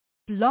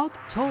Blog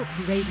Talk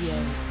Radio.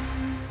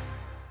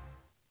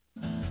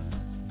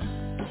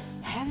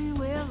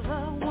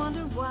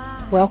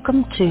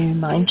 Welcome to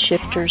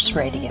MindShifters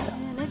Radio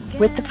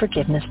with the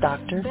Forgiveness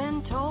Doctor,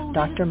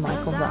 Dr.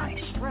 Michael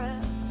Ryce.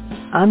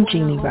 I'm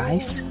Jeannie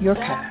Ryce, your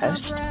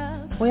co-host.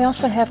 We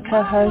also have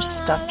co-hosts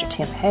Dr.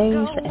 Tim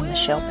Hayes and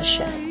Michelle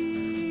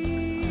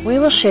Bechet. We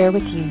will share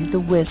with you the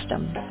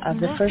wisdom of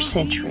the first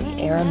century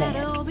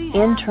Aramaic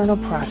internal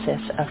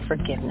process of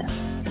forgiveness.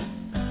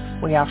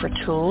 We offer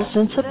tools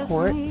and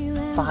support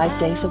 5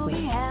 days a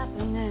week.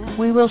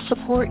 We will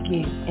support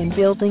you in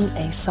building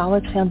a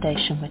solid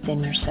foundation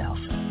within yourself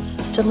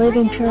to live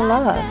in pure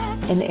love,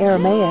 in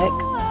Aramaic,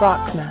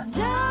 Rachna.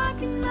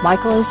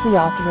 Michael is the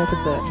author of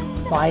the book,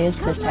 Why Is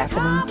This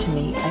Happening to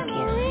Me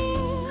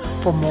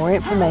Again? For more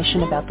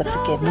information about the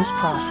forgiveness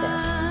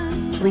process,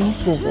 please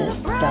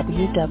visit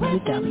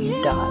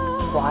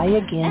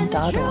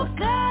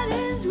www.whyagain.org.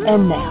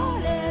 And now,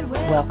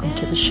 welcome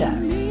to the show,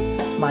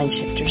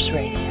 MindShifters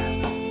Radio.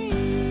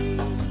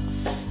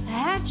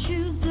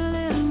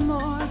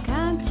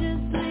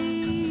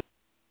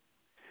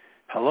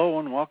 Hello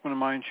and welcome to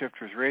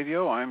MindShifters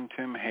Radio. I'm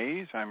Tim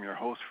Hayes. I'm your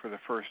host for the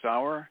first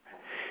hour.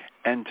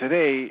 And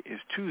today is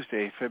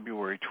Tuesday,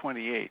 February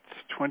 28th,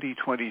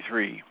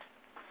 2023.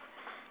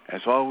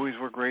 As always,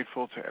 we're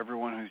grateful to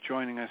everyone who's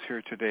joining us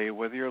here today,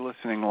 whether you're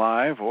listening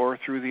live or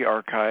through the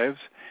archives,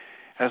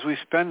 as we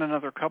spend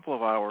another couple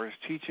of hours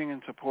teaching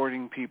and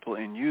supporting people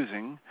in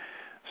using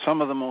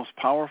some of the most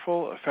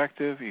powerful,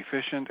 effective,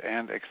 efficient,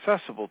 and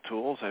accessible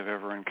tools I've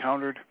ever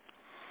encountered.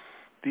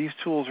 These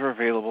tools are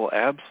available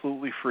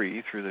absolutely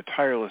free through the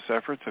tireless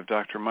efforts of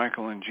Dr.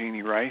 Michael and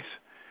Jeanie Ryce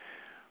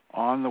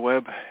on the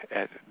web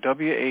at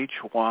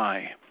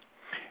whyagain.org.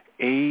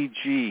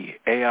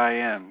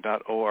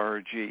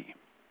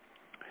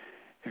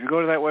 If you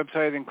go to that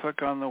website and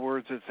click on the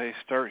words that say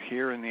Start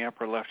Here in the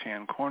upper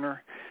left-hand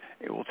corner,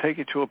 it will take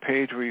you to a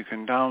page where you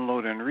can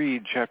download and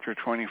read Chapter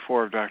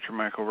 24 of Dr.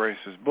 Michael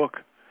Ryce's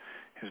book.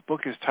 His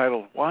book is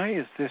titled, Why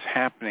Is This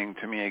Happening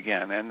to Me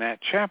Again? And that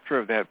chapter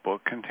of that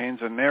book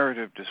contains a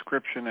narrative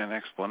description and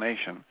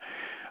explanation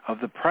of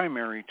the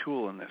primary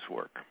tool in this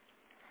work.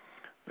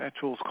 That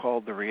tool is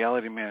called the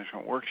Reality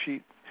Management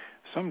Worksheet,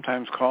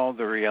 sometimes called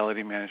the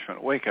Reality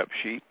Management Wake-Up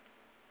Sheet.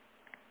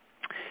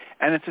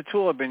 And it's a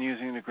tool I've been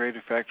using to great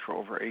effect for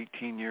over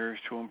 18 years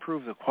to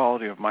improve the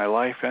quality of my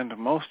life and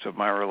most of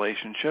my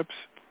relationships,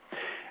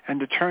 and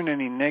to turn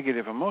any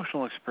negative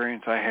emotional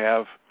experience I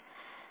have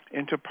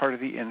into part of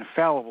the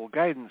infallible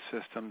guidance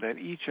system that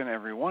each and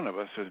every one of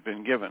us has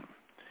been given.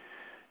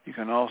 You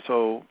can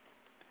also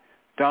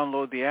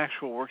download the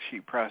actual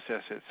worksheet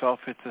process itself.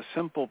 It's a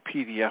simple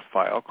PDF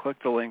file.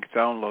 Click the link,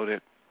 download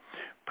it,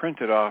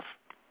 print it off,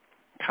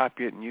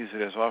 copy it, and use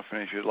it as often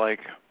as you'd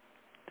like.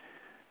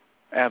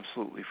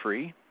 Absolutely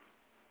free.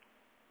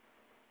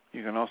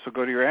 You can also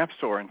go to your app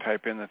store and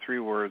type in the 3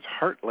 words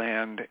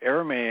Heartland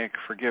Aramaic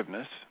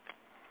Forgiveness.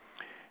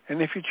 And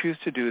if you choose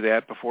to do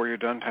that, before you're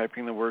done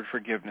typing the word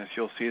forgiveness,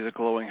 you'll see the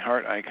glowing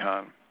heart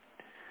icon.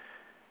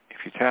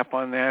 If you tap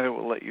on that, it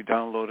will let you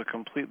download a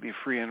completely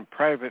free and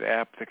private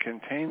app that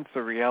contains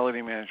the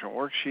Reality Management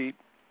Worksheet.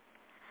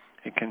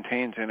 It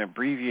contains an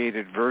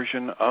abbreviated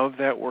version of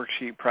that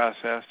worksheet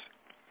process,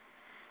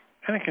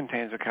 and it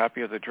contains a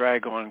copy of the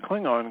Drag-On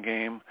Klingon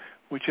game,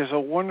 which is a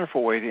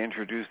wonderful way to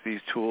introduce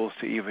these tools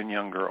to even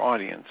younger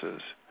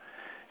audiences.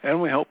 And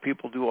we hope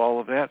people do all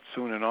of that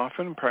soon and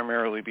often,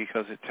 primarily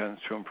because it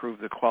tends to improve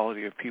the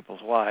quality of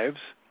people's lives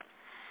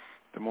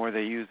the more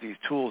they use these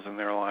tools in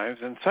their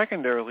lives, and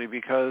secondarily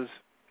because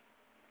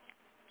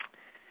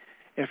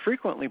it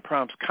frequently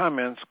prompts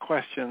comments,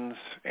 questions,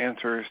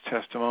 answers,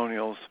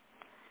 testimonials.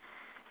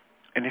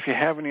 And if you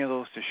have any of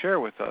those to share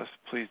with us,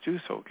 please do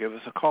so. Give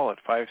us a call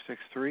at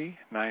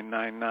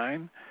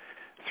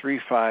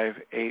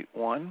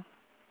 563-999-3581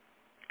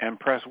 and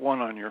press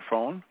 1 on your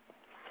phone.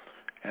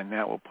 And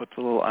that will put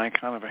the little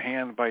icon of a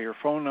hand by your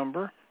phone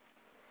number,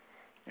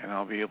 and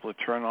I'll be able to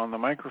turn on the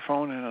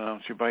microphone and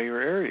announce you by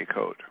your area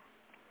code.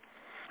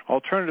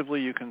 Alternatively,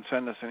 you can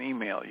send us an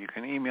email. You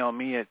can email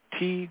me at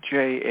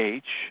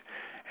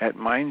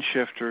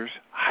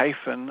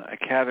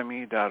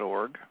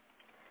tjh@mindshifters-academy.org,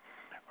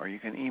 or you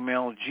can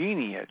email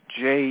Jeanie at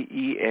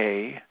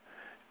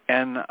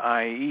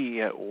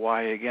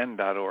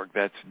jeanie@whyagain.org.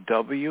 That's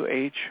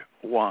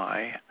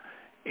whyagain.org.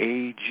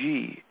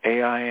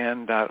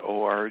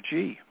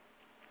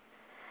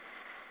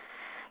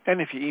 And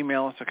if you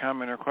email us a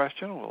comment or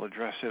question, we'll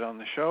address it on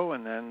the show,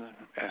 and then,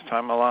 as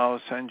time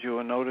allows, send you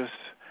a notice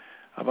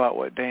about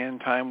what day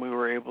and time we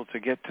were able to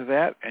get to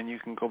that, and you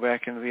can go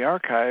back into the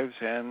archives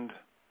and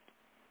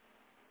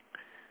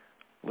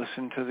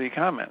listen to the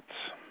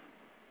comments.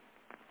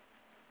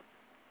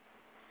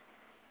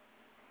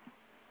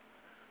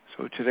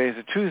 So today's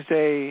a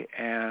Tuesday,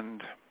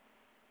 and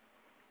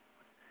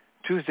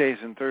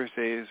Tuesdays and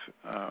Thursdays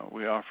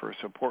we offer a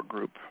support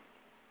group,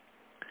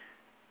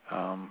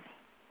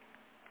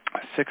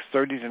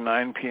 6:30 to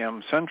 9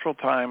 p.m. Central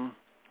Time.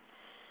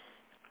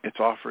 It's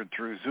offered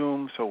through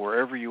Zoom, so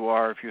wherever you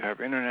are, if you have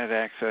internet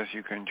access,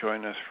 you can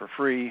join us for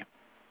free.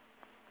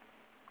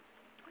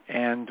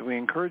 And we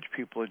encourage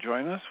people to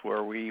join us,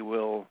 where we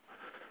will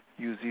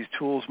use these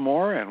tools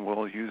more, and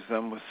we'll use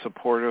them with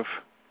support of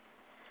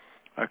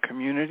a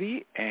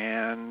community.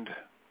 And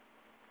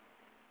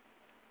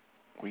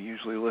we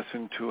usually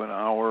listen to an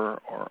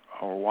hour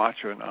or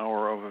watch an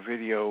hour of a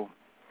video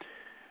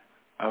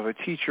of a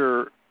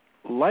teacher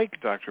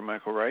like Dr.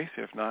 Michael Ryce,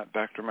 if not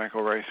Dr.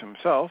 Michael Ryce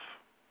himself.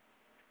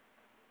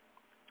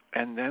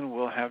 And then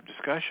we'll have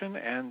discussion,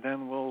 and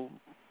then we'll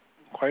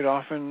quite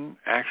often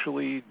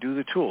actually do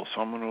the tools.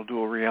 Someone will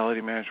do a reality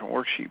management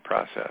worksheet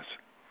process.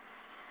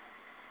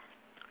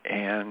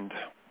 And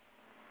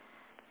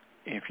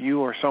if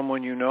you or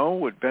someone you know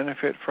would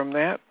benefit from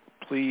that,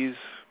 please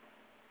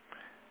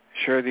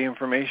share the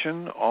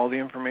information. All the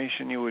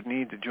information you would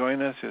need to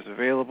join us is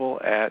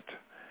available at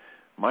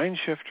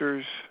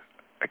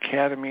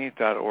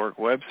MindShiftersAcademy.org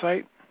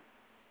website.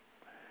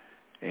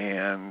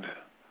 And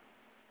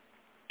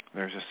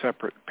there's a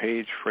separate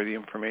page for the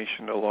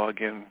information to log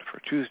in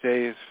for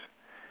Tuesdays,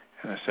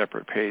 and a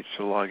separate page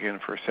to log in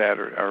for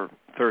Saturday or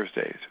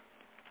Thursdays.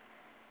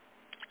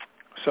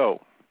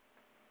 So,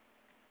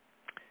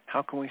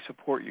 how can we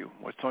support you?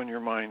 What's on your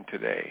mind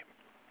today?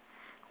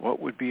 What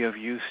would be of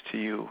use to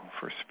you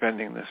for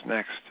spending this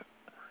next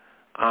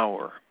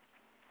hour,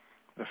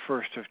 the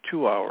first of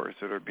 2 hours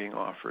that are being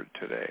offered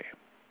today?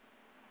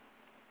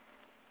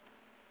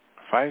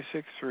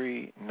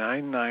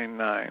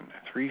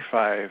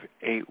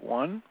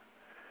 563-999-3581.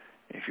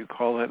 If you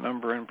call that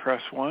number and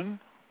press 1,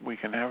 we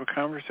can have a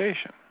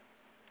conversation.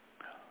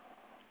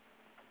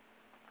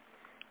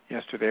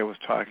 Yesterday I was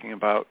talking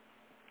about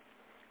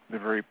the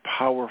very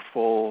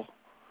powerful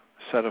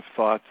set of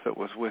thoughts that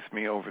was with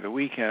me over the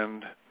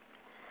weekend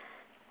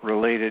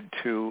related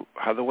to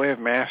how the Way of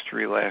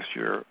Mastery last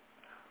year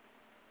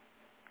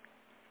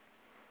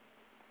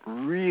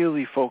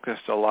really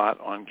focused a lot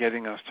on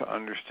getting us to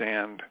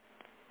understand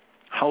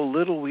how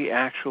little we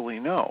actually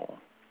know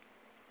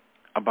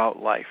about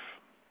life,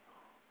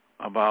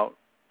 about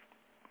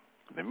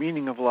the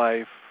meaning of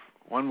life,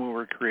 when we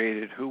were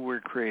created, who we were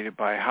created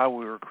by, how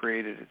we were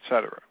created,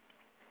 etc.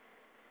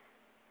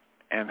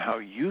 And how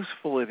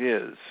useful it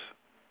is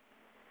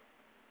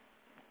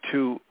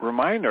to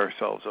remind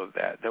ourselves of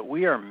that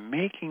we are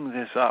making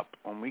this up.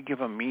 When we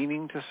give a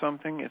meaning to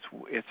something,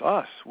 it's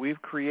us.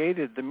 We've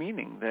created the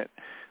meaning that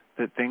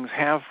things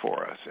have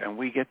for us, and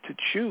we get to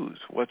choose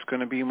what's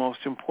going to be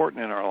most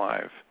important in our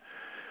lives,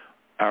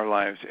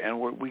 and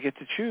we get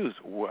to choose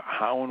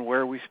how and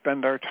where we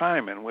spend our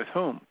time and with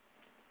whom.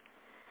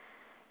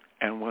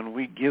 And when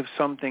we give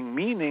something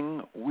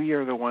meaning, we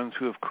are the ones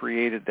who have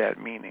created that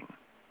meaning.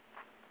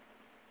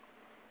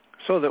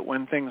 So that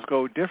when things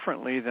go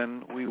differently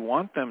than we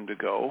want them to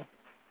go,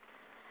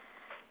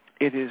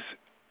 it is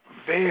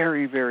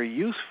very, very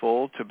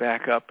useful to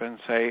back up and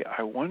say,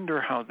 I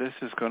wonder how this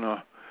is going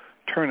to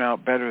turn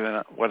out better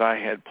than what I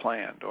had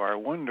planned, or I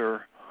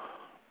wonder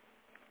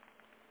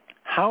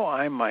how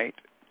I might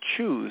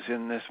choose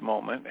in this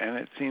moment, and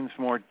it seems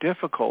more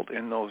difficult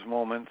in those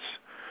moments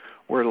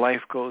where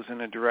life goes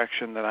in a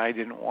direction that I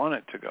didn't want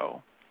it to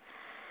go.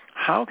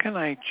 How can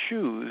I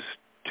choose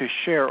to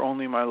share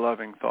only my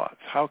loving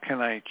thoughts? How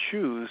can I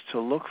choose to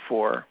look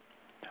for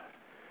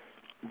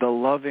the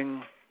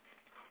loving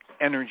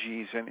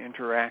energies and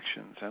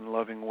interactions and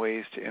loving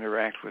ways to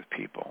interact with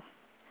people?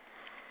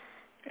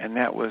 And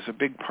that was a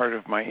big part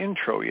of my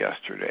intro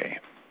yesterday.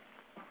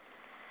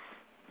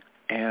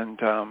 And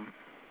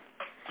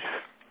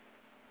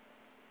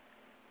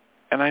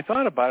I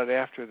thought about it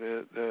after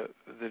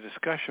the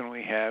discussion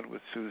we had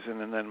with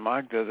Susan and then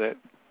Magda, that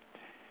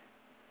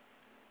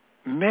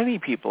many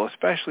people,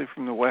 especially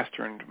from the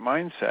Western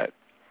mindset,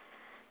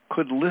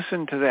 could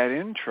listen to that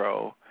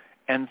intro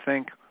and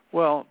think,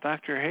 well,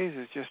 Dr. Hayes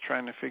is just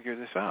trying to figure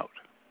this out.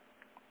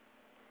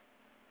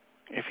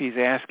 If he's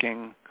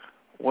asking,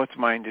 what's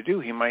mine to do,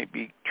 he might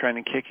be trying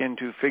to kick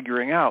into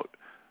figuring out,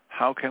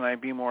 how can I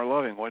be more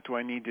loving? What do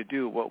I need to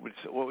do? What would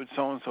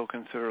so-and-so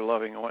consider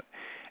loving?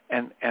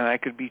 And I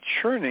could be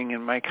churning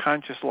in my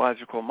conscious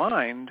logical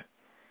mind,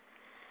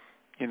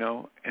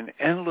 an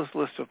endless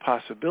list of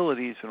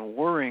possibilities and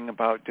worrying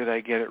about, did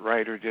I get it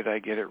right or did I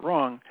get it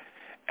wrong?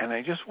 And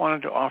I just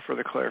wanted to offer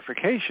the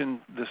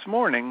clarification this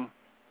morning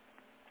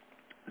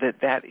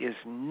that is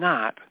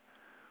not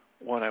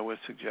what I was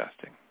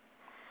suggesting.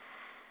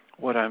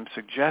 What I'm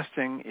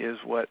suggesting is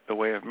what the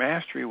Way of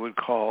Mastery would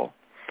call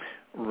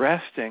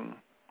resting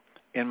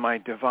in my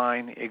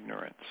divine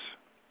ignorance,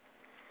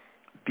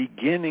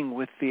 beginning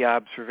with the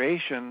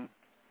observation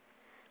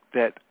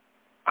that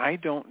I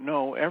don't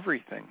know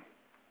everything.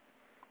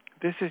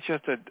 This is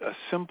just a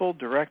simple,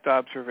 direct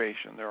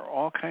observation. There are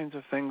all kinds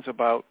of things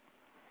about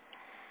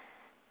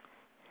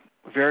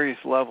various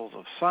levels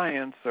of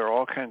science. There are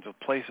all kinds of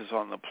places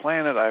on the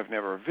planet I've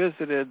never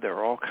visited. There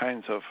are all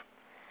kinds of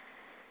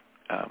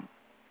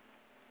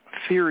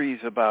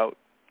theories about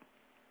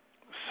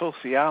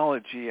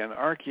sociology and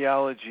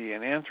archaeology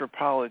and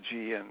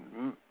anthropology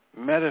and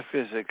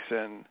metaphysics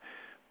and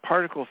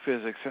particle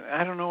physics, and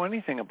I don't know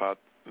anything about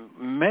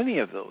many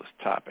of those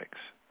topics.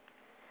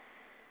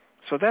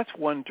 So that's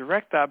one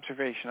direct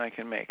observation I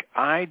can make.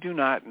 I do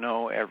not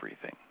know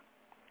everything.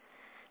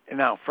 And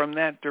now, from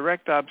that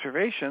direct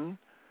observation,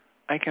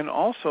 I can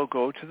also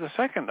go to the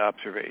second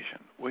observation,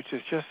 which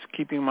is just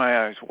keeping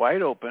my eyes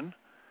wide open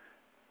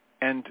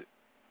and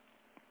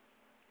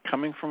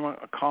coming from a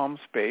calm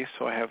space,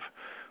 so I have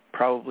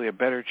probably a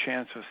better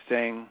chance of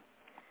staying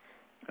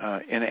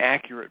in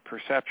accurate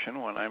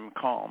perception when I'm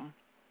calm.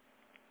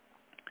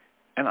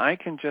 And I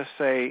can just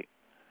say,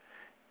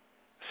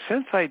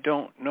 since I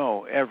don't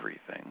know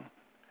everything,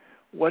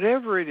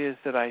 whatever it is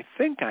that I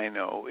think I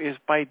know is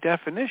by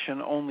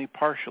definition only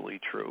partially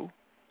true,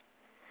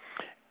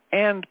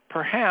 and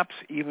perhaps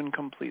even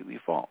completely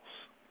false.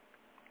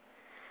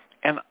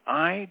 And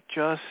I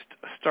just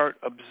start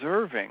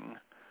observing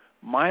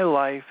my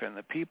life and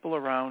the people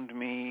around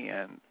me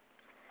and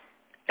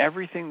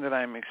everything that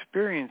I'm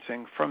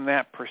experiencing from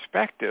that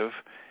perspective,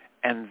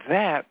 and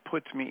that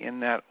puts me in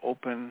that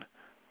open,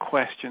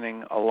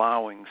 questioning,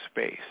 allowing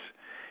space.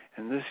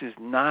 And this is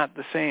not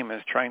the same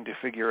as trying to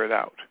figure it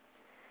out.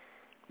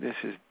 This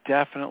is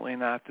definitely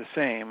not the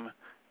same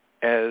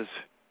as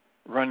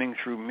running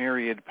through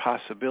myriad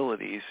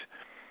possibilities,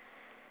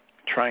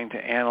 trying to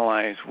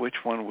analyze which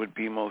one would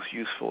be most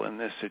useful in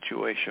this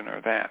situation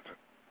or that.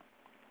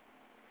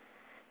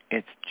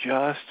 It's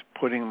just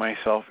putting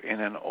myself in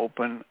an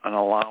open, an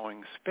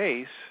allowing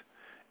space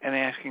and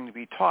asking to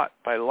be taught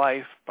by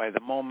life, by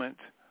the moment,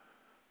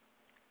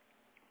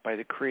 by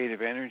the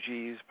creative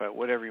energies, by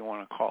whatever you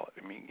want to call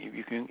it. I mean,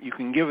 you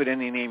can give it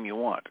any name you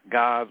want.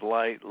 God,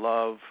 light,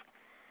 love,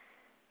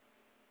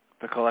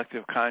 the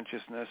collective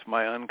consciousness,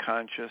 my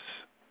unconscious.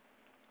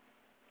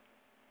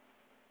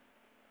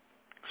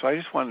 So I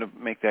just wanted to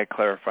make that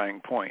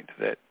clarifying point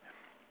that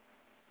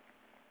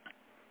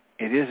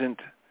it isn't,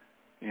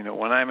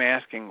 when I'm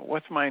asking,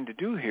 what's mine to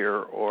do here,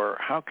 or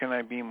how can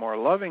I be more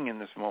loving in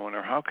this moment,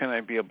 or how can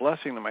I be a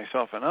blessing to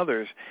myself and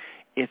others,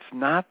 it's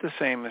not the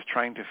same as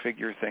trying to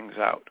figure things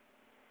out.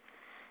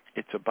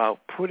 It's about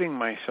putting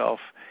myself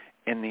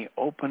in the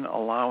open,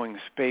 allowing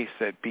space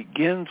that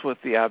begins with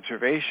the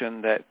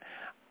observation that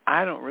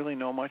I don't really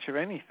know much of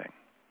anything,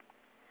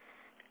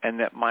 and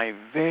that my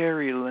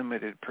very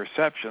limited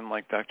perception,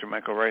 like Dr.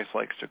 Michael Ryce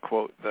likes to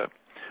quote the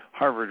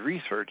Harvard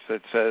research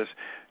that says,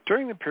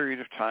 during the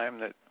period of time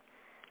that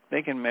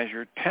they can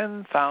measure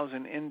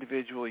 10,000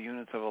 individual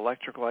units of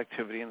electrical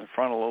activity in the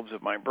frontal lobes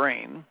of my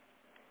brain,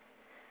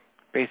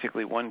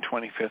 basically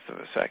 1/25th of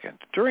a second.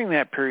 During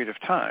that period of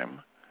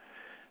time,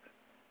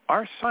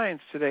 our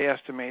science today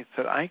estimates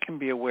that I can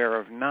be aware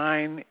of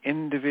 9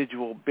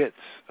 individual bits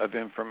of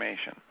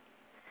information.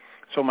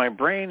 So my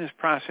brain is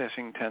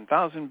processing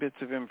 10,000 bits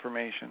of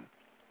information,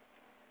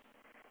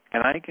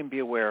 and I can be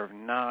aware of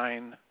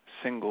 9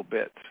 single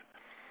bits.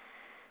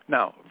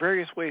 Now,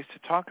 various ways to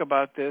talk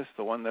about this,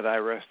 the one that I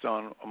rest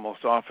on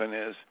most often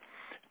is,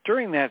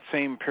 during that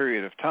same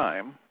period of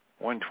time,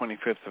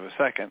 1/25th of a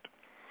second,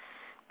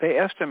 they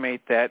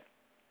estimate that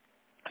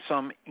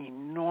some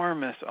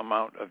enormous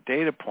amount of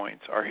data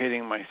points are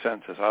hitting my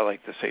senses. I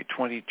like to say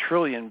 20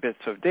 trillion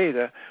bits of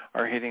data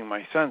are hitting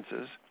my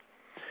senses.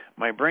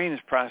 My brain is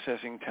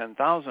processing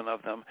 10,000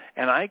 of them,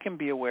 and I can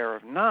be aware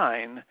of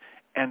 9,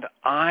 and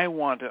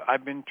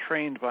I've been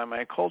trained by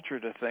my culture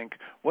to think,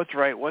 what's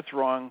right, what's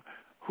wrong,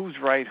 who's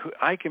right,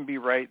 I can be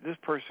right, this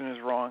person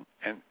is wrong,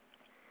 and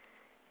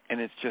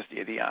it's just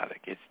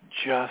idiotic. It's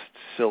just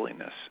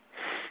silliness.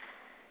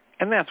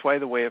 And that's why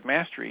the way of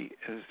mastery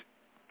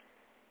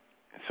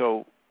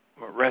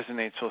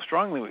resonates so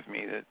strongly with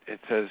me, that it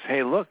says,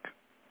 hey, look,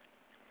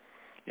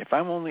 if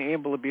I'm only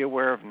able to be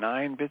aware of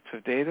 9 bits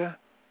of data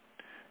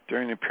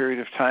during a period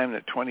of time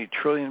that 20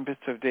 trillion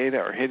bits of data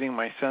are hitting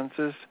my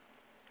senses,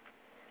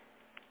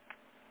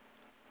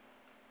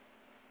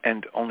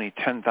 and only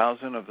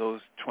 10,000 of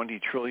those 20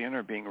 trillion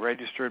are being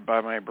registered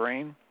by my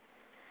brain,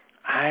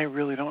 I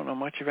really don't know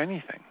much of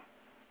anything.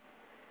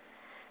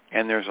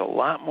 And there's a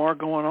lot more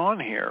going on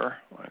here,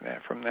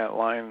 from that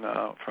line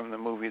from the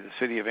movie The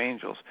City of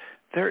Angels.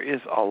 There is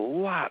a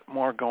lot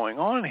more going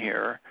on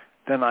here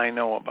than I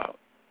know about.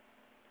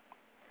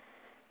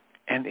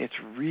 And it's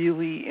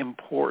really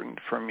important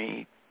for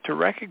me to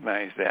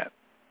recognize that.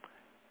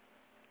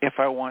 If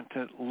I want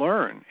to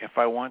learn, if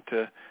I want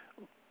to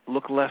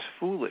look less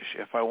foolish,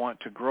 if I want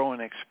to grow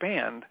and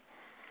expand,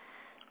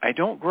 I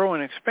don't grow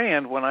and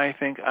expand when I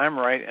think I'm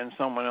right and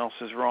someone else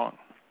is wrong.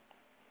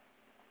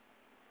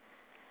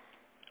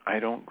 I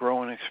don't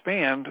grow and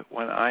expand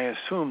when I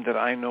assume that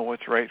I know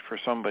what's right for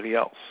somebody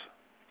else.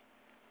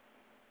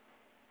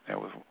 That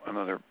was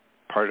another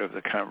part of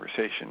the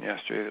conversation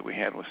yesterday that we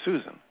had with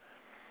Susan.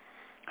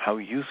 How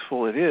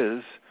useful it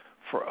is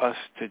for us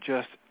to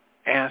just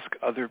ask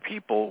other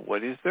people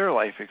what is their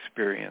life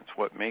experience,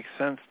 what makes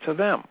sense to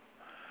them,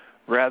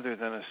 rather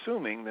than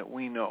assuming that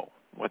we know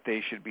what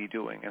they should be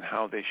doing and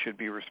how they should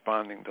be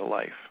responding to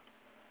life.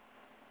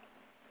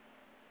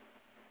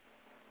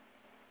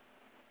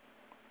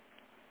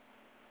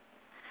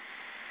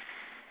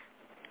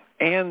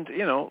 And,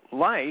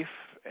 life,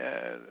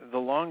 the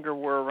longer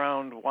we're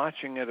around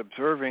watching it,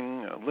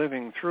 observing,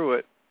 living through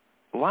it,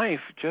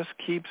 life just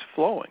keeps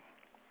flowing.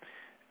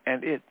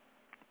 And it,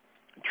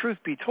 truth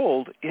be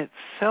told, it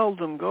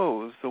seldom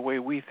goes the way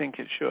we think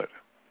it should.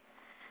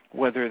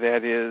 Whether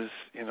that is,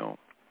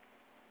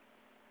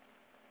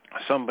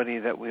 somebody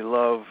that we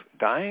love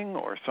dying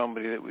or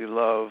somebody that we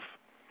love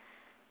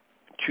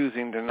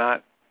choosing to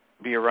not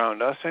be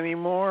around us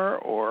anymore,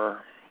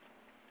 or,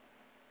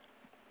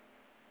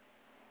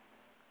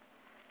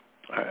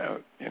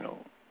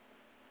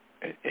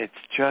 it's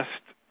just,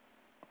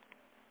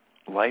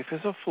 life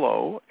is a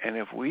flow, and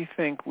if we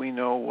think we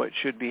know what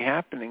should be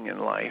happening in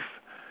life,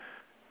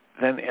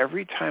 then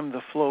every time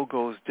the flow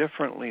goes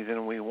differently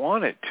than we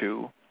want it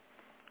to,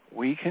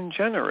 we can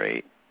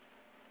generate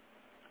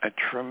a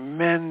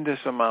tremendous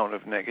amount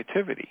of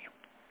negativity.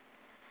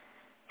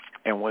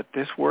 And what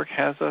this work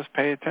has us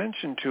pay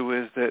attention to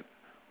is that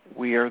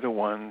we are the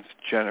ones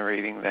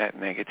generating that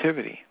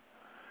negativity.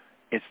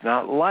 It's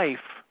not life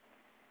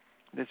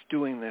that's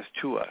doing this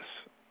to us.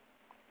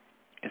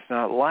 It's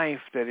not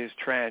life that is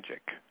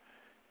tragic.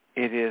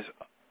 It is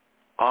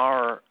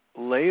our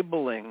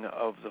labeling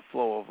of the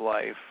flow of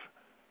life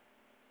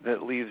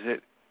that leaves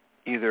it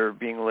either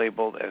being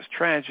labeled as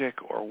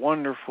tragic or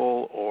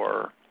wonderful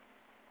or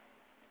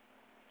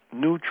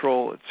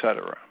neutral,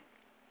 etc.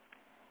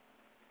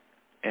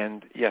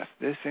 And yes,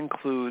 this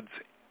includes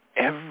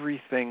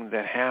everything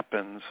that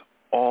happens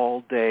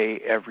all day,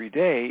 every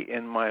day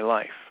in my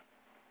life.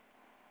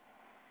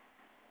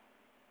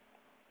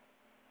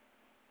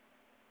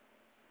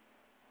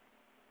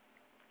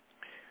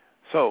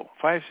 So,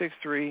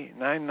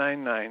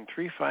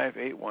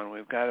 563-999-3581.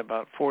 We've got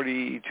about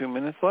 42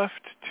 minutes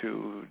left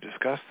to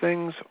discuss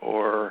things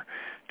or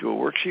do a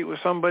worksheet with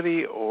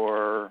somebody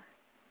or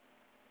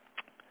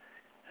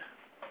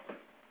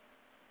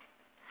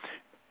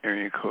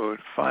area code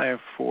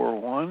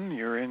 541.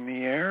 You're in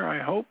the air, I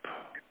hope.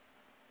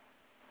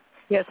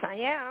 Yes, I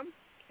am.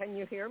 Can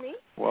you hear me?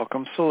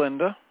 Welcome,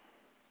 Celinda.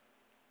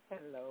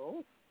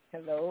 Hello.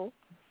 Hello.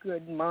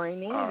 Good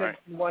morning. All right.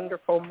 Good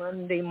wonderful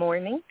Monday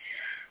morning.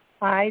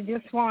 I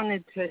just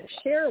wanted to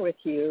share with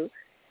you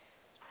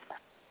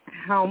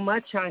how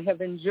much I have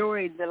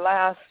enjoyed the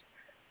last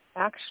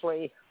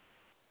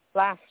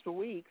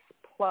week's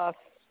plus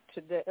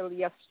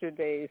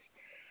yesterday's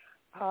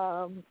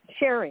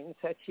sharings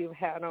that you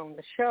had on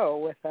the show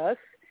with us.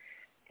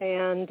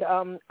 And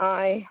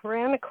I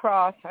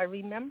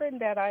remembered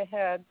that I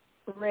had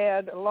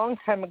read a long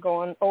time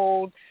ago an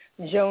old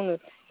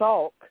Jonas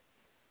Salk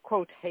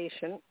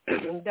quotation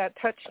that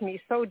touched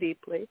me so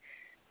deeply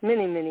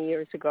many, many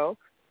years ago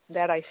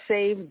that I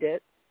saved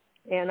it.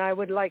 And I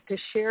would like to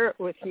share it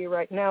with you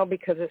right now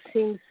because it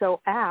seems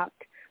so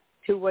apt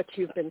to what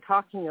you've been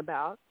talking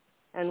about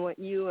and what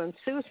you and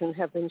Susan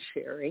have been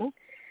sharing.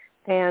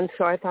 And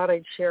so I thought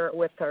I'd share it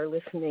with our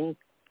listening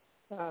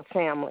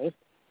family,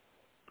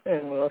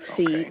 and we'll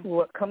see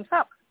what comes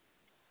up.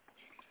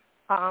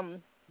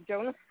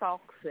 Jonas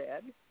Salk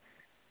said,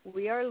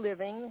 "We are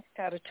living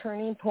at a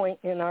turning point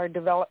in our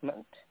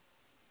development.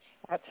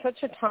 At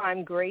such a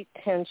time, great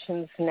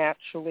tensions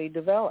naturally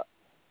develop.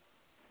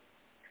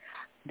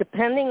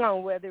 Depending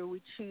on whether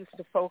we choose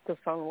to focus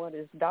on what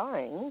is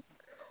dying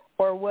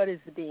or what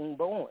is being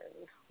born,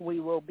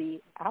 we will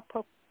be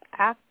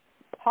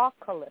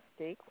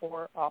apocalyptic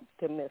or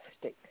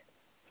optimistic.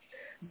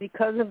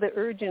 Because of the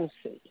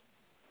urgency,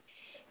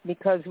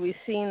 because we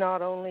see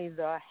not only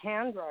the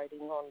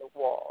handwriting on the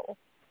wall,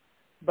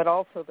 but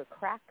also the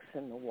cracks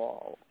in the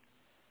wall,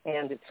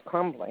 and it's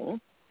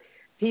crumbling,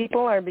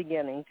 people are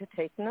beginning to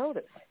take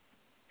notice.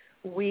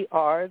 We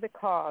are the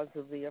cause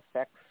of the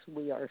effects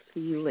we are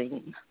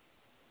feeling."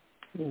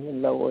 Let me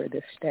lower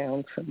this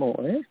down some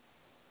more.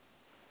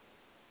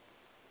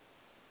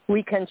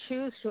 "We can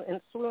choose to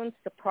influence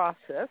the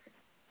process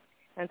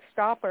and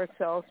stop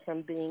ourselves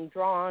from being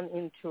drawn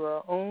into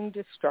our own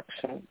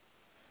destruction.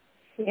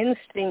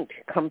 Instinct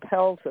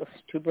compels us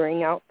to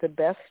bring out the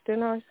best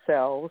in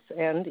ourselves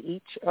and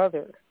each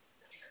other,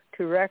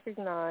 to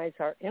recognize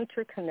our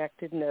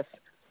interconnectedness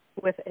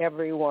with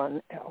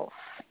everyone else.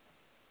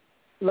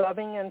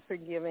 Loving and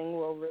forgiving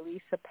will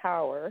release a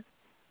power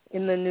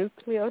in the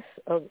nucleus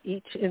of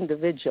each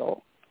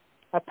individual,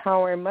 a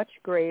power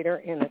much greater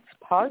in its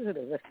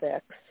positive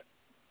effects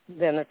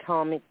than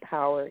atomic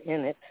power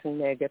in its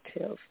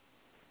negative."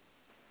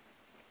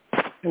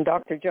 And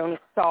Dr. Jonas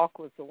Salk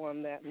was the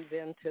one that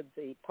invented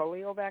the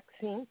polio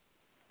vaccine.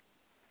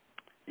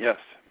 Yes.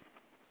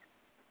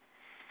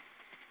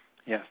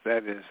 Yes,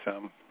 that is,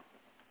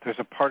 there's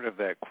a part of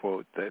that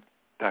quote that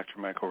Dr.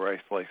 Michael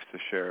Ryce likes to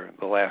share,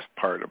 the last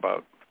part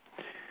about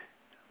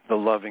the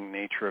loving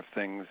nature of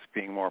things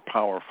being more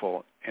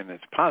powerful in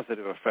its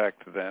positive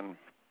effect than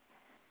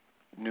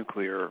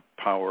nuclear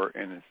power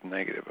in its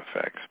negative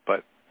effects.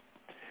 But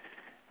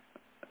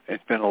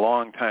it's been a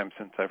long time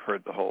since I've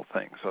heard the whole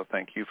thing, so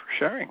thank you for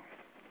sharing.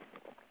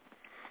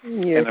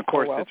 You're and of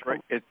course,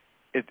 welcome. it's right.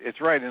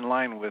 It's right in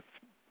line with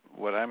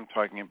what I'm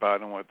talking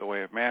about and what the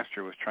Way of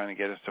Master was trying to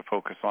get us to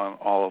focus on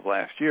all of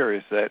last year,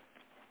 is that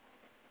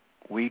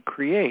we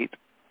create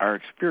our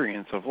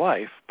experience of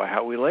life by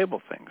how we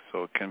label things.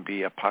 So it can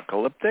be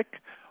apocalyptic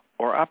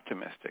or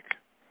optimistic.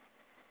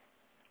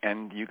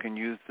 and you can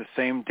use the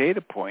same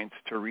data points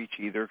to reach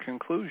either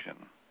conclusion.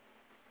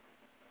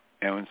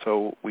 And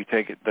so we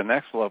take it the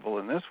next level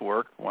in this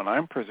work when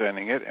I'm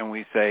presenting it, and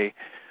we say,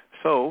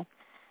 so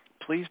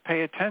please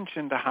pay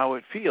attention to how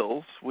it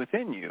feels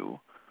within you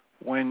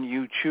when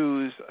you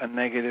choose a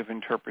negative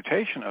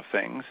interpretation of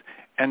things,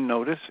 and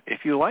notice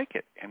if you like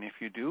it. And if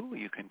you do,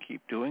 you can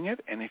keep doing it.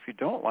 And if you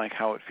don't like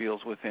how it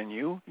feels within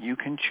you, you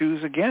can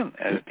choose again,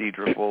 as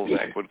Deidre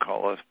Bolzak would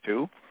call us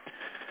to,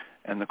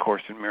 and the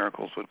Course in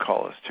Miracles would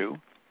call us to.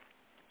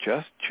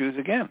 Just choose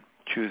again.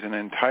 Choose an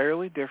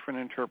entirely different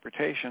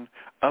interpretation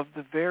of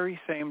the very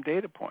same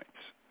data points.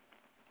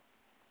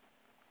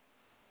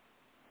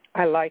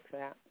 I like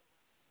that.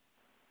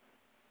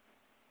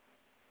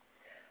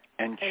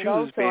 And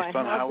choose based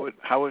on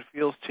how it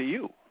feels to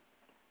you.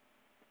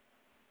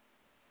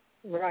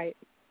 Right.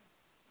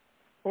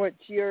 What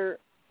your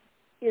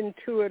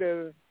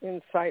intuitive,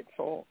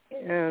 insightful,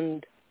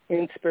 and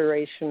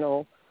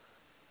inspirational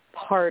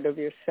part of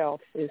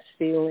yourself is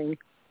feeling.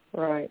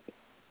 Right.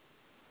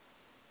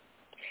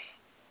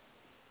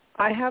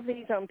 I have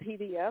these on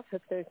PDF.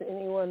 If there's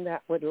anyone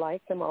that would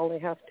like them, all they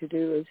have to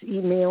do is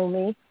email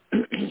me,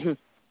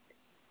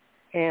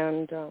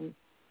 and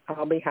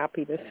I'll be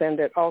happy to send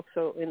it.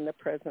 Also, in the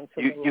presence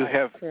of the light. You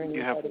have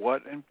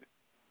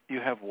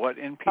what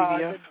in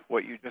PDF?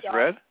 What you just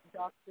read?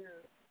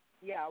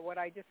 What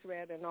I just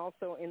read, and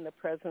also in the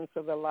presence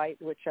of the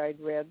light, which I'd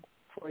read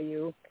for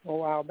you a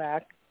while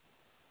back,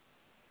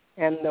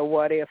 and the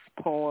What If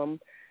poem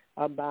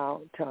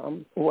about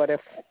what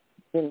if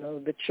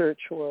the church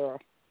were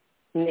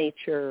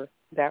nature.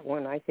 That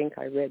one I think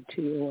I read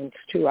to you once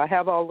too. I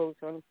have all those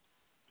on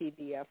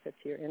PDF if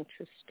you're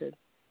interested.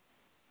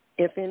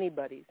 If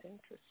anybody's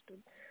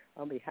interested,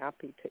 I'll be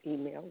happy to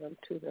email them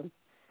to them.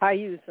 I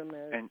use them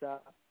as...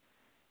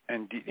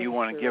 And do you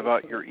want to give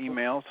out your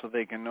email so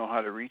they can know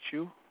how to reach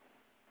you?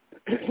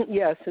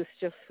 Yes, it's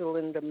just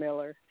Celinda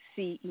Miller,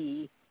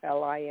 CELINDA,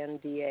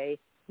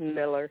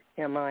 Miller,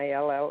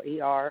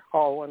 MILLER,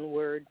 all one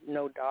word,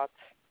 no dots,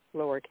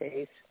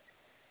 lowercase,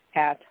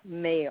 at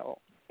mail,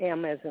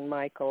 M as in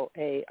Michael,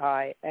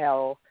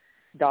 AIL.com,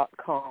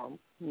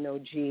 no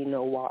G,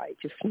 no Y,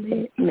 just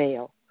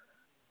mail.com.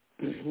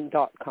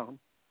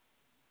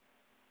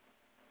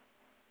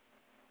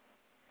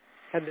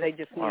 And they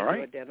just need to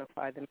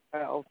identify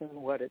themselves and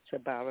what it's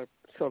about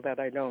so that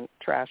I don't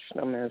trash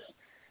them as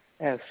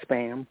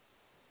spam.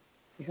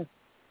 Yeah.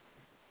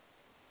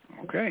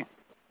 Okay.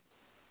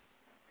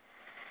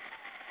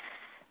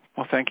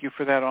 Well, thank you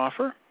for that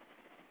offer.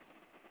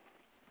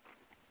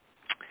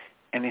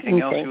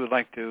 Anything else you would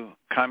like to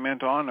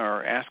comment on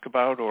or ask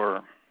about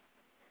or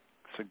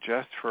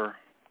suggest for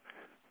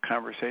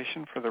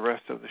conversation for the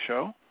rest of the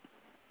show?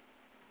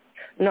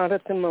 Not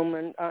at the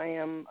moment.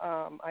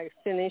 I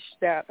finished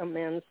that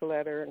amends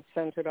letter and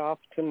sent it off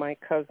to my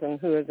cousin,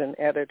 who is an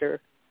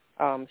editor.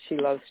 She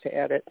loves to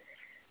edit.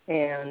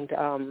 And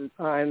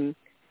I'm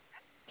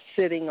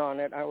sitting on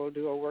it. I will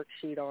do a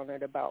worksheet on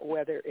it about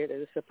whether it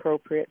is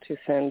appropriate to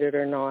send it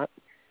or not.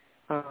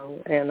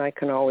 And I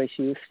can always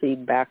use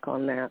feedback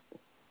on that.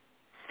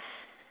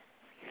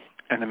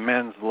 An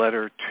amends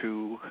letter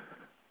to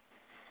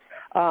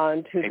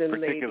a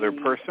particular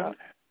person?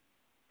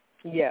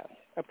 Yes,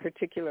 a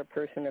particular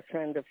person, a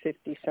friend of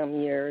 50-some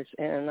years,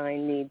 and I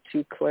need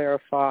to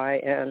clarify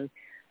and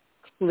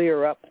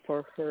clear up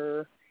for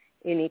her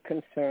any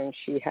concerns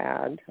she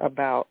had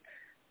about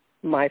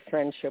my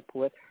friendship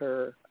with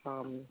her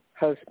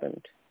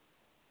husband.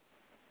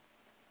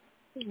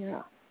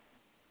 Yeah,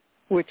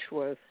 which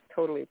was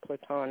totally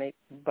platonic,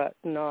 but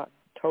not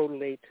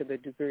totally to the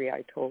degree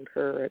I told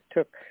her. It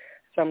took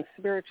some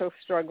spiritual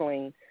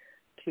struggling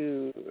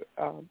to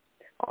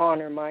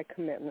honor my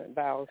commitment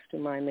vows to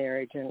my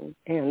marriage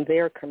and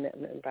their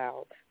commitment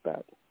vows.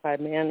 But I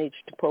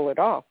managed to pull it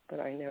off, but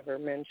I never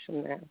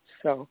mentioned that.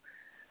 So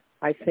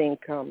I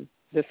think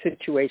the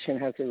situation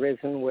has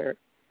arisen where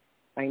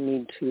I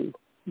need to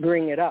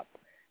bring it up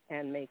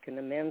and make an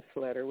amends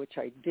letter, which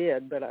I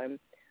did, but I'm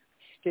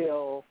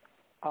still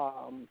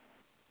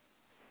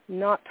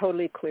not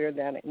totally clear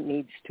that it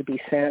needs to be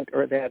sent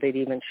or that it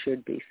even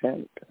should be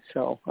sent.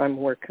 So I'm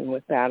working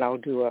with that. I'll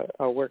do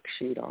a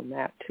worksheet on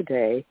that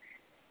today,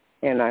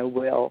 and I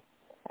will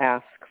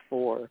ask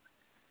for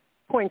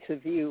points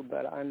of view,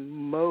 but I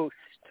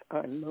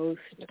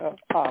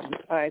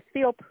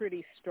feel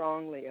pretty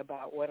strongly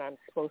about what I'm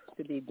supposed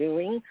to be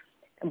doing,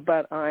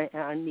 but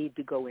I need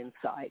to go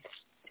inside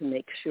to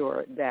make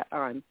sure that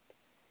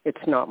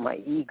it's not my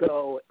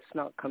ego, it's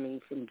not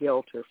coming from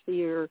guilt or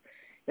fear,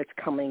 it's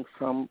coming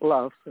from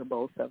love for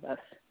both of us.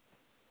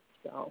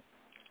 So,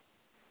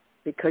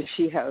 because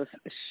she's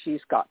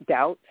got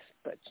doubts,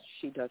 but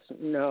she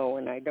doesn't know,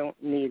 and I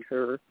don't need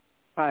her.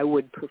 I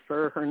would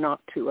prefer her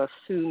not to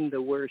assume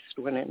the worst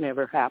when it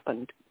never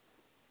happened.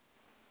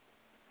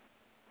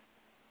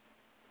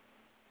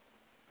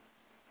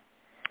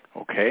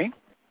 Okay.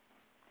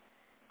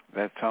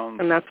 That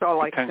sounds and that's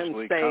all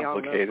potentially I can say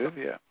complicated. On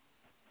the,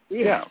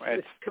 yeah,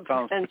 it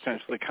sounds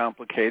potentially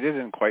complicated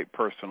and quite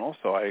personal,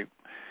 so I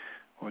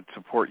would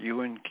support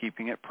you in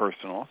keeping it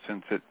personal,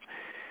 since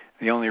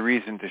the only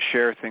reason to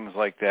share things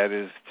like that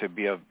is to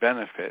be of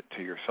benefit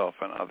to yourself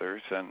and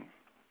others. And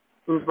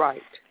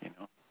right,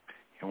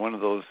 and one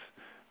of those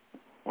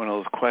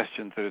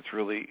questions that it's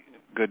really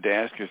good to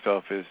ask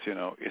yourself is,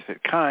 is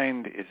it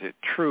kind? Is it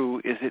true?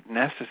 Is it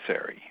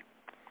necessary?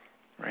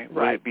 Right?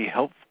 Would it be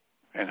helpful?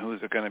 And who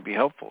is it going to be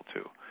helpful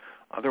to?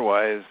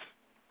 Otherwise,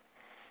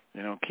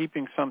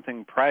 keeping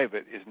something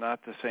private is not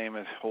the same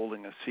as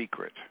holding a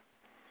secret.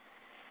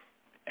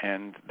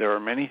 And there are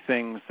many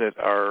things that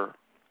are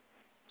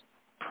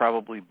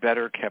probably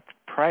better kept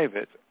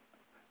private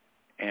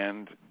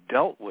and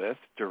dealt with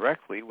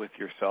directly with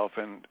yourself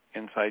and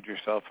inside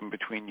yourself and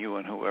between you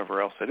and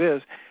whoever else it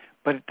is,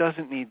 but it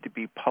doesn't need to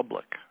be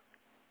public.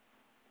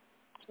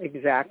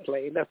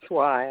 Exactly. That's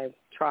why I'm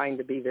trying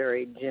to be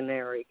very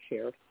generic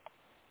here.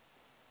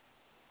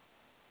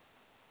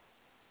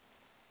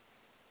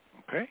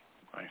 Okay.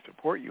 I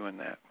support you in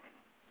that.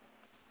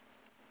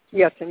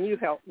 Yes, and you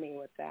helped me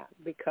with that,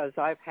 because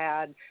I've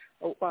had,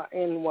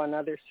 in one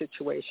other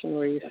situation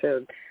where you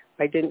said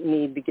I didn't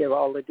need to give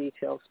all the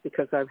details,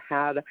 because I've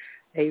had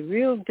a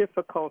real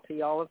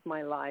difficulty all of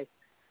my life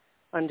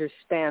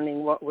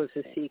understanding what was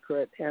a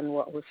secret and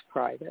what was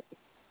private,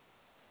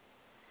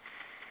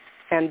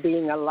 and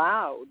being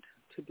allowed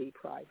to be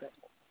private,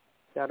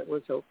 that it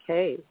was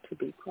okay to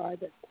be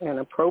private and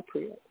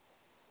appropriate.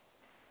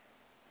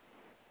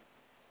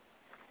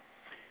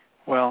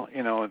 Well,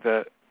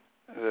 the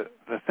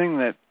thing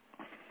that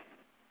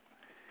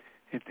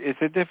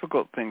it's a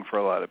difficult thing for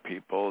a lot of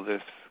people.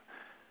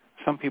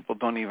 Some people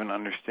don't even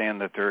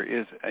understand that there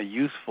is a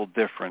useful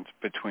difference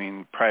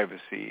between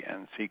privacy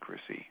and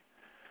secrecy.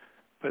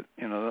 But,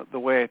 the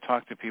way I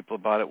talk to people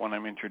about it when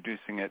I'm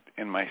introducing it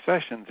in my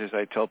sessions is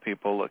I tell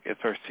people, look,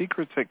 it's our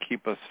secrets that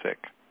keep us sick.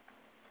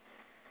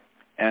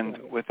 And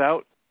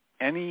without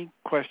any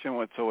question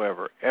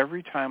whatsoever,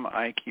 every time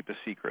I keep a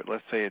secret,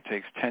 let's say it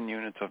takes 10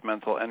 units of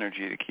mental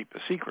energy to keep a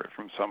secret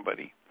from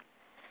somebody,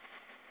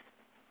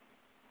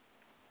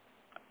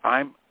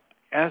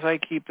 as I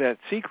keep that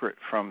secret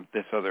from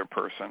this other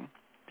person,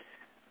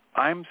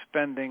 I'm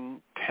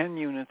spending 10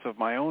 units of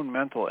my own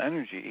mental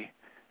energy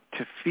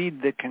to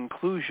feed the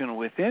conclusion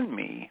within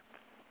me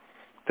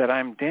that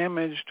I'm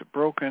damaged,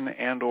 broken,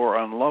 and or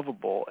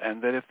unlovable,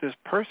 and that if this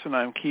person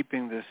I'm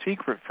keeping the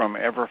secret from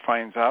ever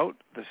finds out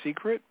the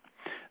secret,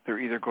 they're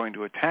either going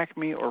to attack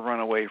me or run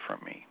away from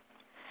me.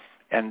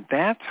 And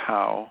that's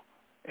how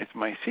it's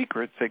my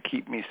secrets that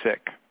keep me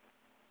sick.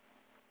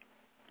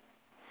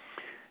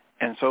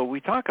 And so we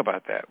talk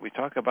about that. We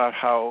talk about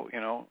how,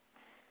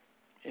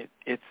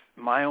 it's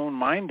my own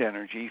mind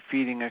energy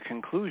feeding a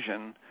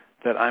conclusion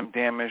that I'm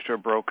damaged or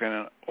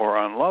broken or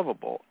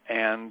unlovable,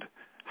 and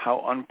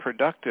how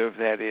unproductive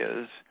that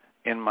is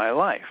in my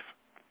life.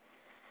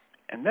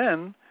 And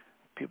then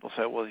people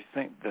say, well,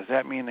 does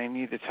that mean I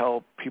need to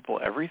tell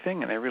people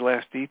everything and every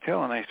last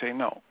detail? And I say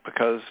no,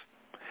 because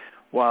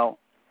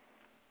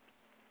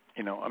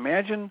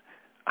imagine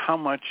how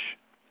much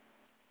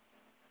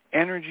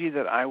energy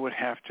that I would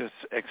have to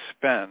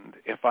expend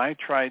if I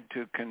tried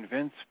to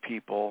convince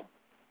people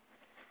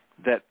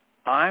that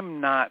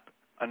I'm not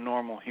a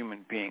normal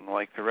human being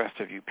like the rest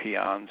of you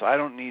peons. I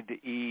don't need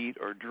to eat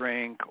or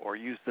drink or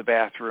use the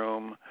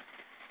bathroom,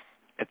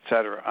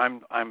 etc.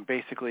 I'm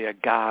basically a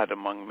god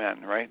among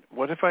men, right?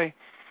 What if I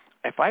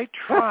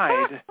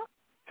tried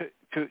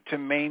to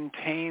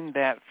maintain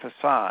that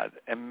facade?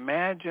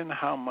 Imagine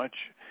how much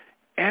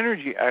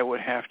energy I would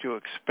have to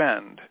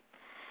expend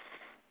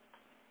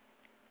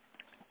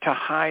to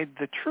hide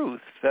the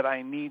truth that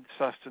I need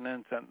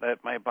sustenance and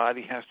that my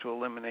body has to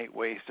eliminate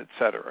waste,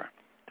 etc.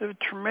 There's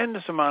a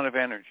tremendous amount of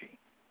energy.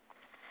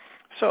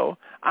 So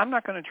I'm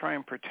not going to try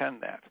and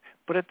pretend that.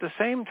 But at the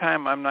same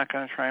time, I'm not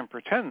going to try and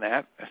pretend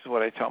that. This is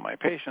what I tell my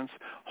patients.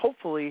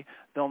 Hopefully,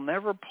 they'll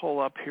never pull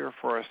up here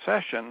for a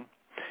session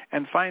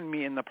and find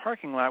me in the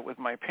parking lot with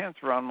my pants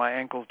around my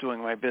ankles doing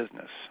my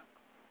business.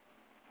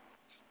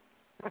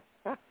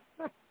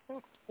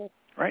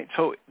 Right?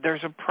 So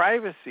there's a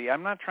privacy.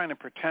 I'm not trying to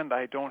pretend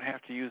I don't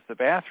have to use the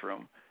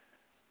bathroom,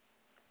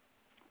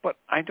 but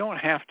I don't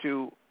have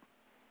to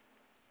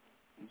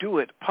do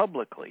it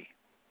publicly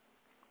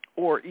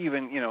or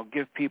even,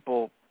 give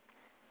people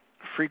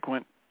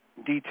frequent,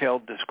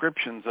 detailed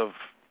descriptions of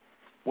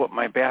what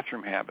my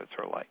bathroom habits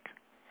are like.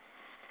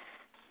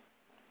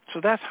 So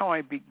that's how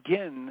I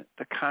begin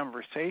the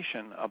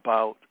conversation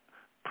about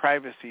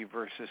privacy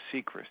versus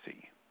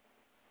secrecy.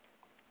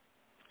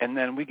 And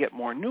then we get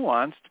more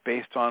nuanced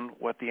based on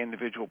what the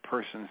individual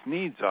person's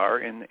needs are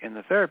in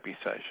the therapy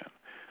session.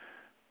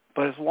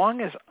 But as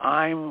long as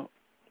I'm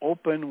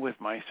open with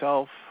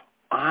myself,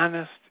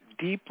 honest,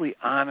 deeply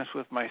honest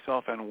with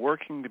myself, and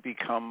working to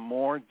become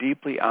more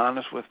deeply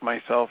honest with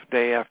myself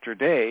day after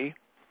day,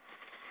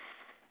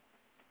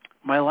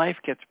 my life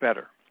gets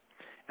better.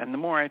 And the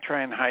more I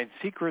try and hide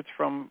secrets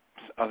from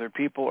other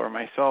people or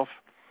myself,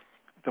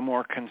 the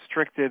more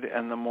constricted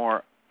and the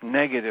more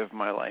negative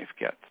my life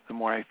gets. The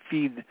more I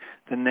feed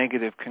the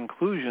negative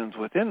conclusions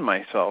within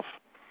myself,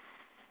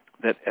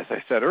 that, as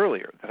I said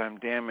earlier, that I'm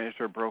damaged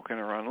or broken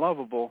or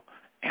unlovable,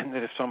 and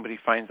that if somebody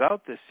finds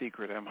out this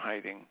secret I'm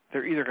hiding,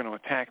 they're either going to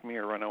attack me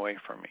or run away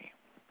from me.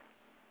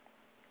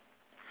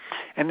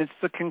 And it's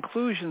the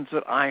conclusions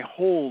that I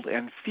hold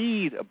and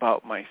feed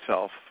about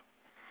myself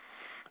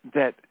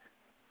that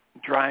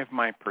drive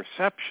my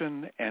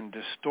perception and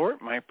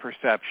distort my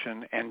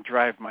perception and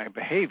drive my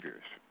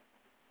behaviors.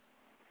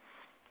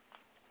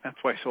 That's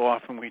why so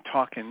often we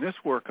talk in this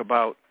work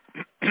about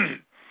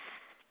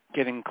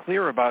getting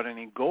clear about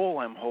any goal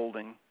I'm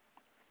holding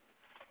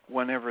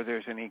whenever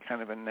there's any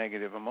kind of a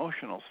negative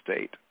emotional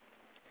state,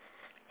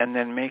 and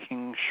then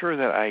making sure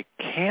that I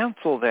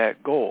cancel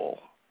that goal,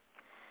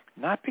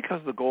 not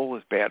because the goal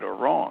is bad or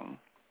wrong,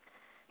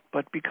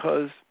 but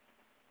because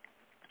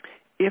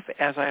if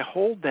as I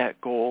hold that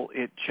goal,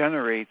 it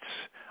generates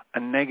a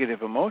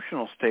negative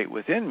emotional state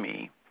within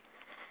me,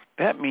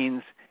 that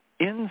means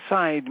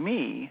inside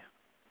me,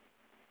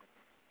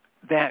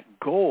 that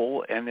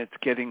goal and it's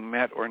getting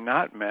met or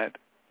not met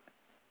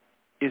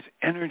is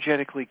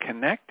energetically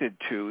connected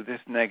to this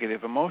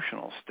negative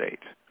emotional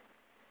state.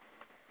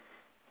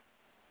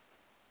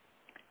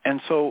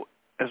 And so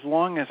as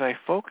long as I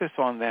focus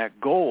on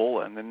that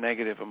goal and the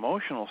negative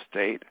emotional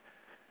state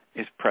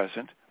is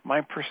present,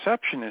 my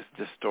perception is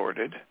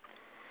distorted,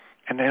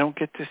 and I don't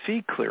get to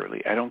see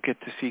clearly. I don't get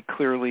to see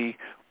clearly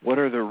what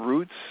are the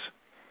roots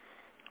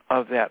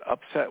of that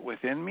upset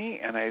within me,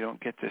 and I don't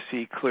get to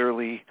see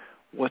clearly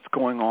what's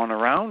going on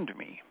around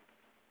me.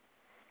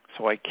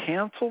 So I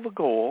cancel the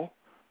goal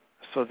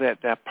so that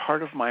that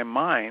part of my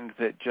mind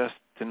that just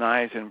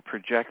denies and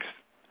projects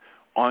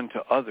onto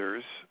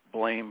others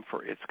blame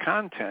for its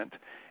content,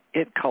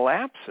 it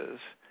collapses,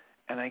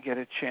 and I get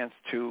a chance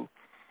to,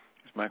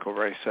 as Michael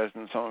Ryce says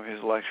in some of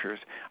his lectures,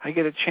 I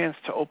get a chance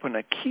to open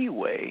a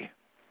keyway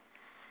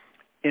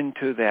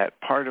into that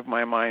part of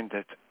my mind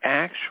that's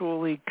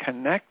actually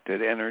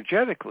connected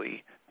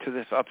energetically to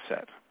this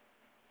upset.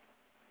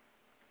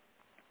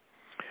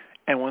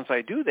 And once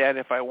I do that,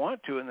 if I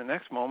want to, in the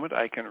next moment,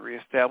 I can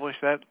reestablish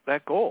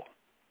that goal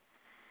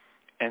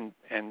and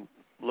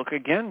look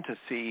again to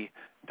see,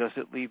 does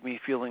it leave me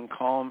feeling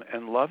calm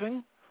and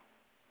loving,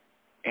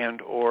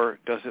 and or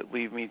does it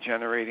leave me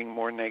generating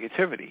more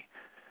negativity?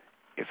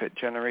 If it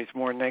generates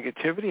more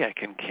negativity, I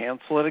can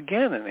cancel it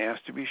again and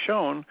ask to be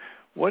shown,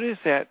 what is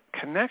that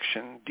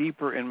connection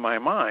deeper in my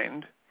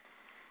mind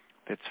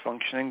that's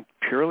functioning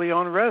purely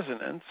on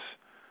resonance,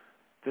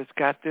 that's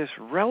got this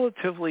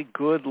relatively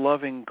good,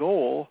 loving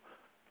goal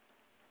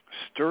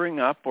stirring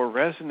up or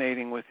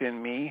resonating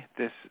within me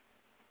this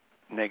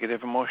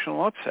negative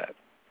emotional upset.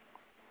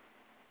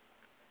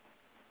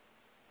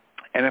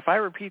 And if I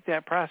repeat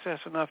that process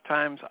enough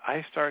times,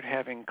 I start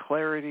having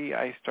clarity,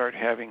 I start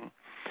having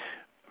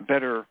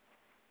better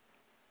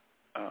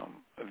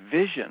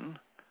vision,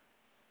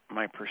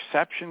 my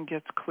perception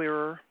gets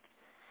clearer,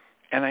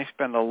 and I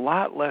spend a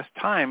lot less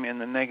time in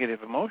the negative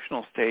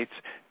emotional states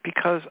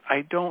because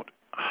I don't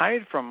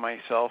hide from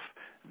myself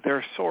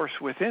their source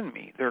within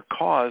me, their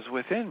cause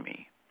within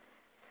me.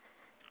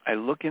 I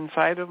look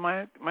inside of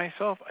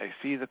myself, I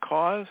see the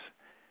cause,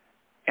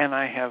 and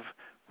I have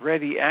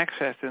ready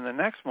access in the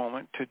next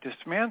moment to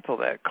dismantle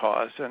that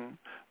cause and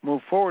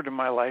move forward in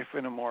my life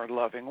in a more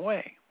loving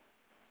way.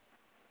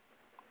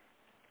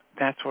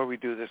 That's why we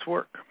do this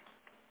work.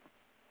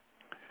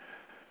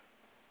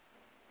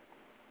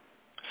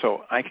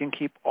 So I can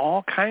keep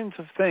all kinds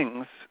of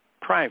things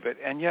private,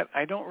 and yet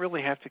I don't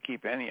really have to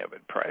keep any of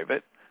it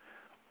private.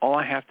 All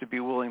I have to be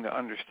willing to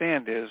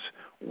understand is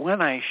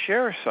when I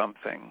share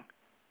something,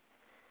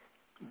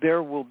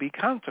 there will be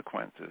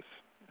consequences.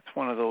 It's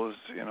one of those,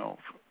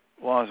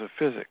 laws of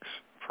physics.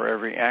 For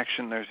every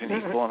action, there's an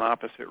equal and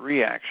opposite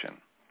reaction.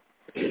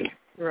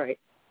 Right.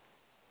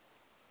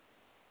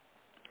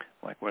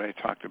 Like what I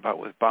talked about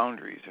with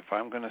boundaries. If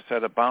I'm going to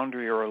set a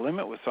boundary or a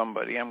limit with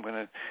somebody, I'm going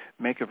to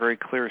make a very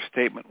clear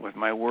statement with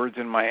my words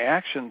and my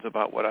actions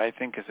about what I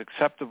think is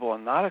acceptable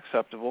and not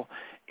acceptable.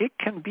 It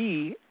can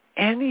be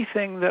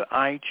anything that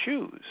I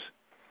choose.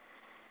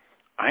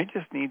 I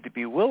just need to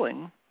be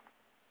willing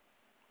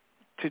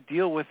to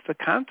deal with the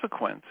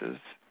consequences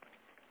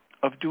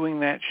of doing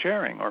that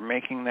sharing or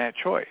making that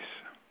choice.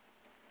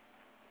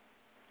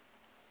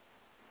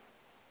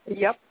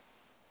 Yep.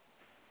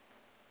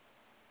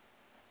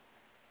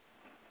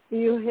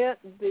 You hit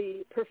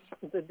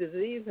the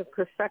disease of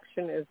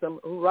perfectionism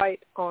right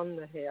on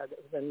the head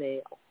of the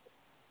nail.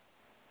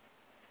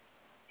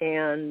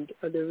 And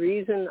the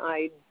reason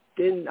I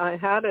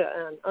had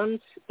an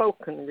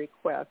unspoken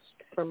request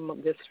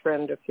from this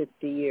friend of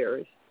 50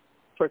 years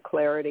for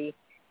clarity,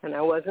 and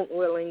I wasn't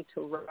willing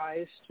to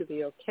rise to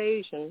the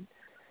occasion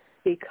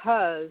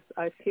because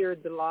I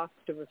feared the loss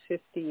of a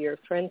 50-year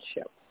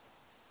friendship.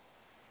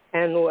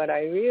 And what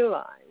I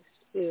realized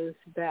is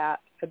that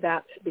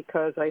that's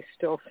because I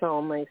still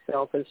saw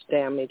myself as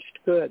damaged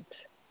goods.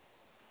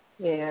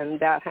 And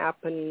that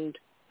happened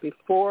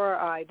before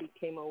I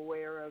became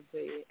aware of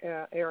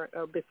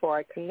before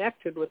I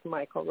connected with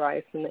Michael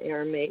Ryce and the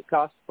Aramaic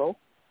Gospel.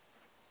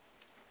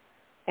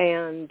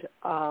 And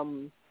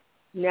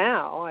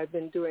now I've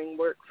been doing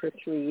work for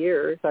 3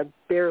 years. I've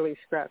barely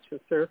scratched the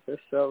surface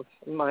of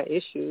my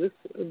issues,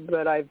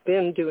 but I've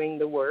been doing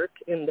the work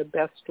in the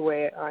best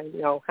way I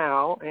know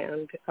how,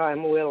 and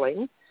I'm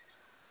willing.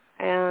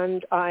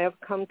 And I have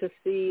come to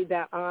see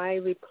that I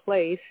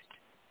replaced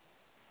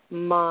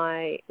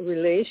my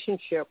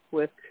relationship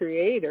with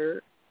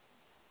Creator.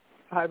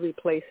 I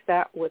replaced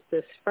that with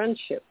this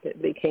friendship. It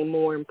became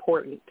more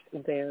important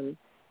than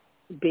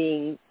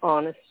being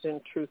honest and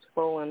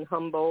truthful and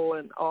humble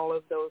and all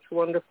of those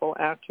wonderful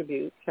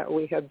attributes that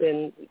we have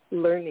been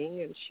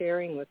learning and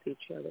sharing with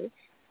each other.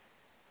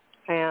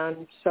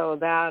 And so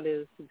that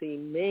is the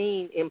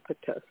main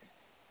impetus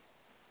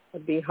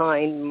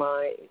behind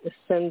my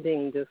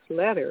sending this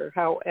letter.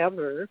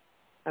 However,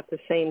 at the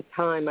same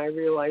time, I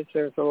realize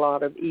there's a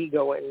lot of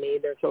ego in me.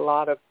 There's a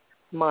lot of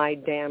my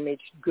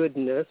damaged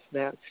goodness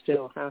that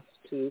still has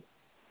to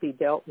be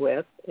dealt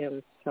with,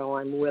 and so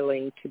I'm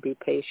willing to be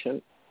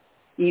patient.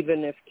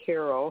 Even if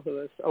Carol, who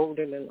is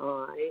older than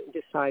I,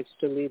 decides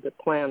to leave the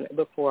planet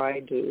before I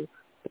do,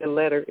 the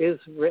letter is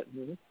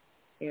written,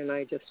 and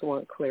I just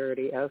want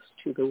clarity as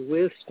to the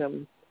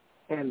wisdom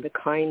and the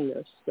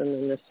kindness and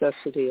the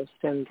necessity of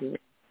sending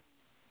it.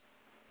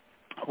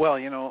 Well,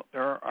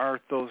 there are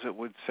those that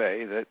would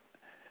say that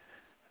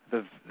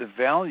the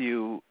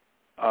value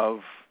of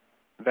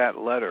that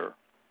letter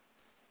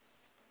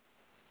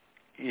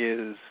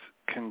is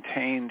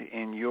contained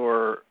in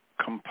your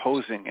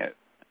composing it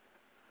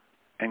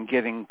and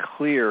getting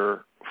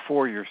clear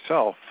for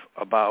yourself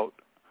about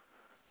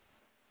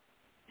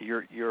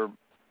your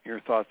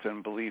thoughts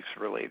and beliefs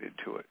related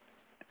to it.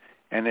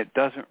 And it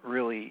doesn't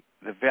really,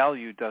 the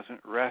value doesn't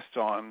rest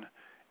on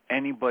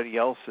anybody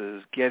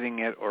else's getting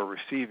it or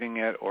receiving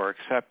it or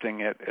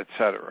accepting it,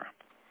 etc.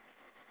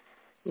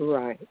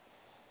 Right.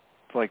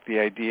 It's like the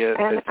idea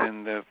that's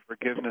in the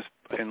forgiveness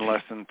in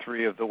Lesson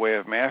 3 of The Way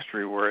of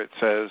Mastery, where it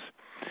says,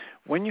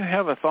 when you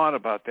have a thought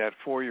about that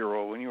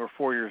 4-year-old, when you were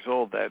 4 years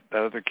old, that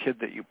other kid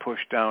that you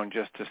pushed down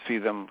just to see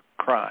them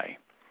cry,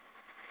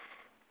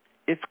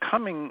 it's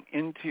coming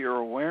into your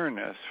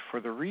awareness for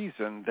the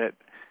reason that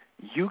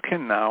you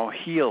can now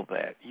heal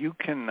that. You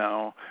can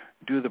now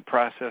do the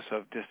process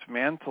of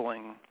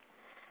dismantling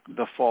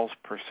the false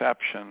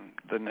perception,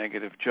 the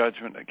negative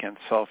judgment against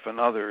self and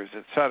others,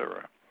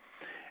 etc.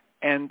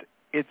 And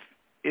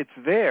it's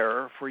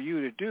there for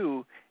you to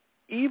do,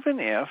 even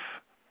if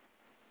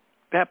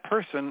that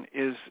person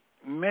is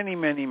many,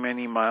 many,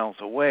 many miles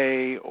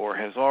away or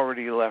has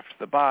already left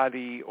the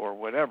body or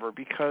whatever,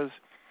 because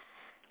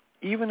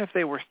even if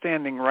they were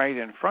standing right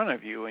in front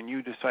of you and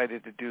you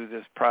decided to do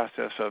this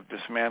process of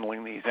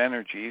dismantling these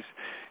energies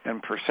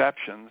and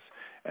perceptions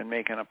and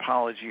make an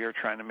apology or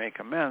trying to make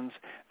amends,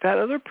 that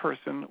other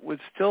person would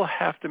still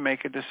have to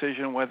make a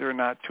decision whether or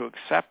not to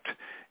accept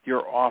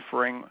your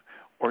offering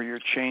or your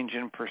change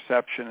in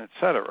perception,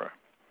 etc.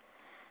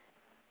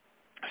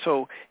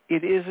 So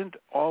it isn't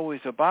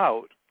always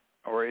about,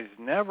 or is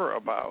never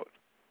about,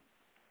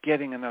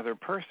 getting another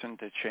person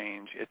to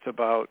change. It's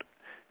about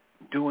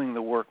doing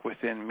the work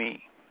within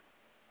me.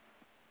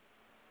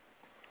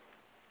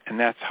 And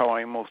that's how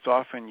I most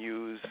often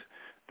use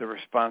the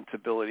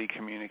responsibility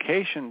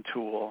communication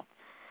tool.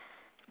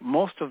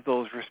 Most of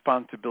those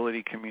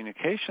responsibility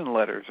communication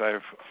letters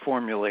I've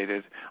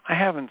formulated, I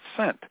haven't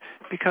sent,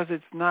 because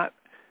it's not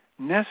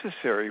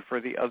necessary for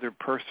the other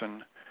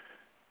person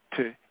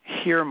to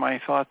hear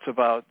my thoughts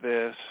about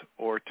this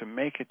or to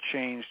make a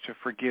change to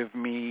forgive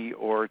me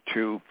or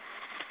to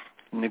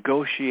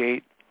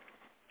negotiate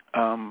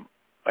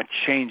a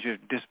change of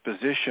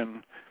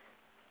disposition.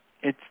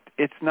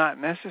 It's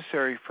not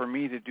necessary for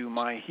me to do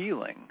my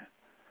healing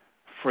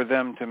for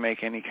them to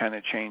make any kind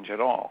of change at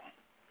all.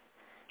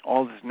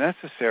 All that's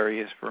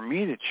necessary is for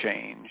me to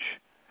change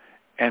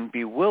and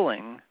be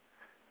willing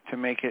to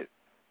make it,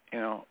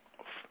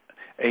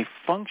 a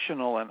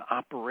functional and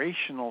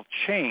operational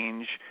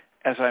change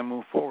as I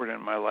move forward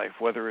in my life,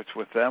 whether it's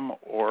with them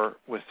or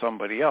with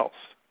somebody else.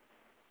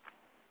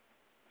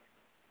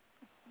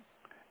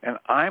 And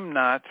I'm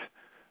not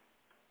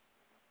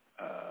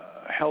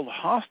held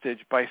hostage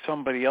by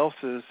somebody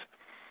else's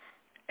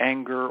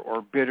anger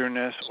or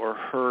bitterness or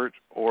hurt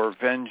or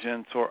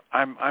vengeance, or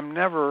I'm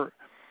never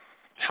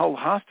held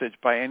hostage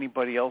by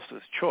anybody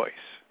else's choice.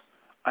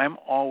 I'm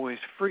always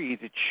free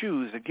to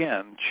choose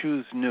again,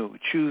 choose new,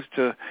 choose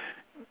to,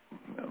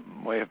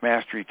 Way of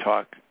Mastery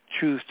talk,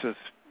 choose to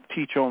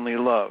teach only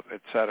love,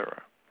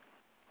 etc.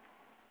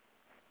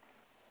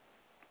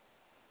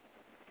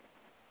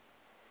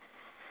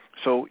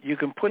 So you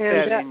can put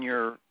that in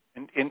your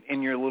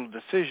little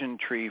decision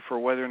tree for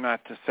whether or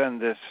not to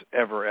send this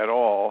ever at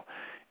all.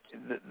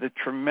 The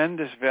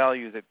tremendous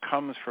value that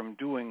comes from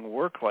doing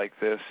work like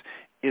this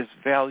is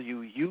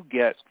value you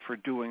get for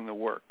doing the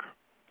work.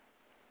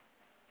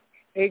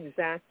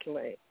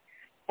 Exactly.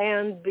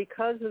 And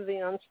because of the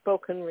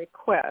unspoken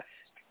request,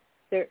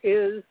 there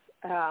is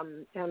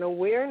an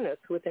awareness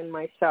within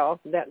myself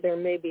that there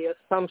may be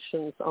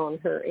assumptions on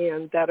her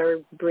end that are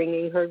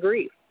bringing her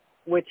grief,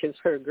 which is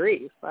her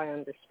grief, I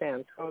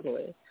understand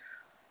totally.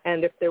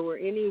 and if there were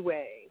any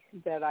way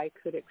that I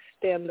could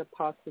extend the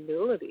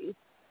possibility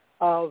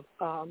of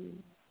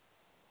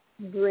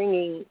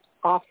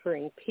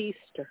offering peace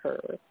to her,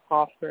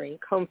 offering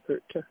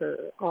comfort to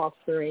her,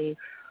 offering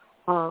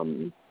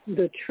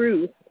the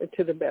truth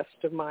to the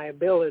best of my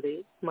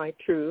ability, my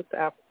truth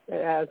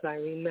as I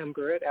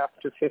remember it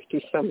after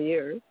 50-some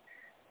years,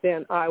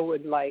 then I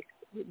would like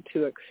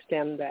to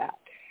extend that.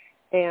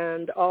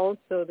 And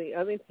also the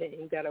other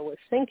thing that I was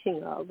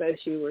thinking of as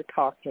you were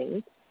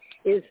talking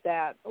is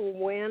that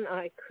when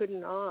I could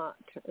not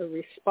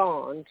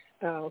respond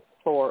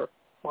for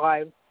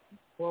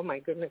oh my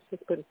goodness,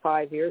 it's been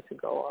 5 years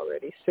ago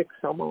already, 6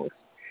 almost,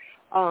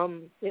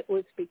 it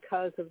was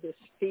because of this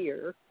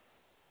fear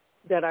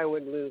that I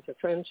would lose a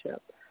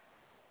friendship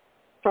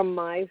from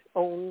my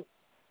own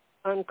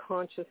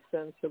unconscious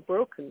sense of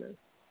brokenness.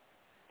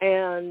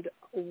 And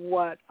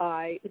what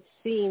I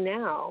see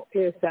now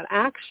is that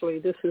actually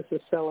this is a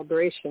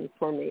celebration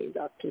for me,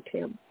 Dr.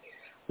 Tim,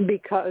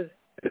 because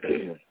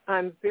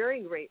I'm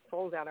very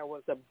grateful that I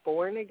was a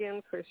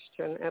born-again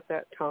Christian at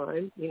that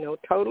time,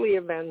 totally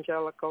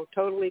evangelical,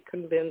 totally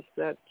convinced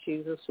that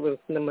Jesus was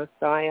the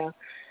Messiah.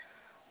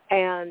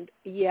 And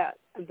yet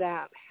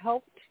that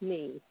helped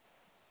me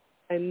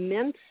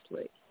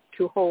immensely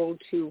to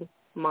hold to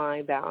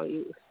my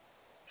values.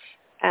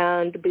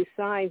 And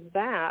besides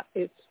that,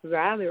 it's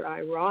rather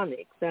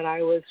ironic that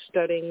I was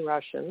studying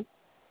Russian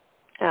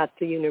at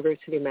the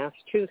University of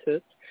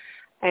Massachusetts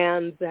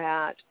and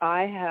that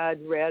I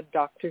had read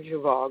Dr.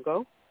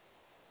 Zhivago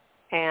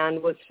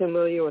and was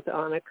familiar with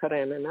Anna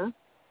Karenina.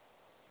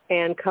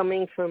 And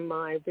coming from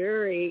my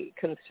very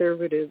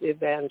conservative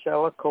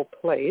evangelical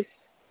place,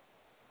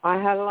 I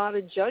had a lot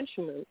of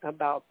judgment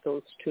about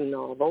those 2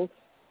 novels.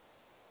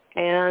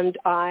 And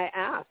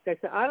I said,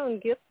 I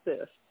don't get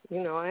this.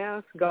 I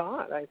asked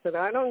God, I said,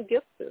 I don't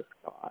get this,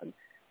 God.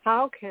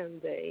 How can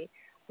they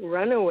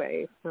run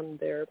away from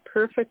their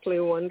perfectly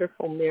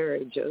wonderful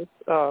marriages?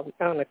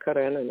 Anna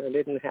Karenina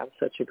didn't have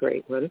such a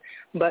great one,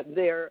 but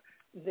their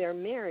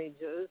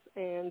marriages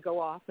and go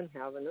off and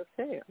have an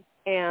affair.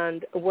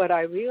 And what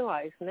I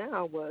realized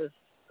now was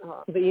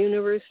the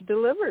universe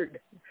delivered.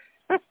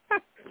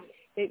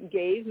 It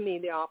gave me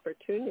the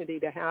opportunity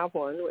to have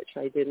one, which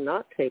I did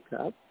not take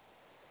up.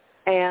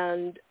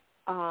 And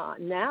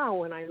now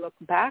when I look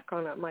back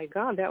on it, my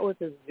God, that was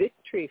a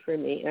victory for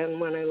me. And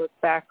when I look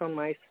back on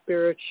my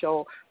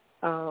spiritual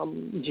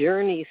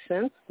journey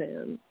since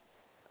then,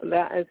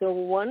 that is a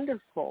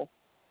wonderful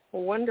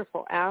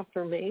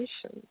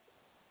affirmation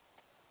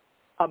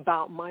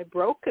about my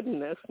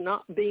brokenness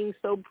not being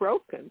so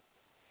broken.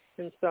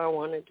 And so I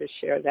wanted to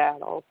share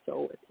that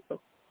also with you.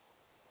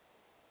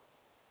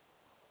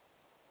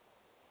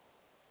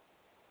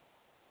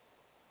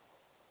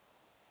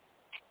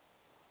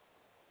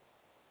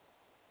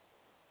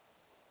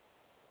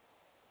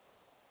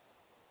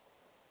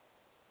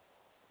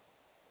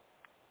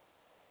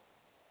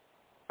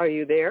 Are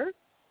you there?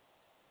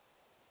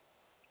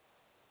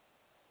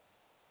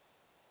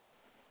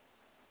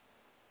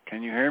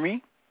 Can you hear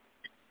me?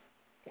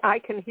 I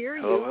can hear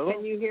you. Hello?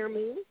 Can you hear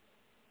me?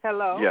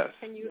 Hello? Yes.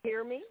 Can you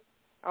hear me?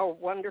 Oh,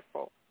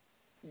 wonderful.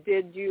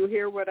 Did you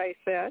hear what I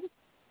said?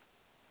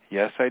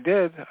 Yes, I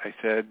did. I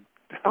said...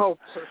 Oh,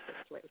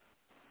 perfectly.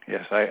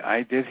 Yes,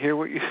 I did hear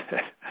what you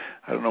said.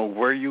 I don't know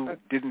where you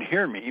didn't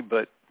hear me,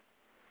 but...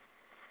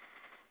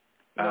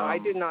 No, I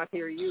did not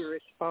hear you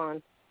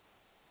respond.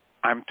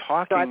 I'm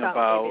talking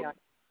about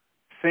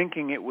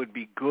thinking it would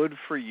be good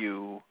for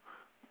you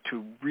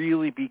to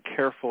really be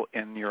careful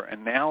in your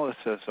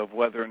analysis of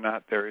whether or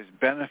not there is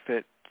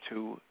benefit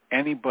to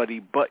anybody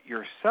but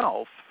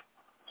yourself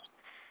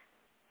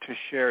to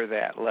share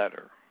that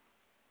letter.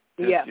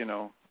 Yes.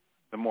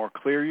 The more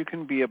clear you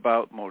can be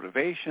about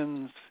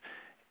motivations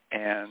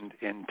and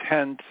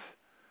intent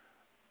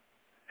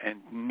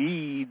and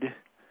need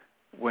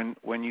when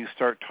you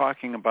start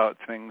talking about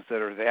things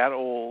that are that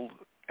old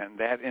and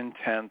that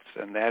intense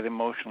and that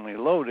emotionally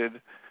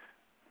loaded,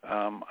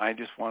 I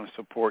just want to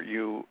support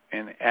you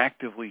in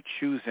actively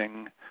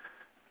choosing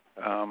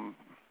to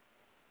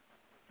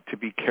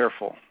be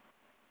careful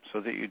so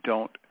that you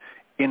don't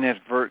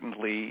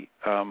inadvertently,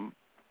 I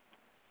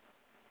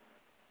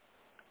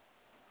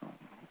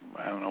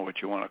don't know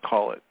what you want to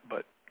call it,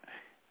 but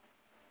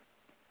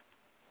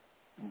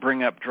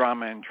bring up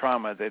drama and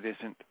trauma that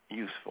isn't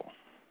useful.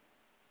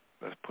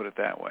 Let's put it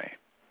that way.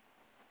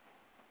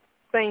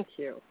 Thank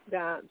you.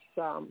 That's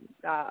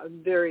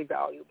very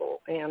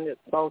valuable, and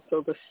it's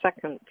also the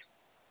second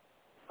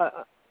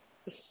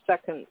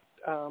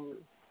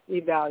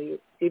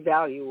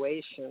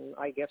evaluation,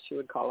 I guess you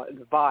would call it,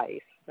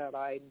 advice that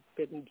I've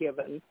been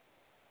given,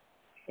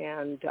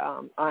 and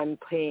I'm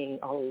paying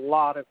a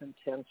lot of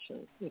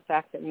attention. In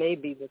fact, it may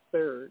be the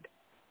third.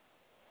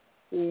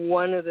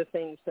 One of the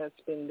things that's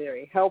been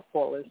very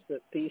helpful is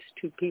that these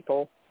 2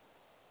 people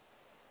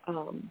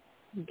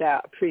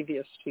that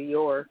previous to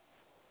your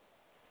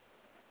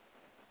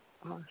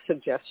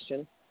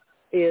suggestion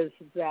is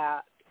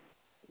that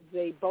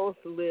they both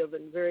live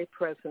in very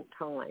present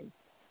time.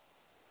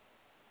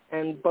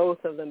 And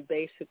both of them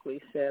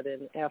basically said,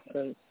 in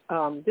essence,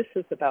 this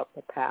is about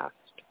the past.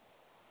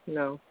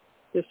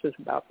 This is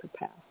about the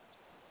past.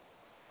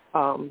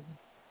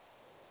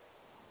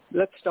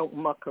 Let's don't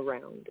muck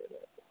around in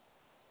it.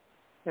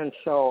 And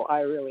so I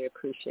really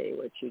appreciate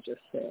what you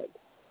just said.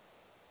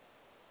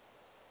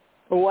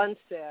 One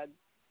said,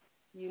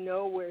 you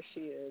know where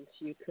she is.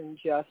 You can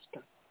just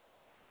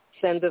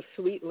send a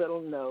sweet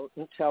little note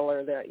and tell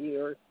her that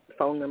your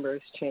phone number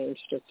has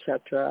changed,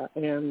 etc.,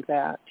 and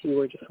that you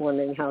were just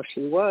wondering how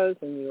she was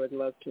and you would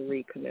love to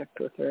reconnect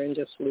with her, and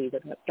just leave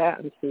it at that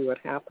and see what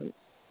happens.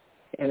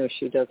 And if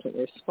she doesn't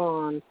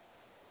respond,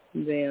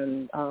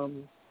 then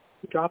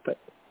drop it.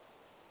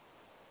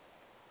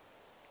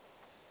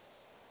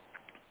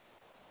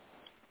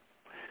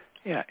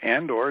 Yeah,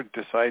 and or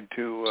decide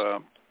to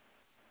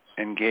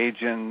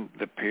engage in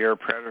the Pierre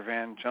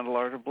Pradervan Gentle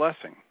Art of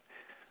Blessing,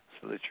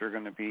 so that you're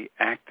going to be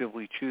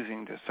actively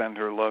choosing to send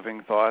her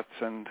loving thoughts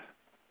and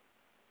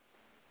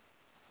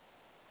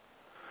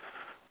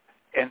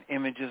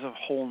images of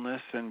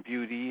wholeness and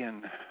beauty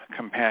and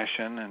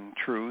compassion and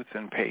truth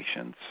and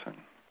patience.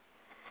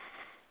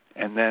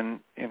 And then,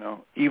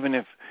 even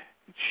if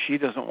she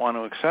doesn't want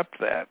to accept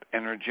that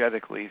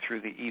energetically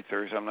through the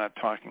ethers, I'm not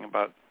talking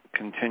about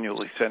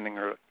continually sending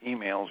her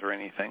emails or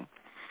anything,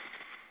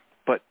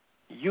 but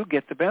you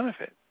get the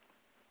benefit.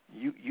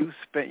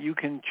 You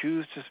can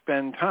choose to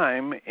spend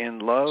time in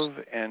love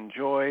and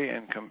joy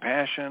and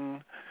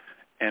compassion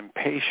and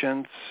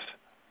patience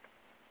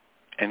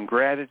and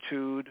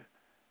gratitude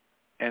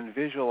and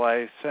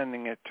visualize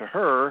sending it to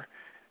her,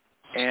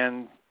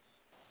 and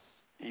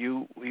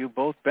you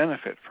both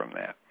benefit from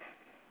that.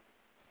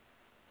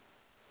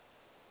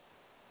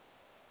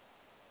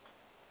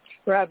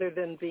 Rather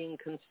than being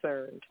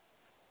concerned,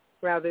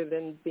 rather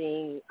than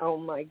being, oh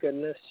my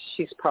goodness,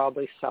 she's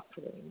probably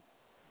suffering.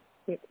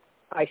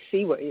 I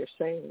see what you're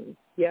saying.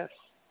 Yes,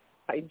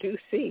 I do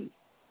see.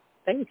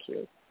 Thank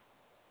you.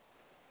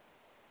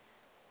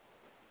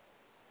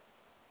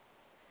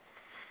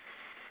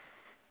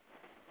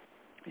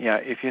 Yeah,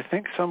 if you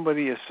think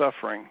somebody is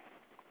suffering,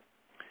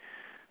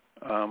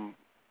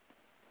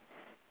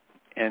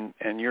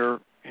 and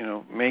you're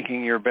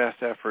making your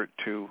best effort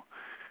to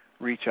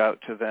reach out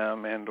to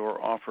them and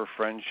or offer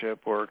friendship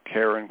or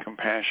care and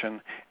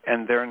compassion,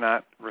 and they're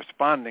not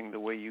responding the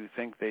way you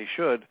think they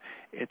should,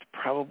 it's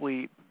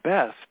probably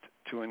best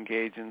to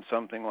engage in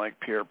something like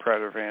Pierre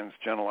Pradervan's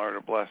Gentle Art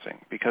of Blessing,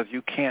 because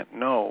you can't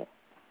know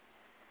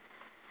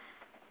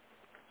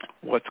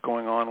what's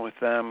going on with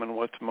them and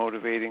what's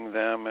motivating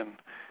them and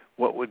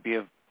what would be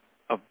of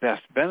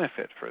best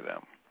benefit for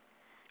them.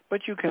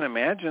 But you can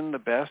imagine the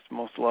best,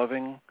 most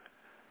loving,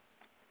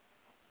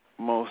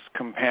 most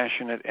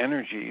compassionate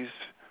energies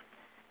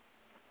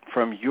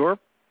from your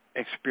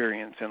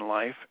experience in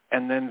life,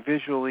 and then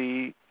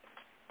visualize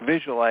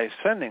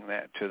sending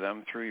that to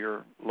them through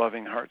your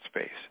loving heart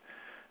space.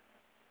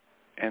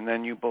 And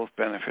then you both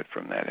benefit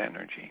from that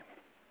energy.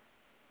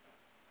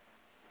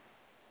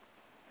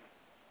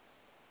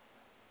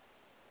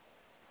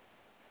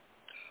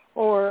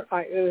 Or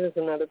there's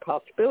another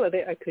possibility.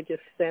 I could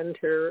just send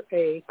her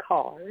a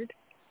card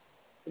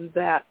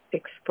that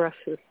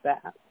expresses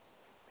that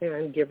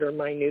and give her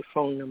my new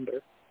phone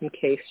number in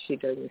case she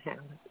doesn't have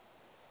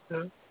it.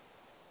 Huh?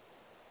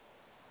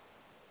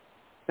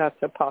 That's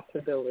a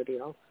possibility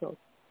also.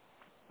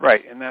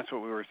 Right, and that's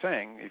what we were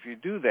saying. If you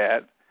do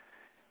that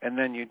and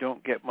then you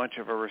don't get much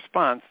of a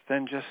response,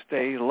 then just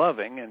stay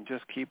loving and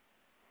just keep,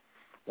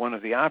 one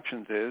of the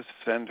options is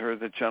send her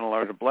the Gentle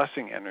Art of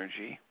Blessing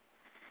energy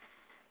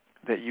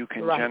that you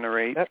can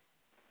generate,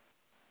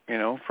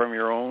 from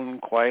your own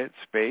quiet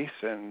space,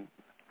 and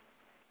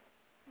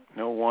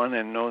no one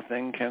and no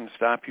thing can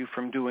stop you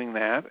from doing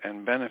that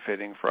and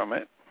benefiting from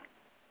it.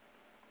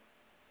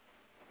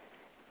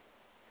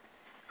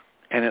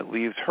 And it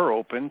leaves her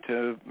open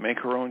to make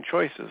her own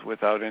choices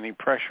without any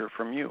pressure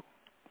from you.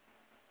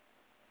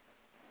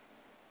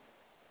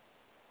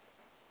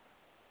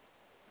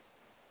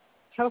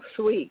 How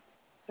sweet.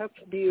 That's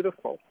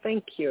beautiful.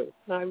 Thank you.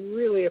 I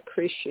really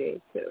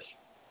appreciate this.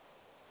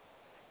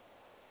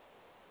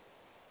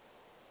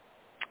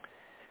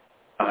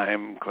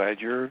 I'm glad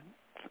you're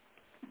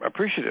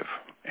appreciative,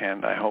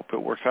 and I hope it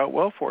works out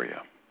well for you.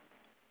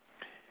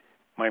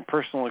 My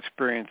personal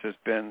experience has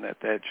been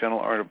that Gentle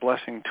Art of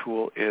Blessing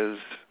tool is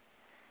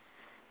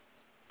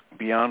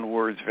beyond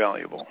words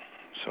valuable.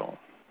 So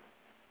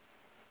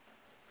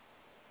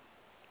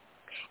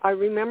I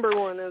remember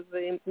one of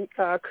the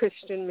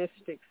Christian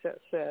mystics that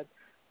said,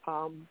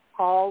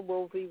 all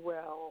will be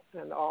well,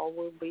 and all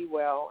will be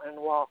well, and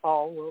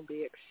all will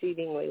be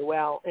exceedingly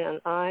well. And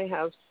I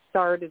have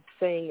started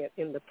saying it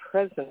in the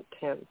present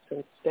tense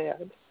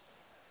instead,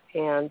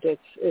 and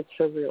it's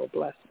a real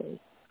blessing.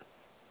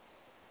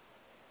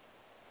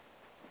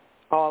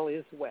 All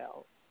is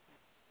well.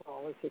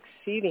 All is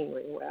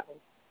exceedingly well.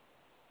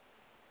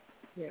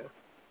 Yeah.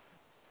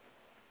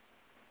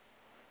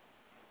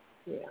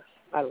 Yes,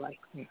 I like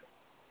that.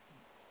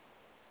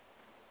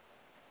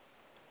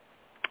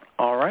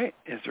 All right.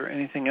 Is there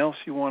anything else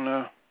you want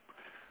to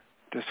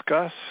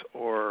discuss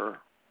or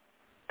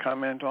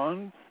comment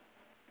on?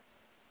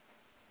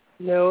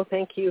 No,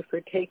 thank you for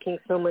taking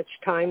so much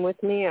time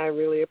with me. I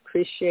really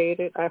appreciate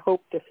it. I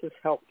hope this is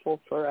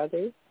helpful for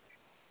others.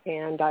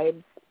 And Well,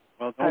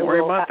 don't worry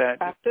about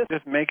that.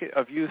 Just make it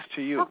of use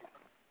to you.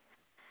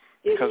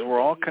 Because we're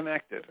all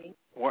connected.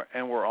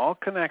 We're all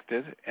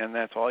connected, and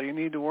that's all you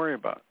need to worry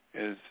about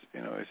is,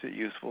 is it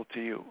useful to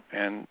you?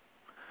 And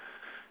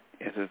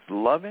if it's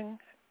loving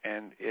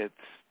and it's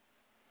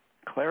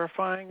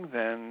clarifying,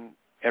 then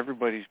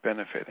everybody's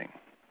benefiting.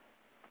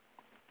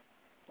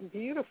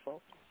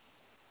 Beautiful.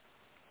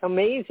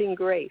 Amazing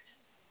grace.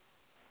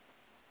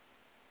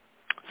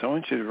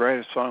 Someone should write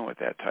a song with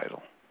that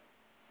title.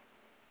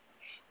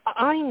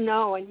 I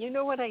know, and you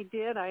know what I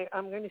did?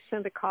 I'm going to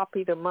send a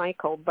copy to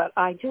Michael, but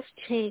I just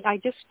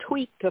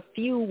tweaked a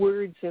few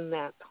words in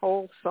that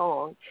whole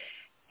song,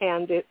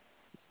 and it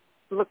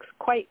looks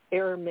quite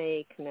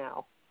Aramaic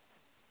now.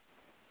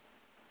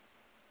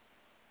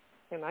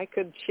 And I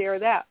could share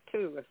that,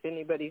 too, if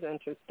anybody's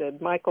interested.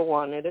 Michael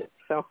wanted it,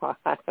 so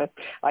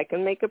I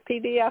can make a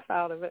PDF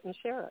out of it and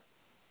share it.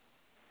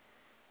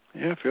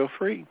 Yeah, feel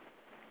free.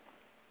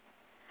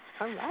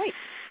 All right.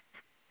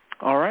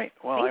 All right.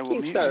 Well, Thank I will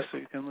you, mute sir. you so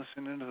you can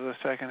listen into the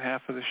second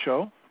half of the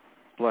show.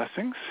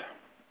 Blessings.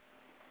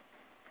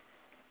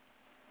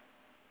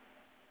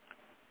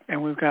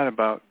 And we've got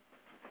about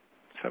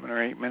 7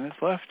 or 8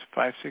 minutes left.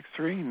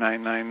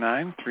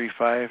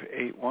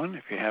 563-999-3581.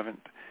 If you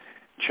haven't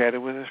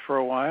chatted with us for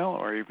a while,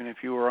 or even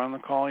if you were on the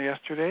call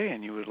yesterday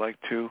and you would like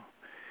to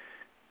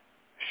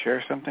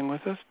share something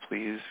with us,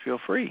 please feel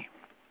free.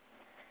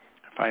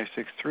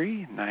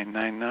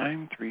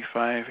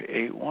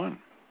 563-999-3581.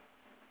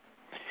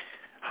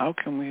 How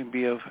can we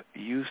be of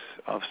use,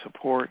 of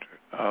support,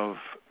 of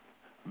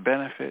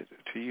benefit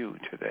to you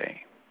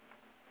today?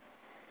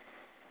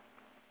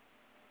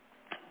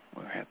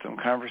 We've had some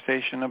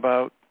conversation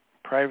about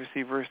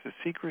privacy versus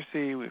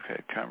secrecy. We've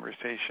had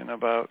conversation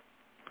about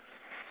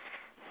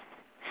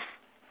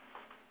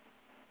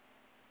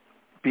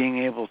being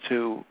able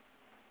to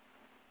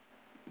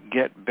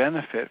get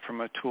benefit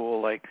from a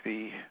tool like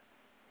the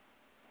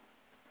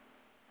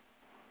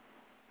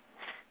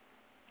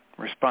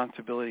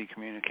responsibility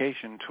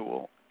communication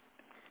tool,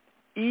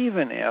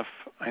 even if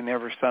I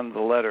never send the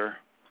letter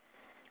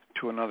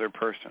to another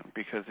person,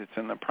 because it's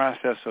in the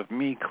process of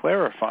me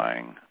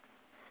clarifying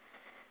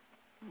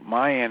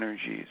my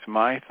energies,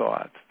 my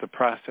thoughts, the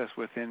process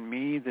within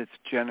me that's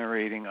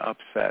generating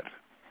upset,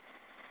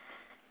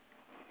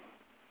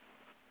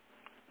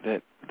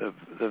 that the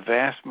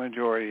vast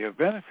majority of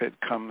benefit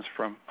comes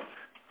from,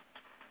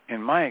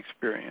 in my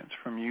experience,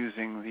 from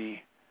using the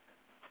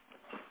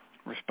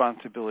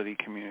responsibility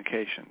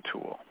communication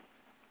tool.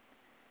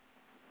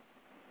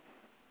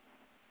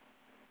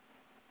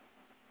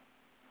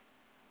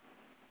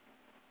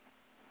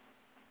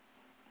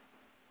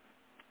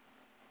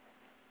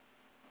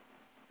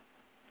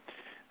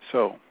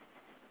 So,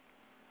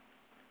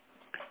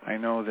 I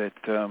know that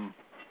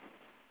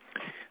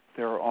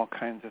there are all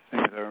kinds of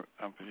things that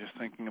I'm just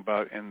thinking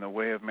about in the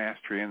Way of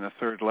Mastery in the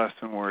third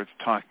lesson where it's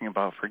talking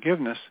about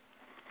forgiveness.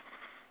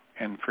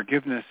 And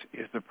forgiveness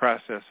is the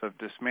process of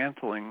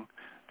dismantling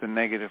the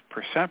negative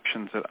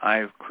perceptions that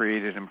I've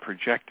created and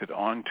projected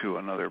onto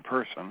another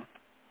person.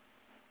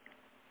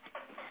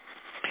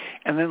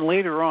 And then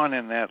later on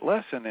in that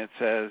lesson it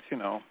says,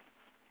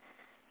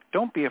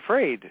 don't be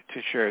afraid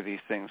to share these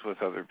things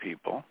with other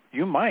people.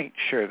 You might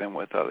share them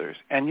with others,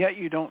 and yet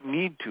you don't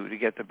need to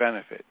get the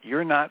benefit.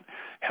 You're not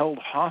held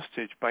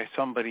hostage by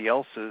somebody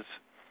else's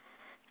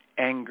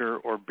anger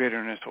or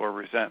bitterness or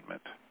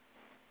resentment.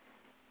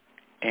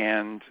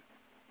 And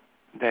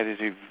that is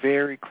a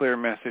very clear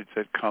message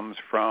that comes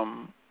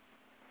from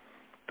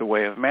the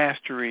Way of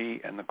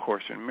Mastery and the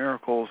Course in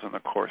Miracles and the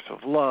Course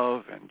of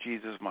Love and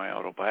Jesus, My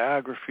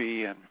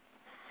Autobiography,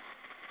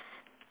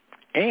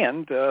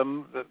 and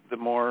the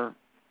more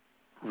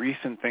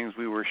recent things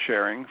we were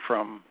sharing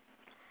from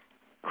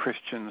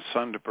Christian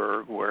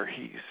Sundberg, where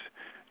he's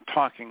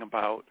talking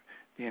about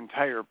the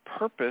entire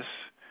purpose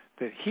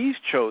that he's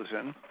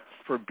chosen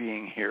for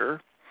being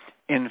here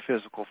in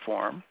physical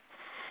form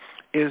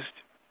is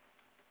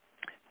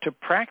to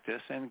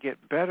practice and get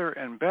better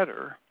and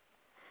better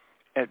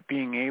at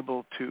being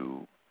able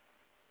to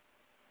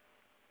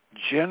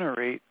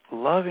generate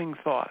loving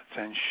thoughts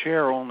and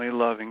share only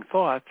loving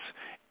thoughts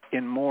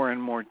in more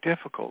and more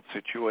difficult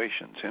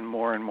situations, in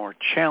more and more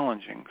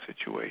challenging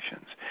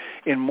situations,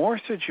 in more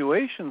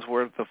situations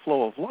where the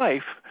flow of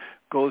life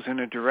goes in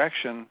a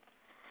direction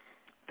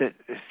that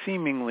is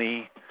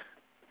seemingly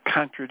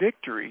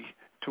contradictory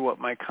to what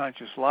my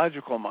conscious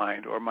logical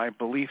mind or my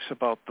beliefs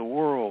about the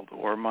world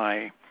or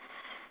my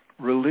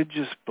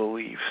religious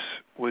beliefs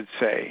would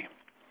say,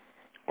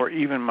 or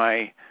even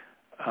my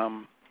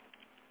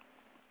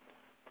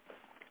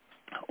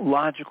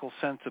logical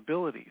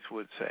sensibilities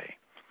would say.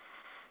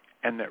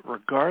 And that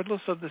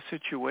regardless of the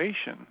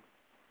situation,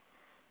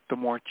 the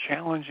more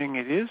challenging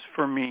it is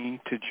for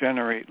me to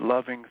generate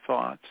loving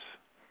thoughts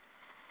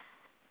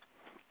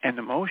and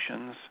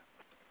emotions,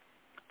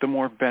 the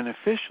more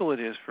beneficial it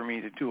is for me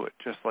to do it.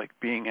 Just like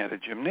being at a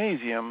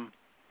gymnasium,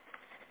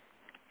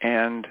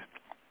 and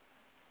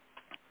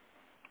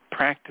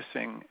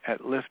practicing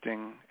at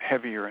lifting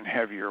heavier and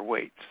heavier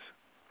weights.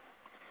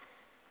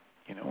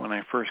 When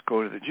I first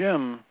go to the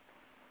gym,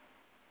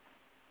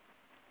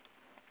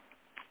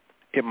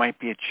 it might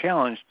be a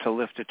challenge to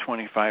lift a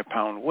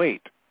 25-pound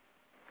weight,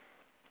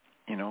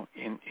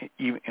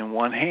 in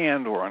one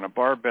hand or on a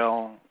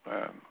barbell.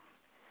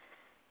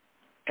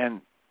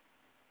 And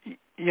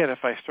yet if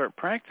I start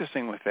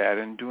practicing with that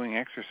and doing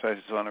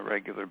exercises on a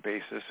regular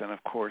basis, and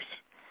of course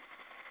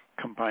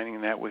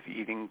combining that with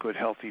eating good,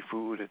 healthy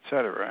food,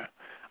 etc.,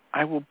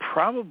 I will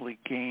probably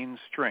gain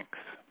strength.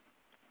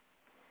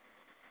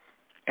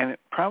 And it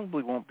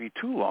probably won't be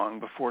too long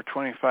before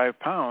 25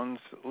 pounds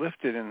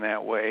lifted in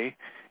that way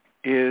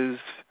is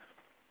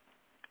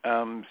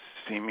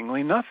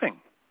seemingly nothing.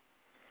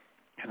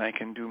 And I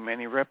can do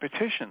many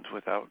repetitions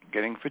without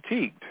getting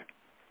fatigued.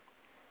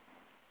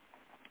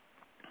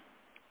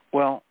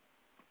 Well,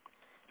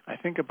 I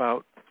think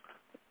about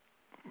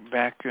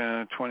back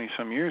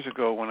 20-some years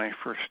ago when I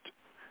first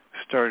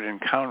started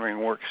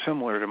encountering work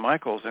similar to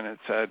Michael's, and it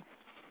said,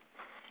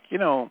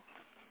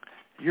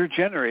 you're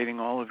generating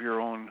all of your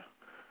own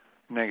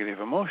negative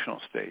emotional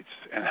states,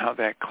 and how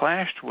that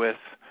clashed with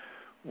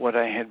what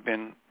I had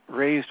been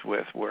raised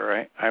with,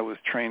 where I was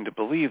trained to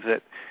believe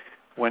that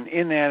when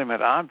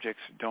inanimate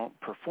objects don't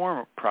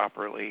perform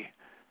properly,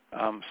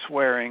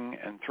 swearing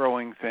and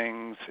throwing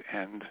things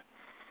and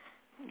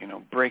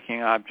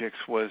breaking objects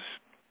was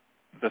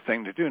the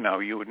thing to do. Now,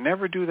 you would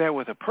never do that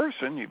with a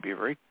person. You'd be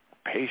very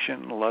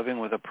patient and loving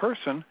with a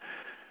person.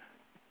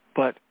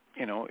 But,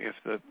 if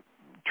the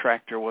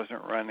tractor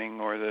wasn't running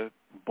or the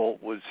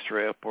bolt would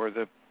strip or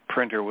the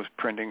printer was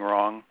printing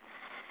wrong,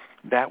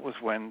 that was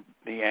when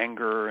the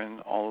anger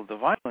and all of the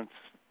violence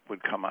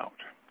would come out.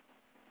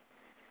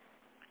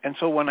 And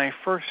so when I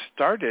first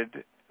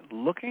started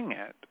looking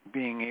at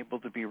being able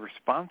to be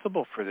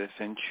responsible for this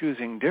and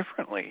choosing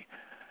differently,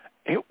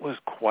 it was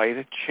quite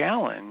a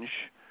challenge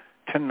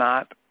to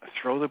not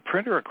throw the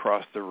printer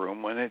across the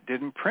room when it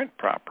didn't print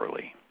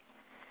properly.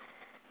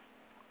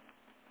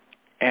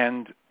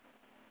 And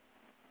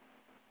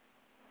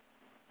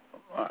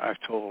I've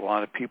told a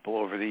lot of people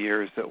over the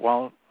years that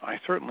while I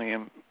certainly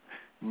am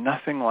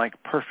nothing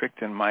like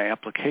perfect in my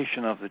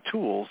application of the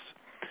tools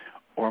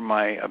or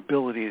my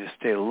ability to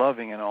stay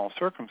loving in all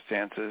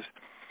circumstances,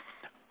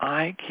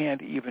 I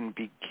can't even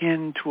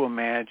begin to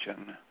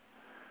imagine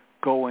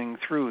going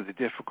through the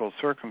difficult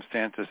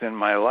circumstances in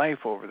my life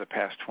over the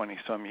past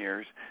 20-some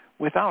years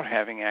without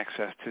having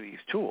access to these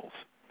tools.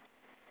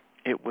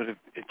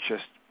 It's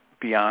just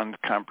beyond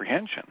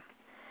comprehension.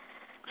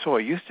 So I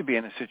used to be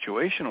in a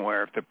situation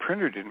where if the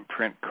printer didn't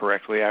print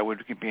correctly, I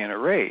would be in a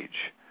rage.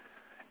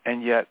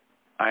 And yet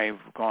I've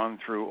gone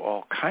through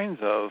all kinds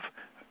of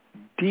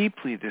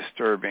deeply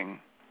disturbing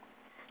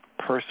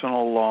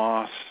personal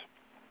loss,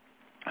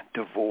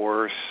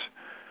 divorce,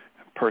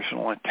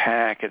 personal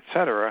attack,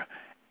 etc.,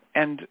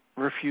 and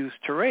refused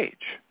to rage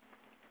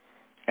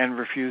and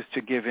refused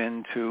to give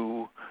in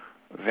to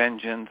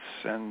vengeance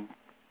and,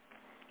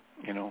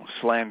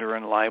 slander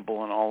and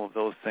libel and all of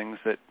those things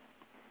that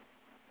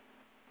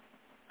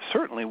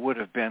certainly would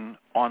have been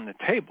on the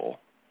table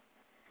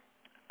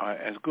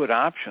as good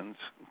options,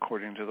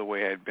 according to the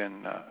way I'd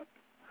been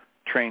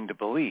trained to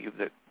believe,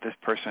 that this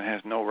person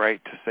has no right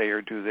to say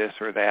or do this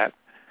or that.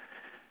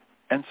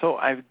 And so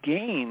I've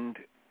gained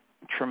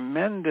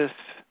tremendous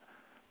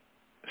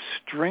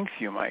strength,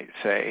 you might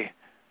say,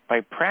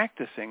 by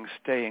practicing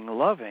staying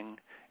loving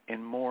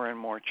in more and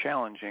more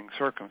challenging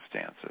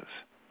circumstances.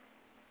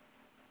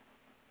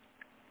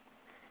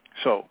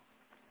 So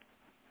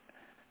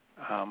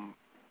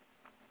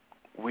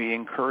we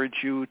encourage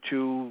you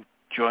to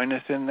join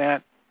us in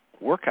that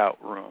workout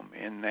room,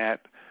 in that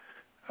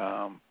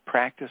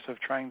practice of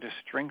trying to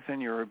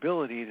strengthen your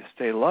ability to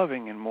stay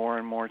loving in more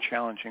and more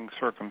challenging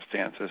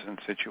circumstances and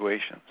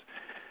situations.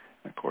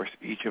 Of course,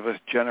 each of us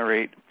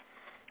generate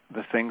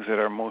the things that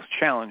are most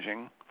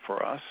challenging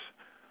for us.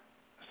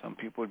 Some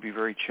people would be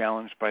very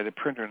challenged by the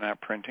printer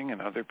not printing,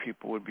 and other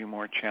people would be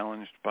more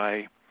challenged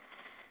by,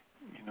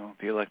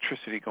 the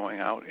electricity going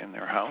out in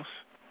their house.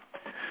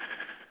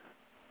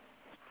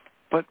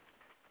 But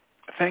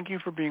thank you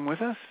for being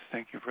with us.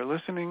 Thank you for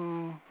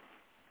listening.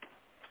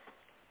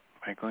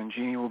 Michael and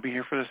Jeanie will be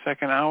here for the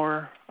second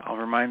hour. I'll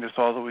remind us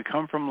all that we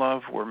come from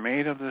love. We're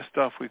made of this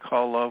stuff we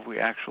call love. We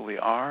actually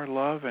are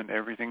love, and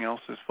everything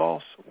else is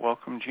false.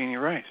 Welcome, Jeanie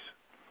Ryce.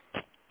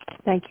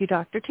 Thank you,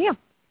 Dr. Tim.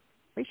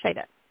 Appreciate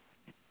it.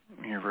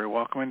 You're very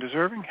welcome and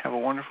deserving. Have a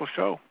wonderful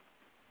show.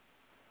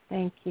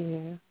 Thank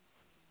you.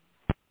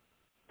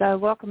 So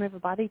welcome,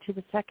 everybody, to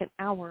the second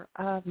hour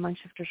of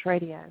MindShifters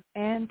Radio.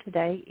 And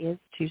today is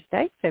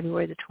Tuesday,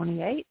 February the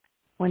 28th,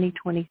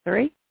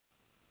 2023.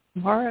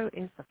 Tomorrow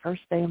is the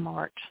first day of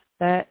March.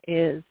 That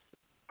is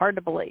hard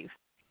to believe.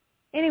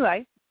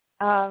 Anyway,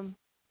 I'm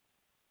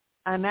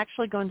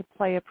actually going to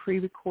play a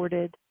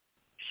pre-recorded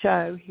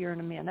show here in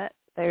a minute.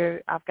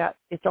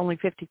 It's only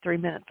 53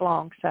 minutes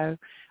long, so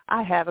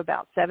I have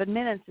about 7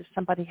 minutes. If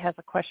somebody has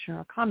a question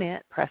or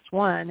comment, press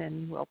 1,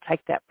 and we'll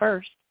take that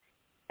first.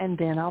 and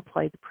then I'll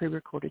play the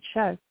pre-recorded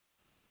show.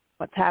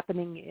 What's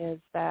happening is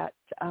that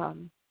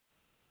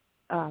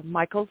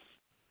Michael's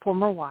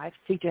former wife,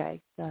 CJ,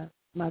 the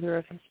mother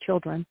of his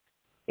children,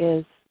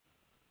 is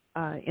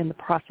in the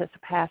process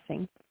of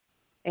passing,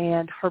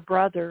 and her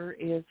brother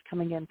is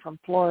coming in from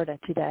Florida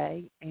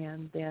today,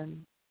 and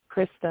then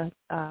Krista,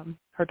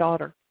 her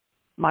daughter,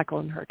 Michael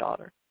and her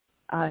daughter,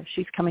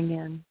 she's coming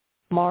in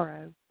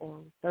tomorrow or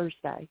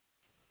Thursday.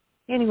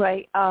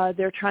 Anyway,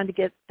 they're trying to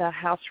get the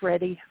house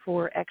ready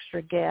for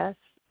extra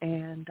guests,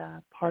 and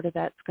part of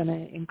that's going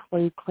to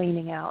include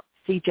cleaning out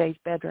CJ's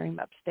bedroom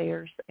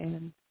upstairs,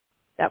 and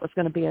that was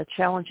going to be a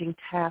challenging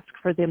task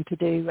for them to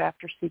do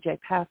after CJ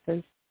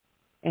passes.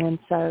 And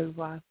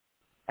so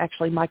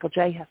actually Michael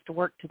J. has to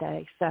work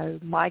today. So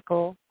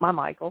Michael,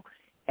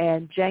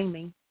 and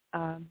Jamie,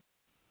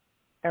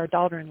 our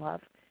daughter-in-law,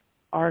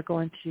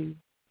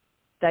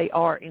 they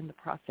are in the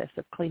process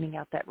of cleaning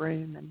out that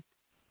room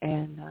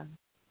and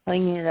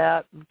cleaning it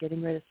up and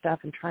getting rid of stuff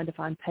and trying to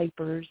find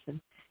papers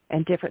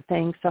and different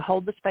things. So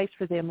hold the space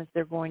for them as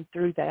they're going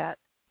through that.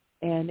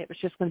 And it was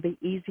just going to be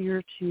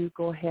easier to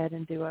go ahead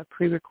and do a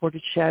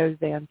pre-recorded show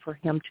than for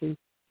him to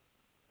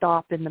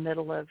stop in the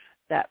middle of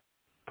that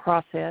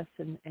process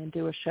and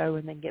do a show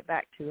and then get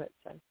back to it.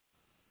 So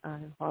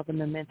while the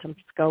momentum's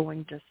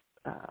going, just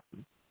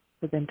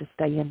for them to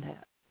stay in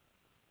that.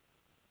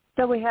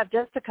 So we have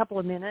just a couple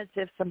of minutes.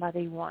 If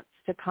somebody wants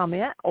to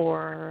comment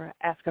or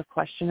ask a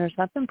question or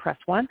something, press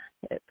 1.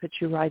 It puts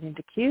you right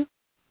into queue.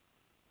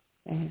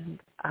 And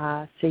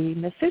I see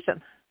Miss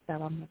Susan. So I'm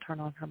going to turn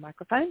on her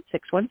microphone.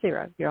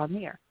 610, you're on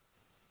the air.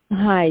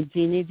 Hi,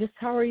 Jeannie. Just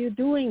how are you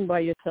doing by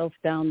yourself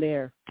down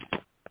there?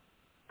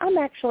 I'm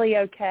actually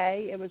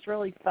okay. It was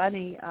really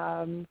funny.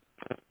 The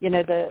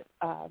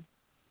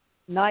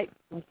night,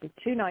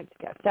 2 nights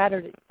ago,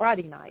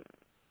 Friday night,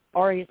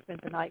 Aria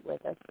spent the night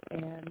with us,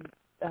 and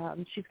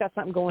she's got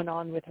something going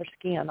on with her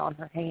skin on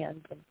her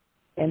hands,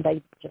 and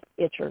they just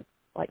itch her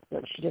like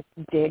she just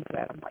digs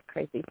at them like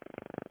crazy.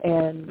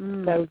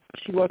 And so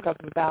she woke up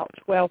about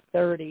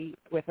 12:30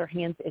 with her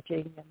hands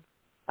itching, and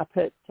I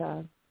put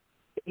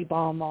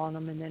balm on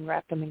them and then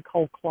wrapped them in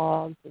cold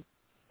cloths and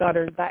got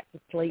her back to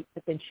sleep.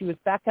 But then she was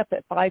back up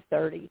at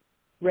 5:30,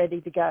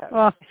 ready to go.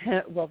 Oh.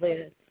 Well,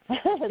 then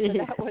so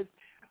that was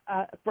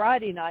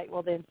Friday night.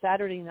 Well, then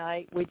Saturday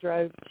night we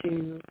drove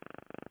to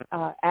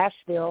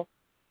Asheville.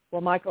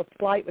 Well, Michael's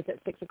flight was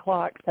at 6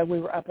 o'clock, so we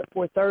were up at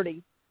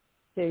 4:30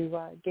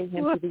 to get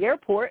him to the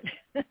airport.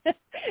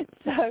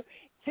 So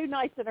 2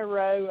 nights in a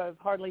row of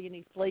hardly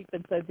any sleep,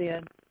 and so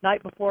then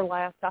night before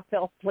last I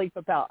fell asleep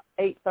about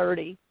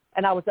 8:30,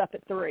 and I was up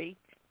at 3.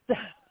 So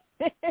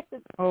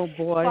oh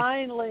boy!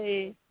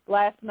 Finally,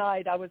 last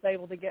night I was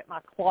able to get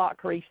my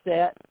clock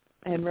reset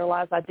and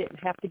realize I didn't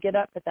have to get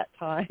up at that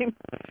time.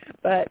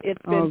 But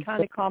it's been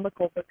kind of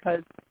comical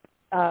because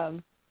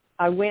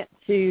I went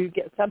to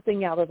get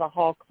something out of the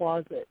hall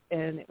closet,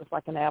 and it was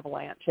like an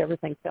avalanche.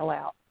 Everything fell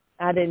out.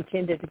 I'd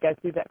intended to go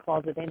through that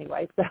closet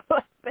anyway, so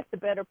I spent the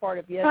better part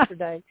of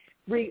yesterday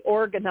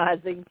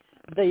reorganizing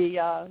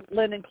the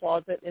linen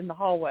closet in the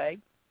hallway.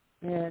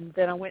 And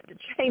then I went to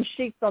change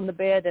sheets on the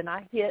bed, and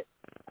I hit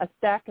a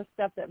stack of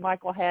stuff that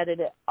Michael had,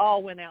 and it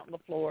all went out on the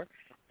floor.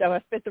 So I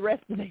spent the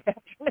rest of the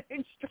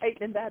afternoon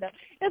straightening that up.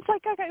 It's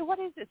like, okay, what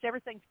is this?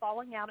 Everything's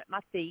falling out at my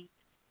feet.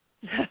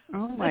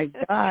 Oh, my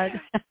God.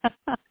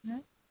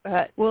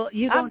 But well,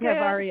 you don't have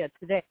Aria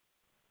today,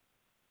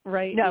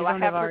 right? No, you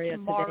don't I have her Aria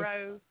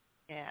tomorrow. Today.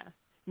 Yeah.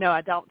 No,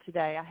 I don't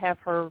today. I have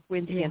her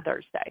Wednesday and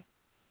Thursday.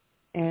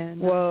 And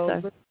whoa,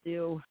 so,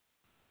 you.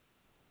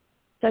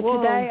 So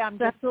whoa, today I'm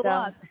just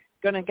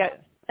going to go,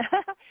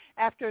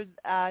 after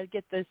I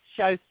get this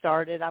show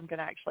started, I'm going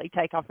to actually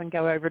take off and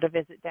go over to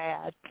visit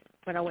Dad.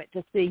 When I went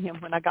to see him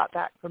when I got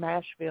back from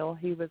Asheville,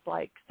 he was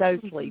like so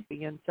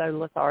sleepy and so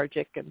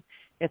lethargic, and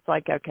it's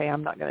like, okay,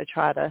 I'm not going to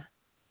try to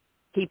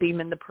keep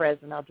him in the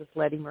present. I'll just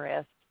let him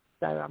rest.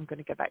 So I'm going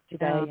to go back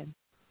today. Yeah.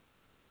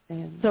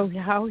 And so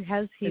how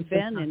has he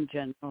been in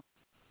general?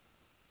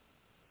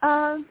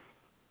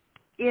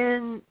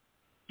 In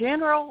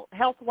general,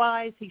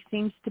 health-wise, he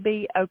seems to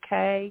be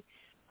okay.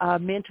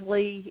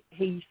 Mentally,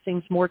 he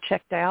seems more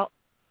checked out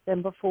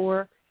than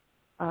before.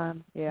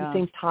 He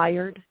seems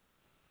tired.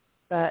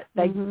 But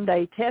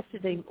they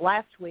tested him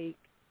last week.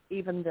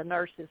 Even the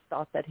nurses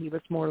thought that he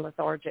was more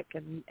lethargic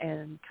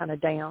and kind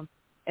of down.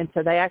 And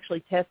so they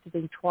actually tested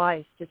him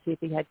twice to see if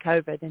he had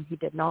COVID, and he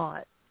did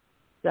not.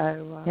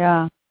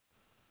 So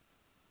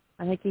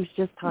I think he's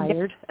just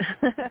tired.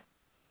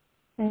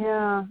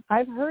 Yeah,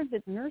 I've heard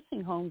that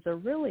nursing homes are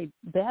really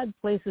bad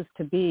places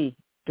to be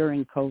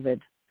during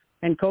COVID.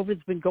 And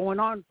COVID's been going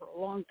on for a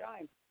long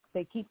time.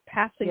 They keep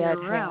passing it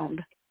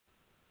around.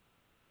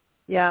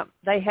 Yeah,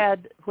 they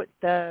had,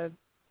 the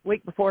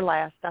week before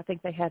last, I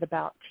think they had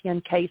about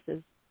 10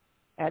 cases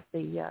at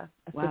the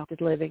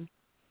assisted living.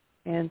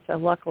 And so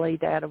luckily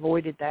Dad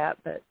avoided that.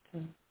 But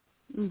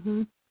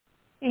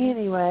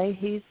anyway,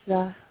 he's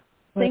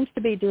seems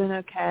to be doing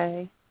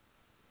okay.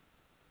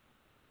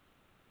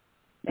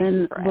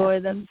 And boy,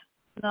 that's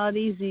not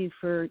easy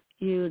for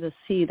you to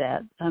see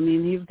that. I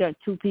mean, you've got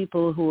two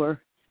people who are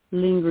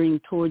lingering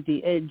toward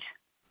the edge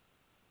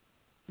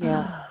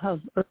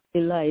of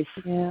early life.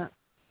 Yeah.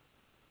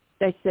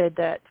 They said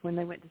that when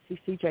they went to see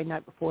CJ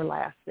night before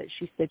last, that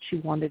she said she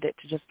wanted it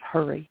to just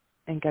hurry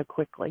and go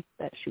quickly,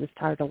 that she was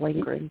tired of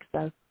lingering.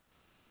 So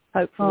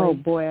hopefully, oh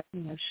boy,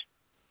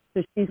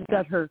 so she's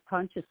got her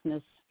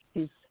consciousness.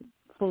 She's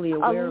fully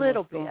aware. A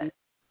little bit.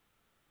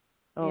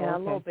 Oh, yeah, okay. A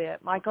little bit.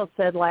 Michael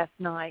said last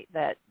night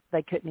that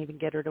they couldn't even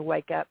get her to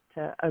wake up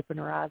to open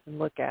her eyes and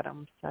look at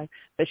them. So,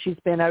 but she's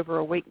been over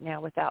a week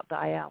now without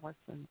dialysis,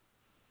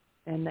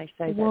 and they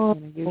say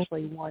that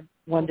usually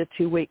 1 to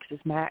 2 weeks is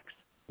max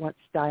once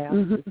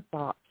dialysis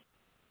stops.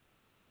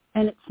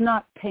 And it's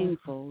not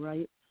painful,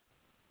 right?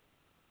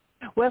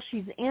 Well,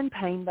 she's in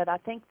pain, but I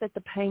think that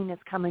the pain is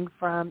coming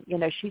from,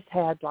 she's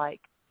had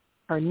like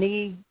her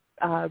knee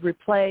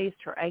replaced,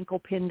 her ankle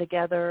pinned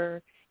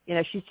together.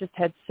 She's just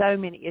had so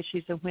many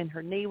issues. And when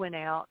her knee went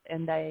out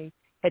and they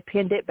had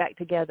pinned it back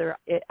together,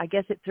 I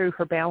guess it threw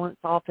her balance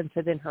off, and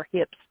so then her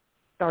hips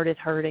started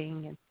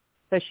hurting. And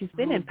so she's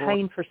been in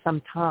pain for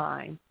some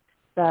time.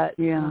 But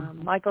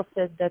Michael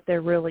said that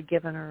they're really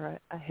giving her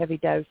a heavy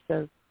dose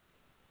of,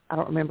 I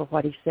don't remember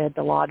what he said,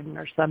 Dilaudid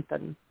or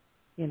something,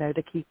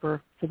 to keep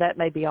her. So that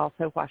may be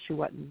also why she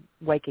wasn't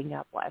waking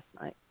up last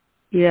night.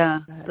 Yeah,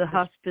 the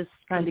hospice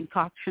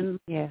concoction.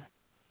 Yeah.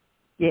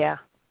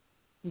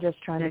 I'm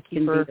just trying to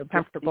keep her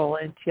comfortable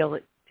until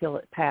it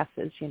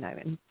passes,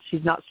 and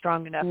she's not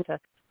strong enough to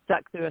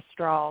suck through a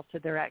straw, so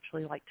they're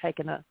actually like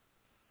taking a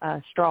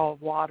straw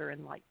of water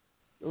and like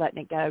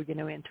letting it go,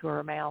 into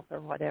her mouth or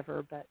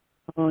whatever. But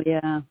right.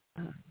 Yeah.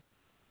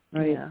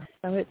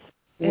 So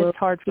it's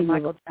hard for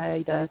Michael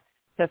today to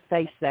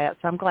face that.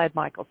 So I'm glad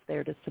Michael's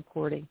there to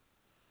support him.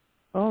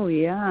 Oh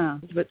yeah,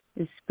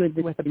 it's good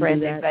that with a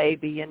brand new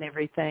baby and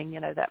everything.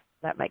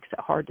 That makes it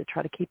hard to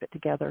try to keep it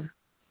together.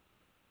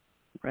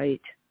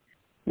 Right.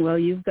 Well,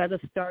 you've got to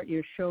start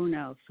your show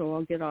now, so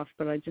I'll get off.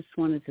 But I just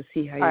wanted to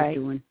see how you're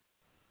doing.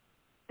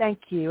 Thank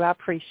you. I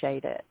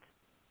appreciate it.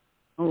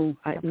 Oh,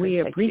 we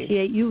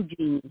appreciate you,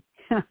 Jeanie.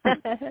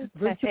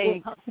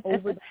 Virtual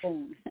over the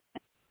phone.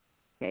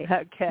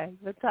 Okay.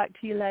 We'll talk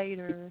to you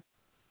later.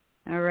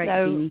 All right,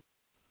 Jeanie.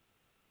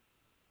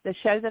 The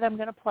show that I'm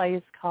going to play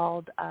is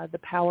called The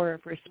Power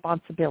of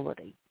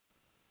Responsibility.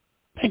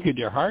 Thank you,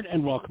 dear heart,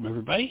 and welcome,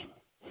 everybody.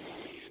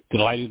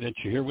 Delighted that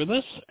you're here with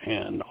us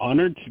and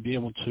honored to be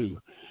able to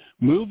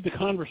move the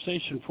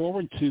conversation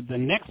forward to the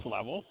next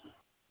level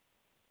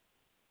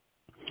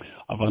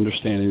of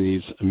understanding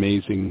these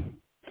amazing,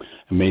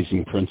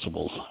 amazing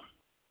principles.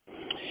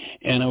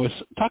 And I was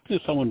talking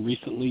to someone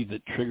recently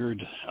that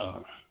triggered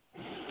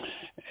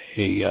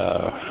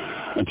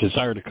a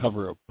desire to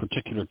cover a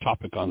particular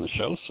topic on the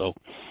show, so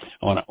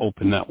I want to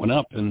open that one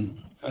up. And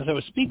as I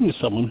was speaking to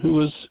someone who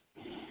was,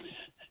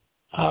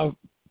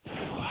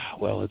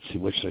 let's see,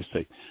 what should I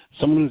say?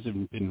 Someone who's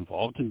been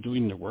involved in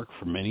doing their work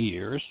for many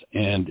years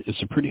and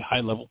is a pretty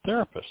high-level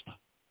therapist.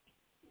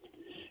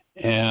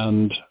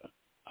 And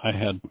I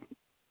had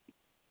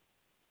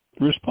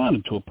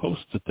responded to a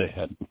post that they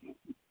had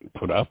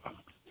put up,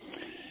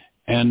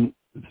 and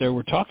they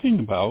were talking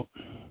about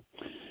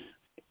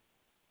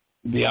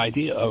the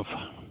idea of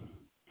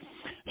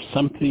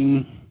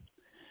something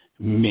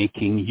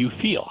making you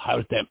feel.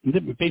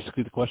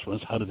 Basically the question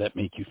was, how did that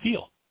make you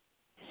feel?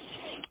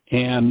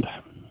 And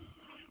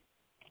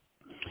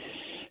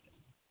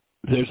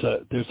there's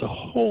a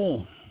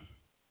whole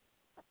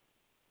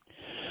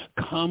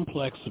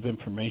complex of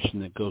information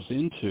that goes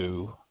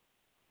into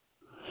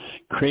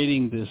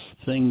creating this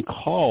thing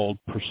called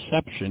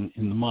perception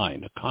in the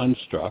mind, a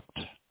construct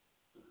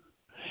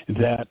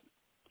that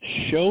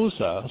shows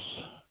us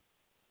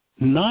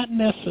not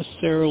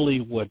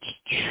necessarily what's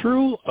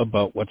true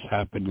about what's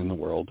happening in the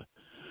world,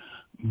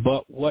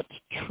 but what's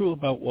true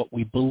about what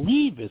we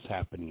believe is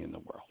happening in the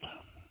world.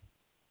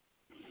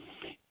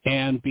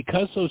 And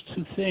because those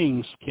two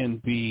things can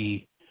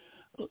be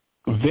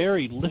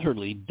very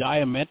literally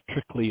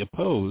diametrically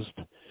opposed,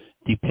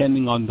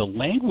 depending on the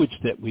language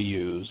that we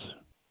use,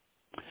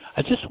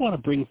 I just want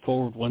to bring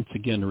forward once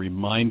again a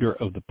reminder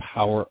of the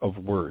power of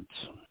words.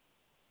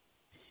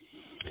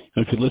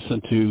 If you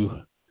listen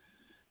to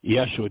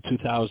Yeshua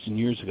 2,000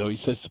 years ago, he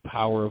says the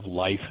power of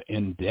life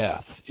and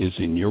death is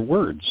in your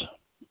words.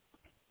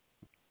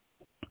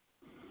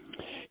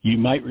 You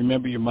might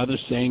remember your mother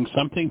saying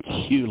something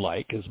to you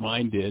like, as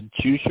mine did,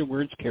 choose your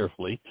words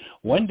carefully.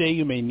 One day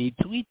you may need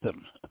to eat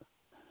them.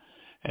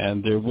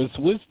 And there was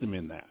wisdom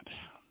in that.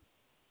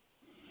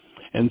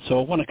 And so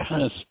I want to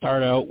kind of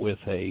start out with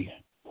a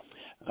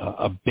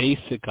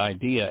basic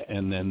idea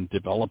and then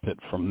develop it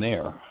from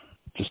there,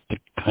 just to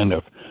kind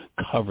of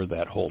cover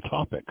that whole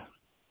topic.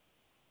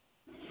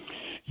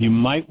 You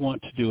might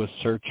want to do a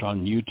search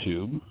on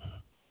YouTube,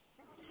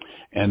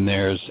 and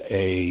there's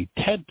a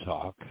TED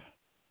Talk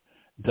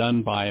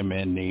done by a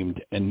man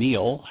named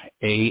Anil,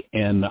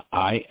 A-N-I-L-S-E-T-H.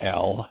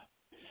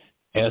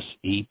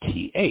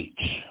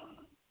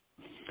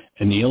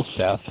 Anil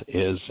Seth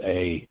is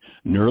a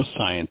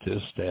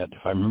neuroscientist at,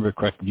 if I remember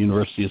correctly,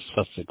 University of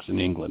Sussex in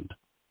England.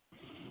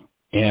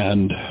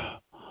 And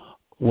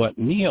what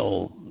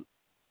Neil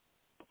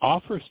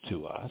offers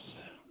to us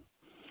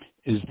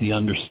is the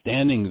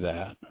understanding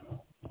that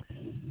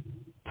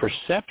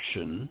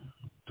perception,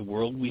 the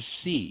world we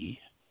see,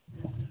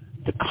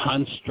 the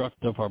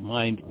construct of our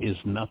mind is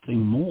nothing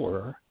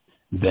more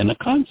than a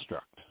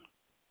construct.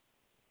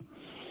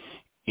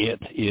 It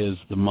is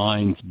the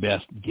mind's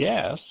best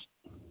guess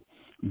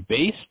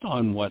based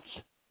on what's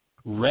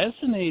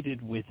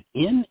resonated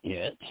within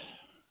it,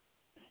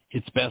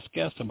 its best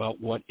guess about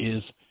what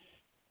is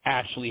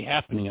actually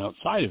happening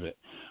outside of it.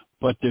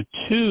 But they're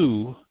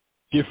two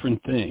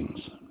different things.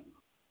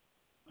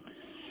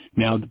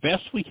 Now, the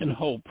best we can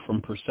hope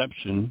from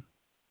perception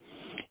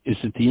is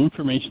that the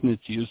information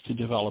that's used to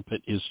develop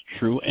it is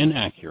true and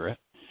accurate,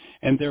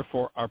 and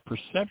therefore our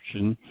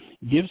perception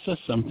gives us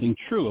something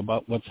true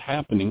about what's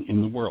happening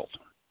in the world.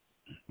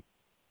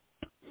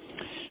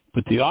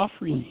 But the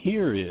offering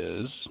here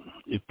is,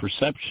 if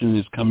perception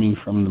is coming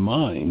from the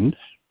mind,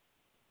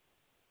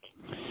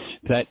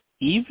 that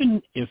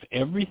even if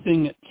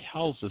everything it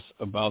tells us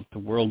about the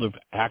world of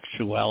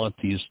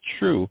actuality is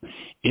true,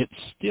 it's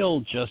still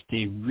just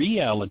a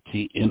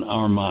reality in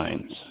our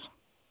minds.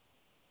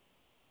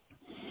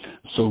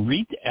 So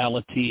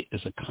reality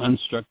is a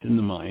construct in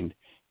the mind.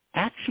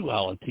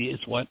 Actuality is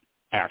what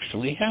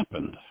actually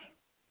happened.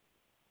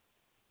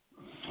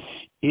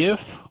 If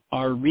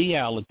our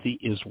reality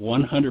is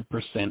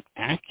 100%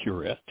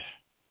 accurate,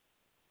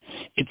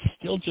 it's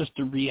still just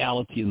a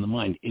reality in the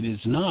mind. It is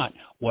not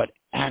what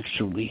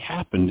actually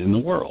happened in the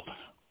world.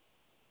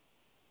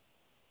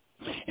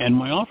 And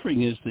my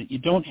offering is that you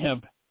don't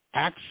have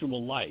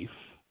actual life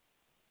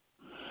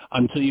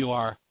until you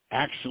are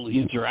actually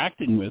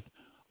interacting with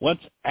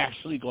what's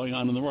actually going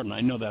on in the world. And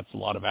I know that's a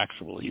lot of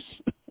actualities.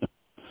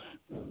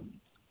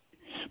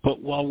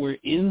 But while we're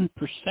in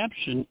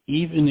perception,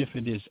 even if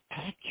it is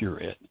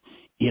accurate,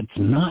 it's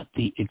not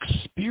the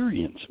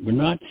experience. We're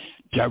not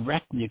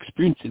directly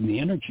experiencing the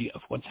energy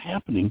of what's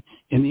happening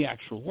in the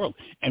actual world.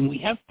 And we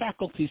have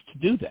faculties to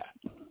do that.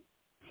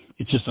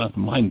 It's just not the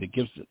mind that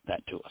gives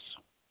that to us.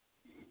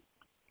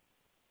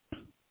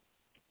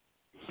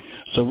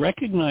 So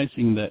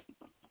recognizing that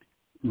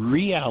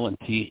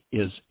reality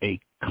is a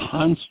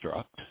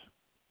construct,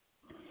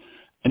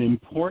 an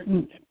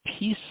important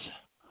piece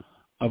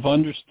of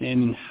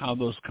understanding how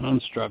those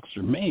constructs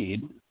are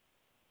made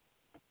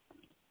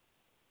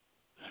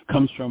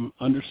comes from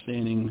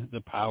understanding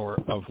the power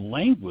of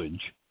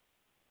language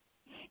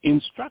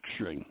in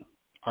structuring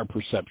our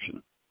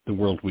perception, the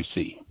world we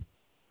see.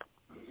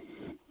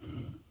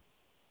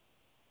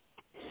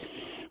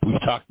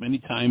 We've talked many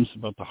times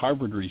about the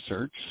Harvard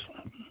research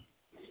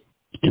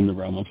in the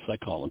realm of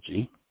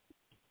psychology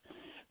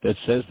that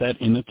says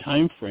that in a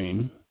time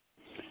frame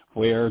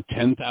where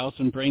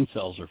 10,000 brain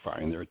cells are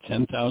firing, there are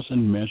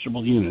 10,000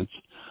 measurable units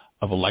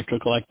of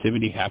electrical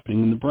activity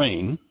happening in the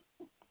brain,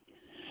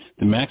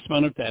 the max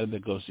amount of data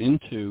that goes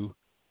into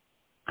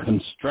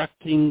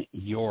constructing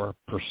your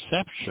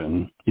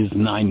perception is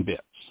 9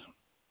 bits.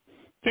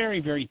 Very,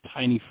 very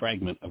tiny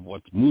fragment of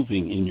what's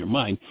moving in your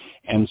mind,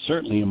 and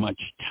certainly a much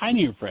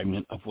tinier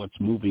fragment of what's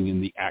moving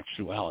in the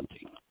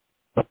actuality.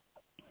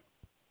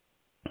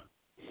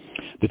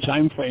 The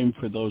time frame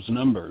for those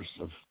numbers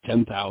of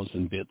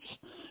 10,000 bits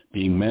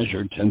being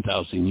measured,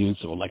 10,000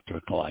 units of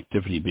electrical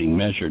activity being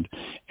measured,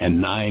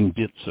 and 9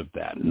 bits of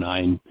that,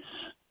 9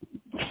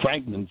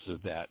 fragments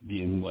of that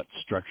being what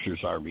structures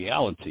our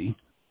reality,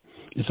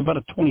 is about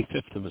a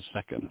 25th of a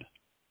second.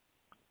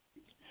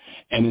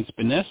 And it's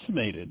been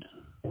estimated,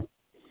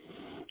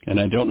 and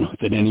I don't know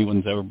that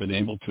anyone's ever been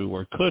able to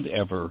or could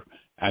ever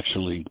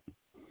actually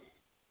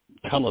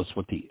tell us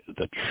what the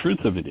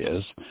truth of it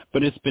is,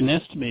 but it's been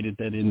estimated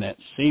that in that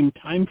same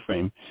time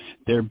frame,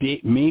 there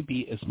may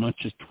be as much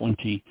as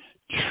 20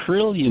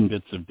 trillion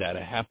bits of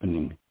data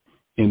happening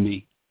in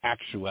the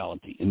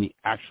actuality, in the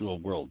actual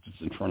world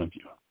that's in front of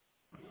you.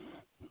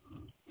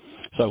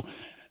 So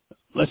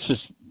let's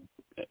just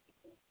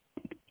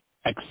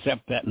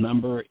accept that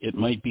number. It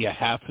might be a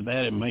half of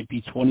that. It might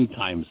be 20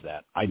 times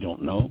that. I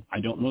don't know. I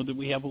don't know that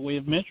we have a way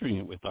of measuring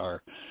it with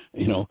our,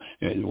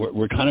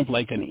 we're kind of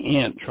like an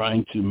ant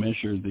trying to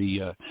measure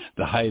the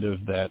height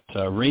of that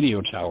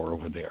radio tower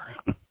over there.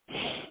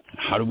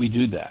 How do we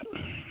do that?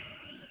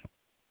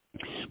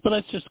 But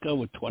let's just go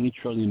with 20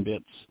 trillion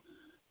bits.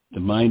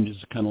 The mind is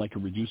kind of like a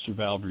reducer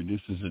valve,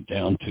 reduces it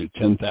down to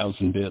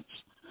 10,000 bits.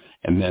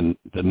 And then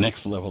the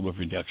next level of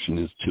reduction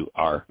is to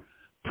our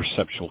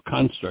perceptual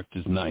construct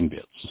is 9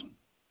 bits.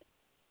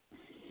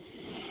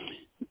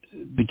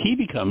 The key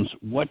becomes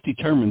what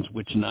determines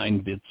which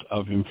 9 bits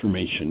of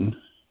information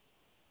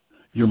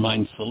your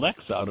mind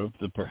selects out of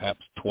the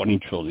perhaps 20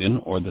 trillion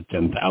or the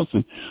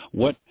 10,000.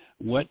 What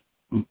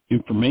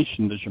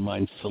information does your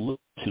mind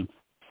select to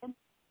form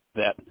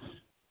that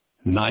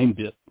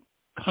 9-bit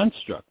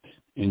construct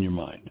in your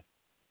mind?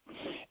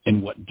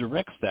 And what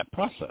directs that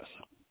process?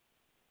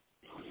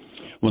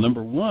 Well,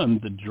 number one,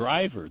 the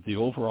driver, the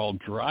overall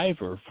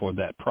driver for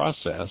that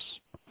process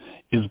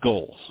is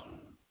goals.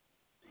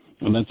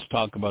 And let's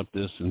talk about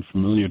this in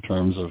familiar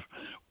terms of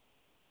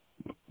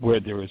where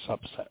there is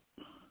upset.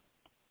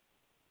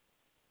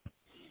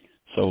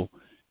 So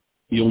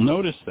you'll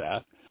notice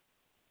that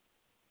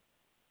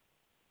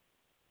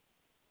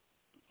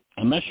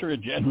unless you're a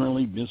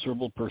generally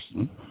miserable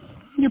person,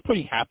 you're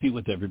pretty happy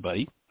with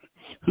everybody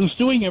who's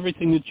doing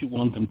everything that you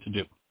want them to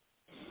do.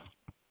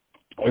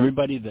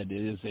 Everybody that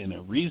is in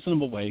a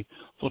reasonable way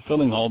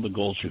fulfilling all the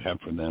goals you have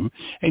for them.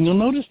 And you'll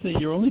notice that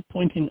you're only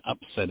pointing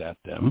upset at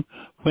them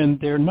when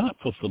they're not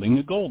fulfilling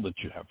the goal that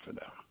you have for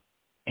them.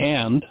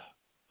 And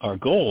our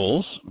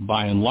goals,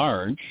 by and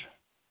large,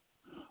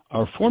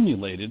 are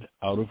formulated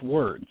out of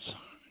words.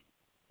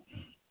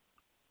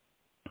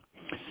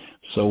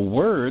 So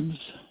words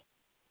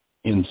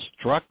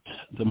instruct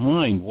the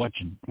mind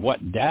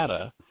what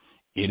data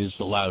it is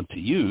allowed to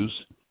use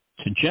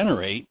to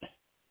generate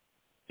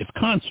its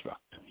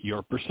construct,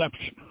 your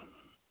perception.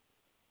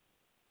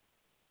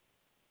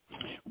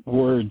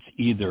 Words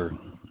either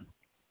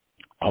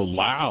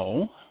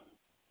allow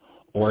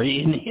or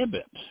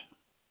inhibit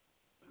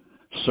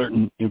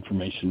certain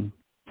information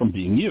from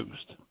being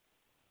used.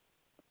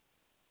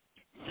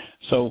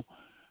 So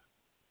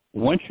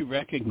once you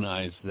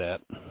recognize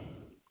that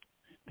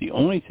the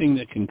only thing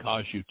that can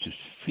cause you to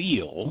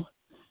feel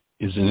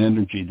is an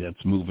energy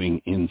that's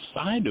moving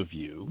inside of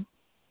you,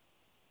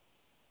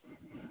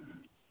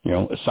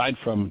 aside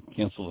from,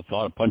 cancel the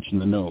thought, a punch in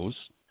the nose,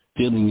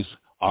 feelings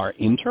are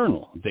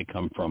internal. They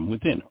come from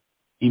within.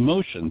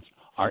 Emotions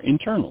are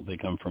internal. They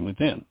come from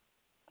within.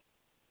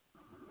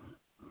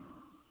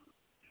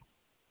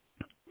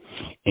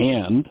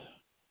 And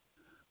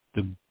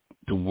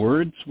the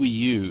words we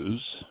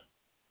use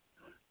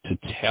to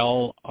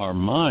tell our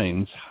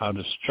minds how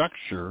to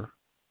structure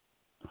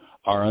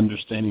our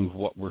understanding of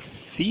what we're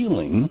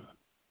feeling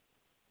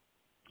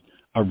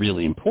are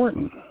really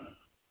important,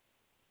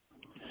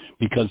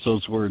 because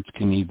those words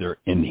can either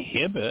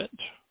inhibit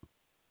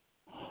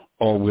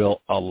or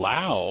will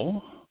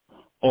allow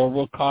or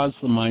will cause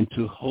the mind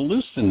to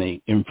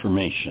hallucinate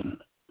information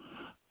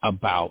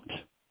about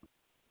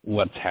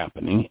what's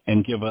happening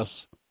and give us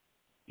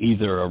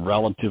either a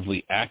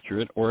relatively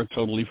accurate or a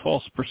totally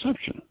false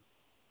perception.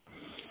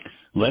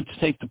 Let's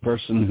take the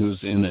person who's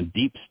in a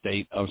deep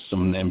state of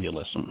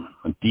somnambulism,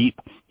 a deep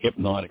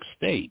hypnotic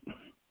state.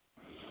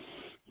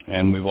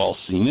 And we've all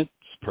seen it.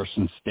 This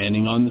person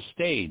standing on the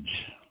stage.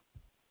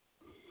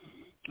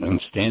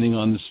 And standing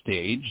on the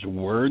stage, the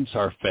words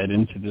are fed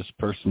into this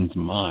person's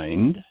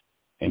mind,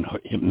 and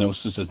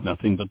hypnosis is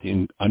nothing but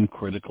the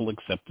uncritical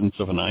acceptance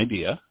of an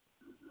idea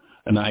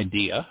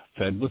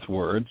fed with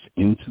words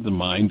into the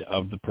mind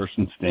of the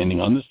person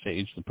standing on the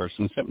stage, the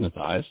person is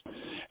hypnotized,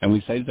 and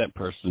we say to that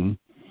person,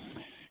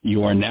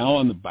 you are now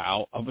on the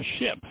bow of a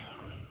ship.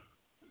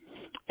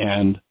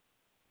 And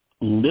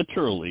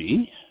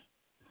literally,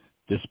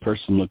 this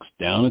person looks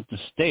down at the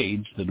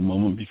stage that a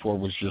moment before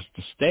was just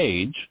a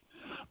stage,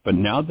 but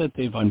now that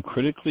they've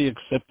uncritically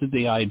accepted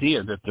the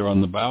idea that they're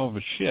on the bow of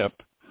a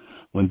ship,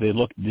 when they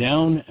look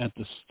down at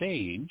the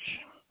stage,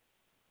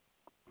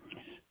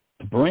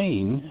 the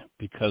brain,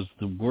 because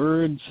the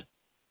words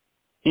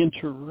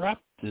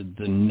interrupted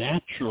the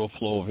natural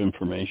flow of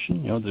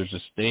information. There's a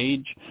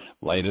stage,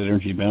 light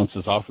energy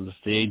bounces off of the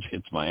stage,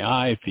 hits my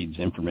eye, feeds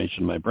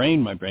information to my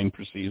brain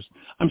perceives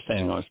I'm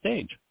standing on a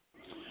stage.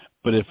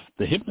 But if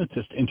the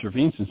hypnotist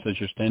intervenes and says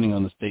you're standing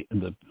on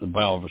the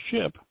bow of a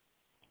ship,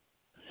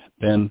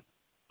 then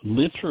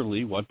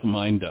literally what the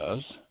mind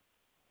does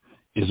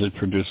is it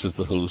produces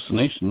the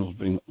hallucination of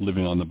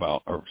living on the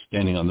bow or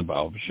standing on the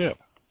bow of a ship.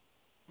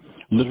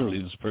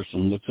 Literally, this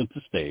person looks at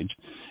the stage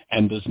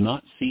and does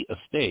not see a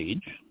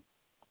stage,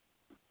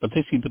 but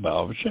they see the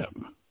bow of a ship.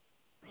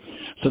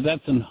 So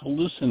that's an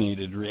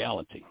hallucinated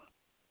reality.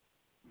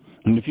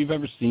 And if you've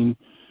ever seen,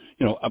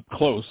 up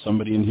close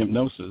somebody in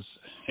hypnosis,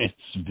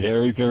 it's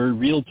very, very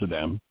real to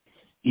them,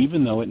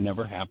 even though it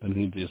never happened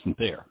and it isn't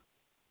there.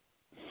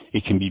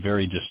 It can be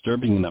very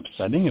disturbing and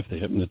upsetting if the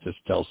hypnotist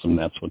tells them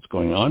that's what's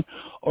going on,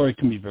 or it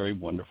can be very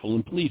wonderful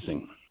and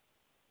pleasing.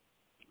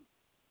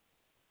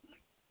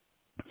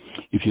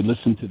 If you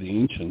listen to the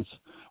ancients,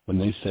 when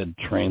they said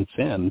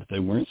transcend, they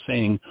weren't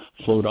saying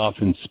float off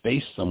in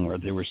space somewhere.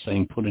 They were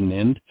saying put an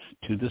end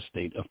to the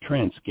state of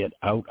trance, get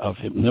out of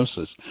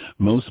hypnosis.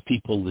 Most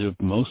people live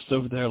most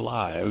of their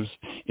lives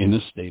in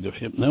a state of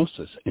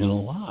hypnosis, in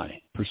a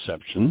lie.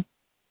 Perception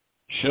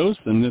shows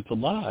them that the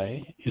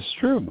lie is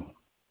true.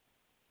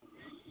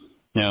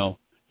 Now,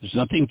 there's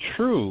nothing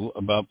true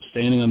about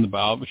standing on the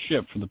bow of a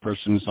ship for the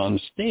person who's on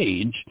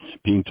stage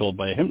being told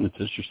by a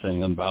hypnotist you're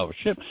standing on the bow of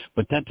a ship,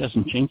 but that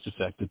doesn't change the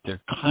fact that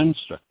their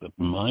construct, the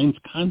mind's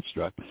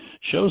construct,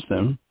 shows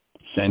them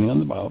standing on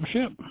the bow of a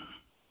ship.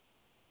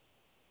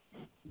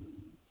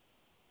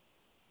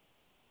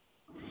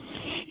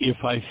 If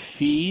I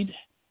feed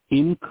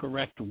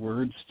incorrect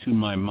words to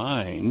my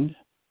mind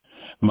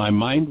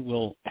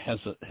has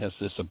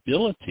this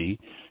ability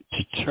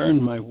to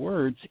turn my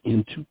words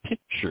into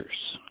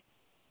pictures.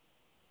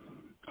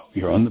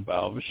 You're on the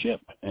bow of a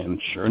ship,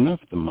 and sure enough,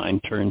 the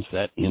mind turns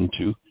that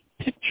into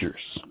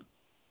pictures.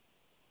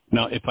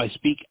 Now, if I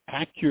speak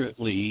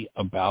accurately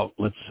about,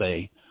 let's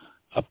say,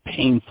 a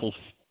painful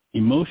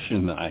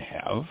emotion that I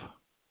have,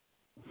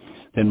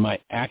 then my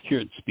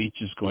accurate speech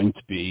is going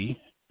to be,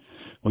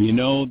 well, you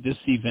know, this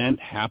event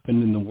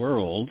happened in the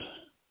world,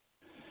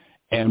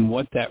 and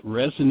what that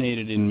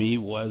resonated in me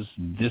was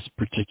this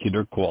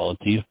particular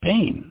quality of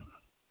pain.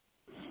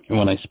 And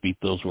when I speak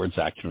those words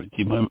accurately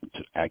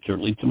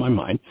to my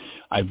mind,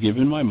 I've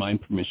given my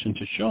mind permission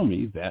to show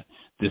me that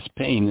this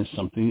pain is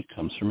something that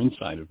comes from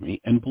inside of me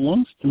and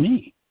belongs to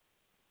me.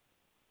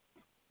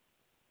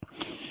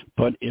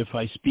 But if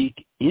I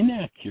speak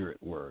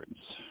inaccurate words,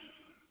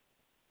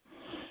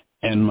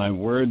 and my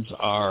words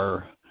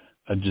are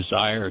a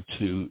desire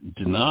to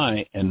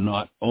deny and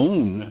not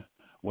own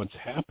what's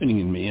happening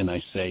in me, and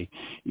I say,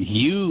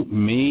 you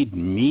made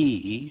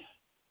me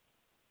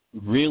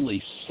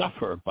really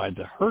suffer by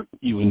the hurt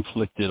you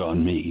inflicted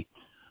on me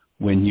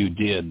when you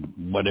did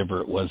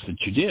whatever it was that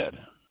you did,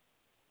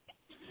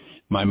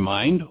 my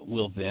mind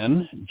will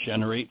then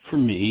generate for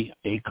me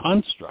a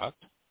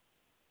construct.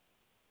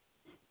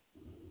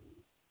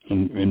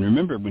 And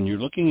remember, when you're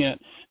looking at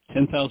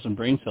 10,000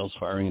 brain cells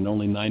firing and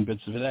only 9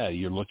 bits of data,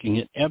 you're looking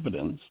at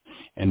evidence.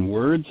 And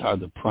words are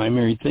the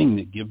primary thing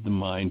that give the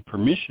mind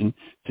permission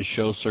to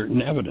show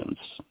certain evidence.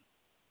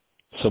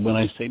 So when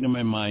I say to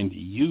my mind,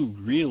 you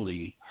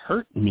really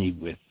hurt me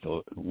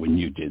when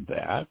you did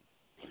that,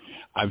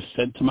 I've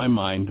said to my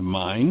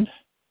mind,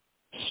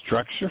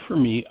 structure for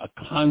me a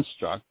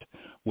construct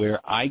where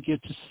I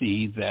get to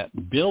see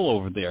that Bill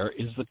over there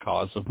is the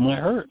cause of my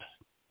hurt.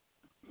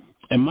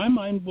 And my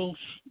mind will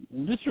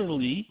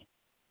literally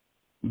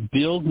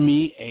build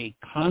me a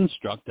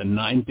construct, a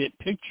 9-bit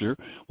picture,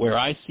 where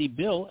I see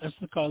Bill as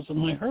the cause of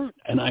my hurt.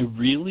 And I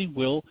really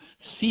will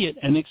see it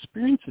and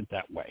experience it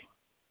that way.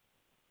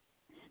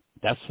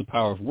 That's the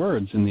power of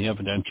words in the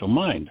evidential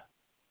mind.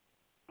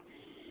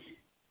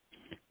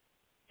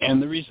 And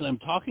the reason I'm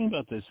talking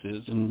about this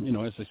is, and, you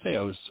know, as I say,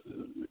 I was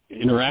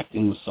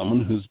interacting with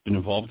someone who's been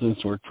involved in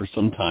this work for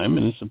some time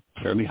and is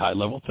a fairly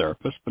high-level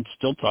therapist, but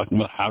still talking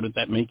about how did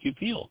that make you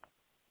feel.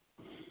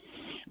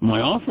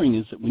 My offering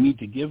is that we need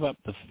to give up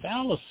the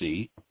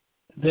fallacy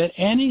that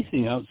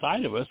anything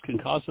outside of us can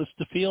cause us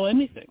to feel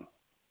anything.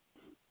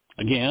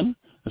 Again,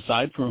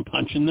 aside from a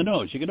punch in the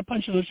nose. You get a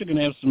punch in the nose, you're going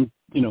to have some,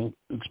 you know,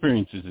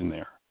 experiences in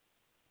there.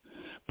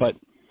 But,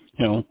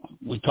 you know,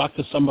 we talk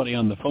to somebody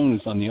on the phone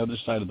who's on the other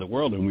side of the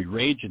world and we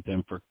rage at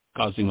them for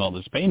causing all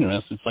this pain in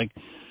us. It's like,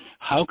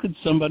 how could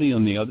somebody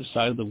on the other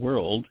side of the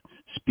world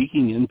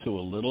speaking into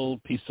a little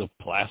piece of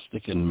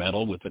plastic and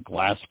metal with a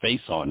glass face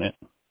on it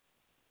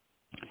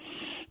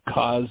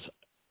cause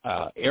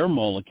air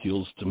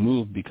molecules to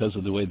move because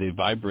of the way they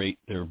vibrate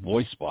their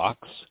voice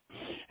box,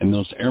 and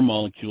those air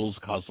molecules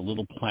cause a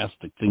little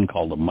plastic thing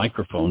called a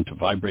microphone to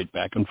vibrate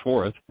back and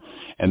forth,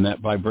 and that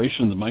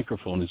vibration of the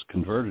microphone is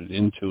converted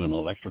into an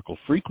electrical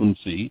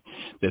frequency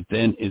that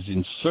then is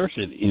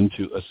inserted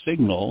into a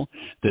signal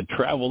that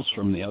travels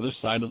from the other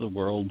side of the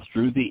world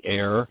through the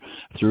air,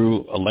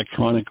 through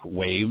electronic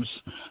waves,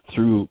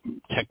 through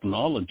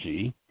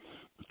technology.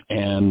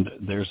 And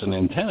there's an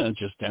antenna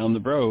just down the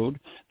road.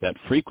 That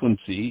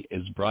frequency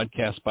is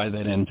broadcast by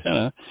that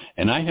antenna.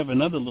 And I have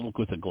another little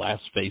with a glass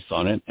face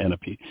on it and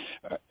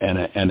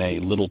a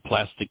little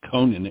plastic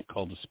cone in it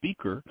called a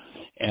speaker.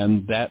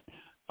 And that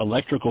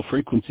electrical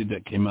frequency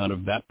that came out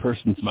of that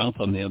person's mouth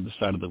on the other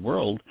side of the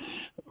world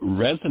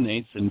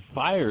resonates and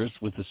fires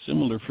with a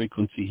similar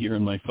frequency here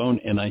in my phone.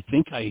 And I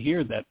think I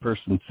hear that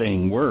person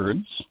saying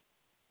words.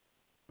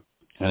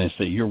 And I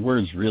say, your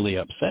words really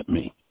upset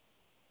me.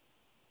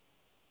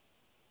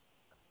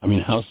 I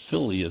mean, how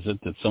silly is it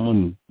that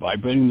someone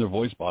vibrating their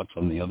voice box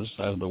on the other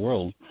side of the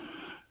world,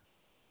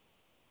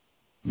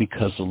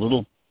 because a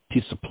little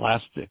piece of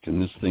plastic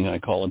and this thing I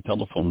call a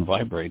telephone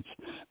vibrates,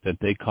 that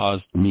they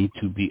caused me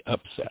to be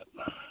upset?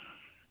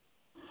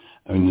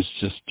 I mean, it's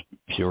just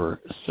pure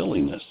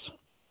silliness.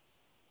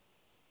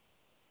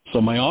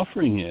 So my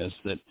offering is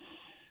that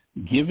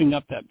giving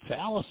up that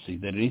fallacy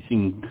that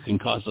anything can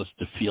cause us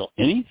to feel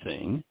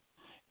anything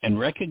and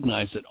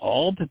recognize that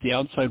all that the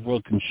outside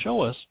world can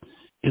show us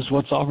is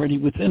what's already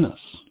within us.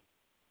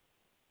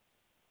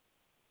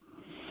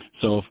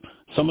 So if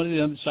somebody on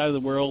the other side of the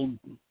world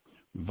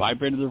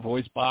vibrated their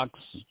voice box,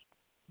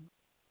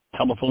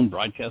 telephone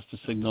broadcast a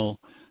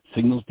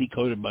signal's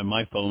decoded by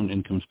my phone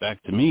and comes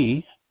back to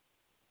me,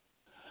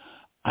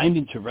 I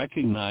need to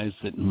recognize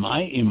that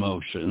my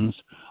emotions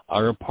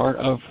are a part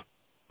of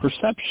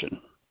perception.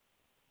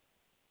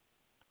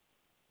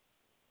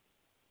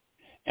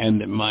 And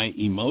that my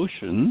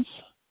emotions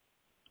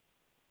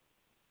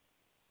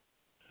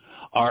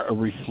are a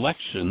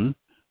reflection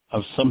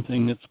of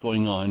something that's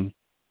going on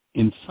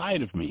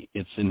inside of me.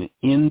 It's an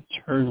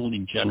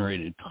internally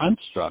generated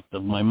construct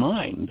of my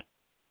mind.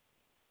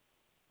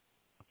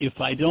 If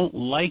I don't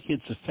like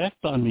its effect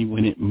on me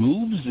when it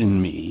moves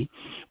in me,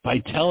 by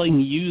telling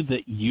you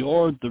that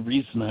you're the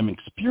reason I'm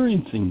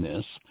experiencing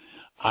this,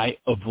 I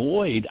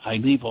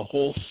leave a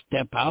whole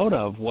step out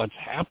of what's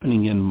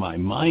happening in my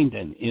mind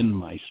and in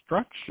my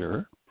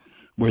structure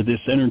where this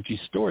energy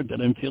is stored that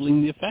I'm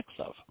feeling the effects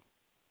of.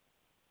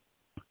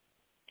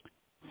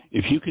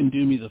 If you can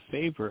do me the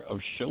favor of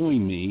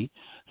showing me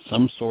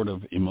some sort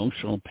of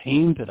emotional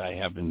pain that I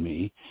have in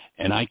me,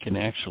 and I can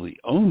actually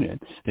own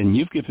it, then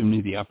you've given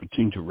me the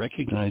opportunity to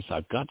recognize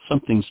I've got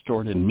something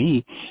stored in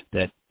me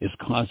that is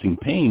causing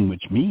pain,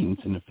 which means,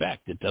 in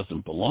effect, it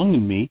doesn't belong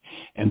in me.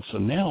 And so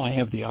now I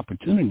have the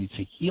opportunity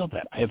to heal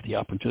that. I have the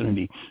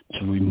opportunity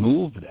to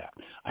remove that.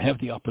 I have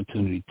the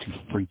opportunity to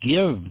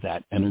forgive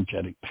that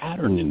energetic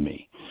pattern in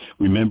me,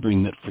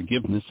 remembering that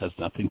forgiveness has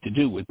nothing to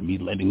do with me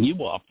letting you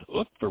off the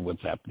hook for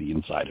what's happening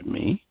inside of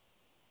me,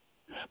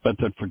 but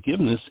that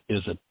forgiveness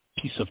is a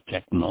piece of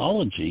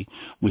technology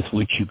with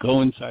which you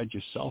go inside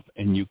yourself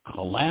and you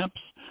collapse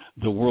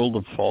the world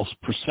of false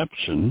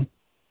perception,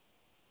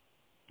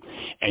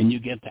 and you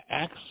get to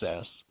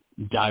access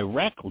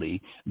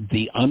directly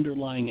the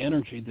underlying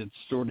energy that's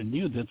stored in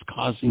you that's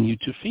causing you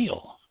to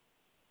feel.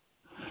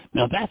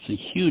 Now, that's a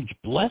huge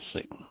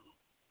blessing,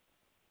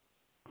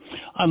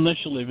 unless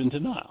you live in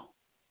denial.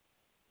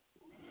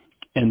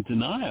 And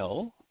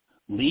denial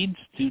leads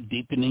to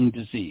deepening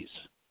disease.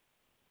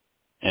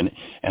 And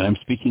I'm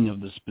speaking of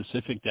the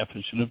specific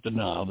definition of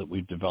denial that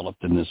we've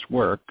developed in this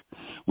work,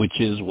 which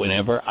is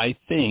whenever I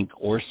think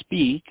or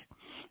speak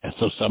as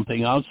though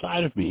something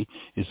outside of me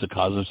is the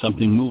cause of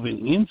something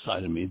moving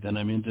inside of me, then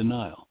I'm in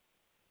denial.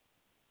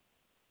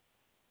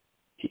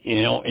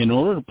 You know, in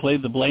order to play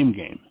the blame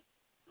game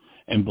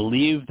and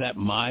believe that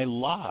my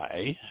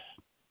lie,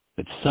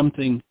 that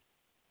something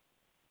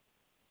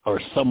or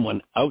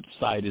someone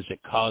outside is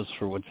a cause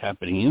for what's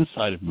happening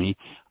inside of me,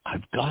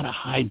 I've got to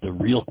hide the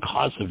real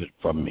cause of it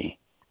from me.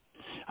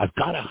 I've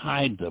got to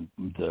hide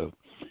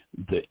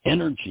the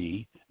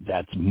energy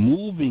that's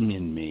moving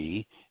in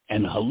me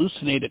and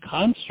hallucinate a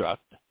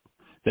construct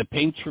that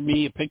paints for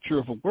me a picture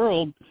of a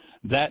world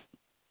that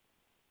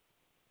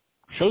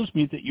shows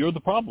me that you're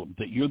the problem,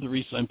 that you're the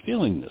reason I'm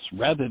feeling this,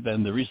 rather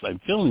than the reason I'm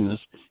feeling this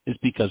is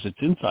because it's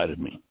inside of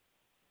me.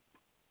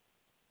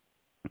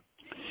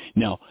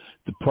 Now,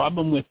 the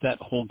problem with that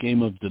whole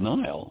game of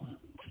denial,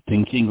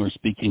 thinking or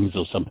speaking as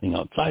though something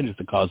outside is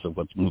the cause of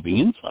what's moving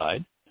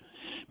inside,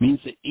 means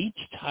that each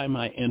time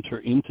I enter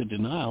into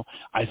denial,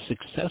 I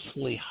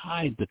successfully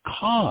hide the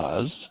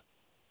cause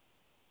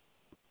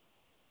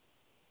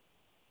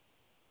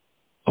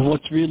of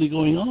what's really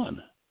going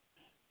on.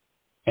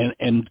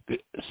 And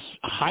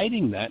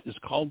hiding that is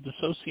called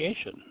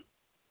dissociation.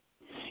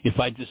 If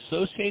I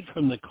dissociate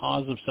from the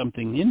cause of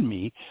something in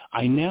me,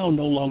 I now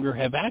no longer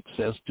have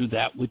access to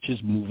that which is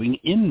moving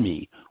in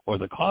me, or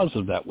the cause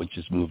of that which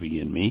is moving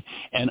in me,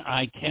 and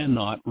I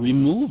cannot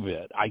remove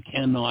it. I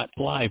cannot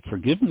apply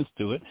forgiveness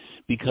to it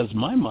because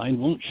my mind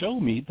won't show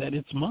me that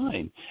it's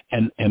mine,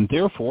 and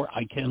therefore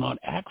I cannot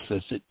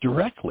access it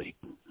directly.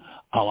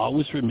 I'll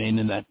always remain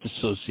in that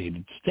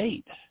dissociated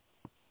state.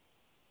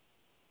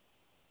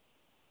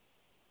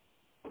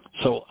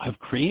 So I've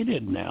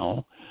created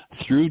now,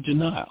 through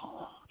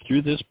denial,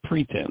 through this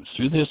pretense,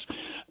 through this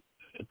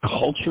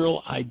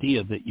cultural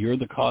idea that you're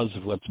the cause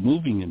of what's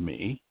moving in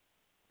me,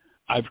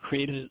 I've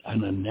created a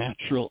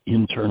unnatural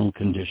internal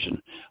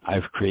condition.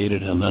 I've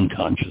created an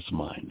unconscious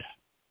mind.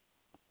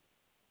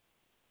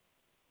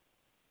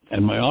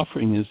 And my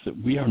offering is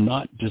that we are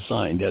not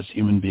designed as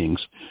human beings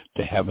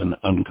to have an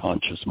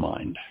unconscious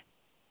mind.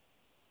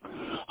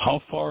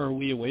 How far are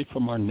we away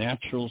from our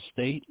natural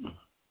state?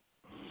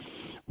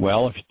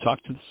 Well, if you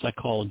talk to the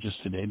psychologists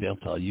today, they'll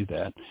tell you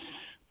that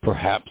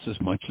perhaps as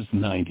much as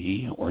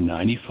 90 or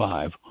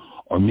 95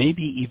 or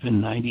maybe even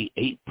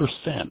 98%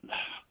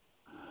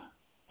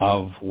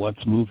 of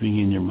what's moving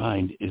in your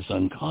mind is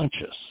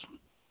unconscious.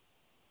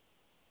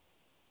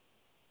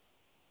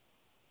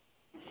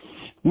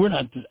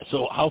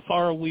 So how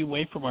far are we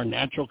away from our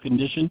natural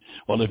condition?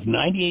 Well, if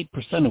 98%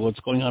 of what's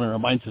going on in our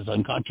minds is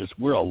unconscious,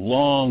 we're a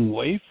long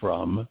way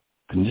from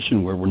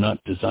condition where we're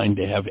not designed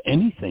to have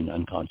anything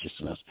unconscious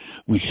in us.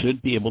 We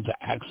should be able to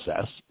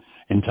access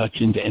and touch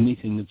into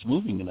anything that's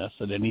moving in us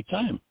at any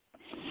time.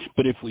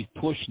 But if we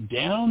push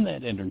down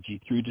that energy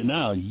through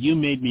denial, you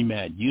made me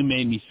mad, you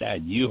made me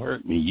sad, you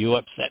hurt me, you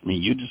upset me,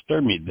 you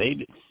disturbed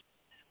me.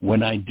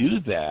 When I do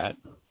that,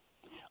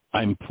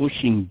 I'm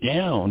pushing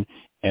down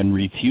and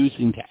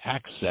refusing to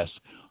access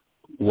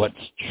what's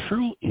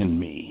true in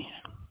me.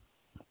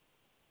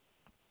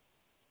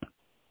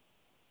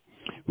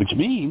 Which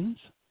means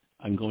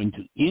I'm going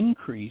to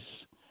increase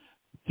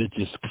the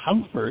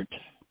discomfort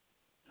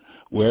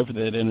wherever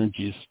that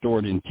energy is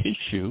stored in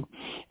tissue,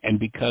 and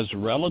because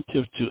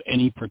relative to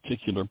any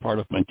particular part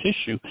of my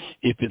tissue,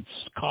 if it's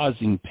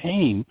causing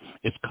pain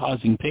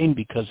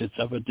because it's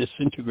of a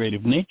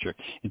disintegrative nature.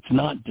 It's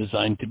not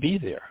designed to be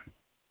there.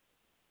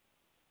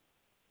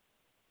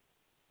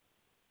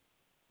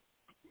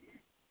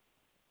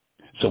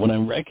 So when I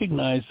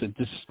recognize that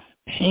this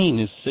pain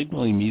is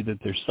signaling me that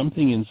there's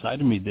something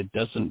inside of me that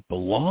doesn't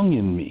belong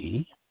in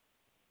me,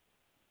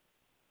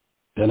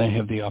 then I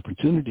have the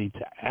opportunity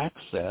to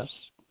access,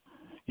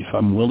 if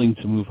I'm willing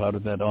to move out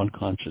of that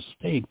unconscious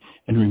state,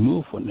 and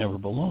remove what never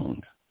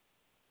belonged.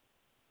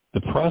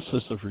 The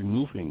process of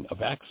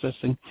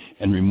accessing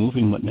and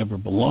removing what never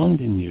belonged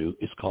in you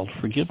is called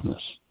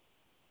forgiveness.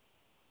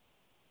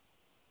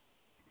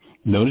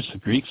 Notice the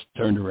Greeks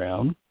turned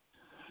around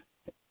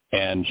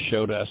and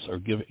showed us or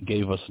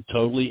gave us a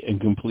totally and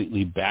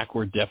completely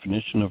backward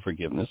definition of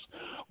forgiveness,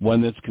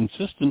 one that's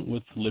consistent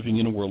with living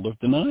in a world of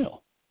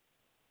denial.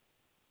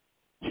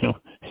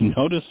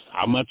 Notice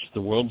how much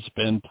the world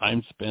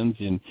time spends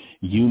in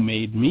you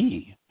made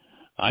me.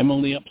 I'm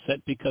only upset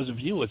because of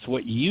you. It's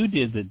what you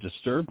did that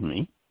disturbed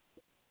me.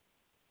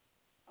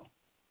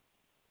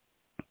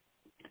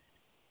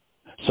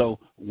 So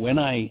when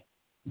I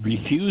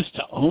refuse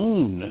to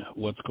own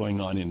what's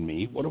going on in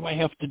me, what do I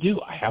have to do?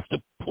 I have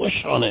to push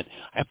on it.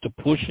 I have to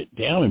push it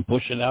down and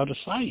push it out of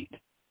sight.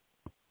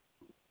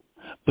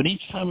 But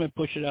each time I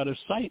push it out of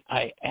sight,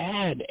 I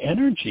add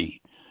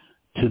energy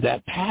to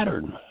that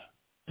pattern.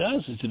 It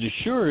does is it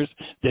assures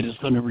that it's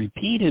going to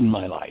repeat in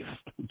my life.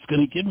 It's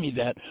going to give me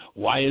that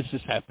why is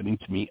this happening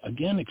to me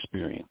again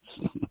experience.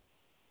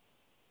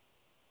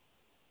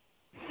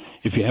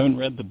 If you haven't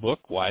read the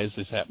book, Why Is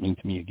This Happening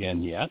to Me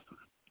Again yet,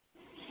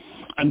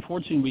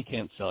 unfortunately, we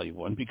can't sell you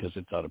one because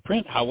it's out of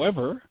print.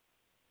 However,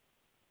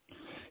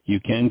 you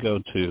can go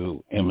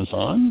to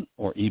Amazon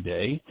or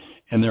eBay,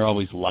 and there are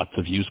always lots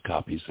of used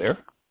copies there.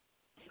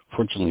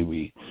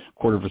 Fortunately, a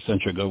quarter of a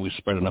century ago, we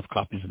spread enough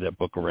copies of that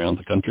book around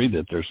the country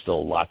that there's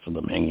still lots of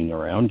them hanging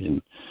around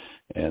in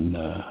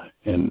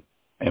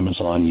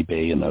Amazon,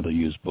 eBay, and other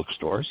used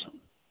bookstores.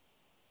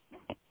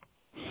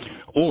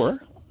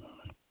 Or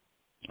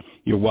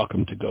you're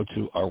welcome to go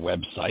to our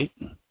website,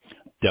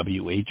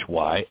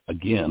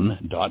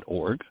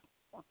 whyagain.org,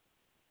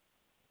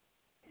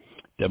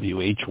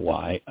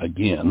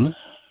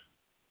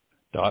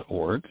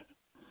 whyagain.org.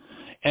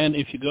 And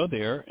if you go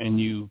there and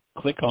you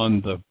click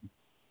on the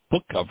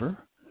book cover,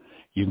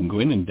 you can go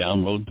in and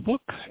download the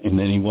book in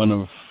any one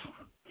of,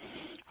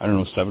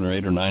 7 or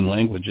 8 or 9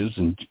 languages.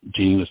 And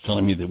Jeannie was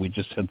telling me that we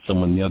just had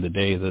someone the other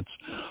day that's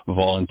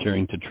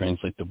volunteering to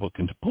translate the book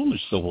into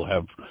Polish. So we'll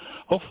have,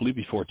 hopefully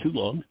before too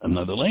long,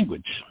 another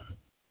language.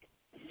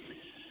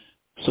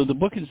 So the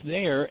book is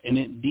there, and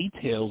it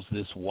details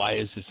this why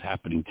is this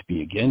happening to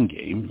me again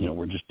game.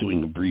 We're just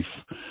doing a brief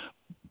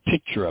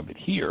picture of it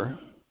here.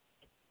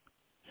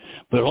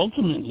 But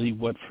ultimately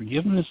what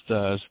forgiveness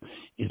does,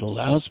 it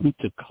allows me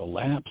to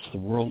collapse the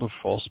world of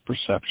false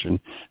perception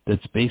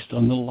that's based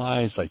on the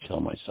lies I tell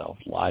myself.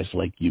 Lies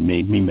like you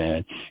made me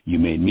mad, you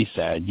made me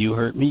sad, you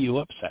hurt me, you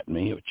upset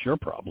me, it's your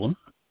problem.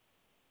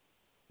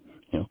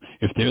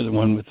 If they're the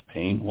one with the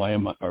pain, why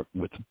am I, or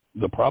with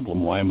the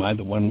problem, why am I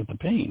the one with the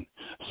pain?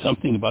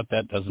 Something about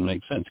that doesn't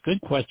make sense. Good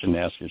question to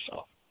ask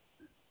yourself.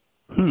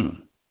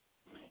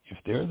 If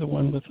they're the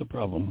one with the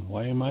problem,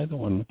 why am I the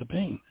one with the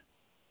pain?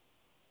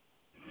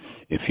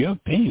 If you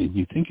have pain and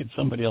you think it's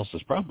somebody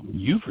else's problem,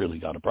 you've really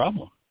got a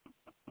problem.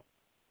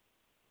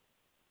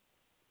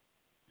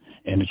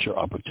 And it's your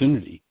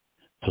opportunity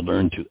to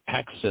learn to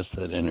access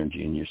that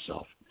energy in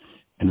yourself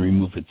and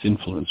remove its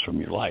influence from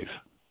your life.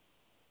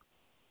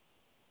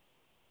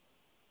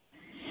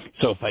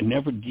 So if I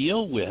never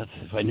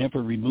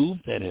remove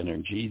that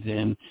energy,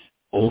 then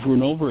over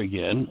and over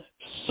again,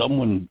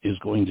 someone is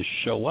going to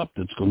show up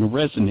that's going to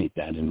resonate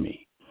that in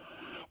me.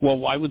 Well,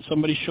 why would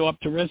somebody show up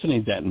to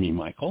resonate that in me,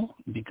 Michael?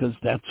 Because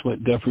that's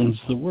what governs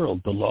the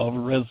world, the law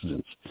of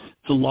resonance.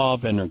 It's a law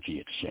of energy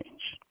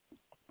exchange.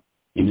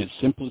 In its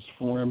simplest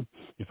form,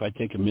 if I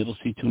take a middle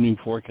C tuning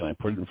fork and I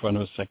put it in front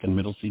of a second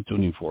middle C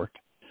tuning fork,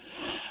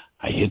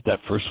 I hit that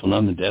first one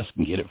on the desk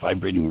and get it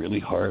vibrating really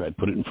hard. I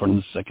put it in front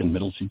of the second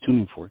middle C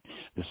tuning fork.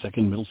 The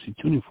second middle C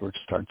tuning fork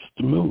starts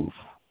to move.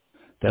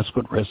 That's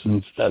what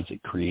resonance does.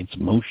 It creates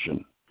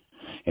motion.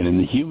 And in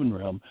the human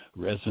realm,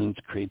 resonance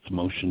creates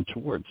motion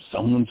towards.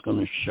 Someone's going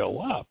to show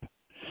up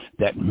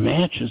that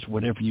matches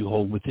whatever you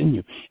hold within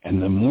you. And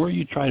the more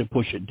you try to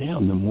push it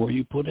down, the more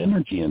you put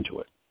energy into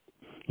it.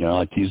 I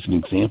like to use an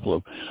example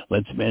of,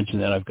 let's imagine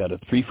that I've got a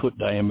 3-foot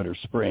diameter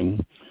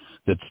spring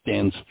that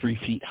stands 3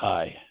 feet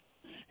high.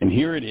 And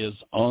here it is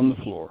on the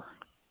floor.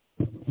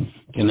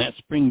 Can that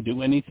spring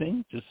do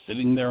anything just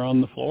sitting there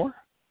on the floor?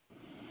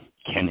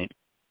 Can it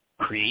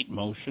create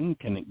motion?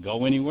 Can it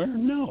go anywhere?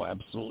 No,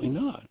 absolutely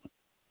not.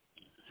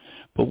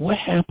 But what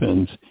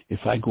happens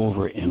if I go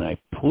over and I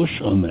push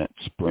on that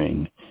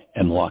spring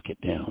and lock it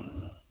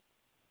down?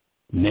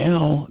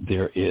 Now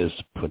there is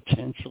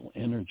potential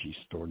energy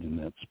stored in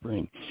that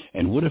spring.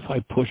 And what if I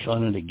push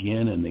on it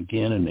again and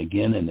again and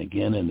again and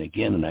again and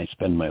again, and I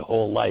spend my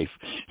whole life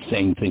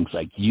saying things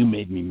like, you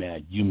made me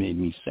mad, you made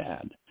me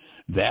sad?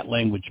 That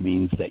language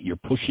means that you're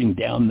pushing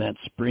down that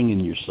spring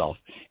in yourself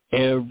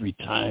every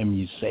time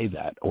you say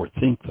that or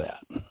think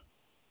that.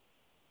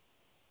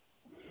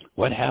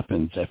 What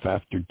happens if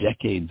after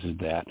decades of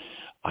that,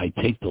 I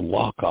take the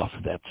lock off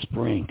of that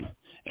spring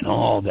and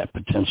all that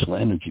potential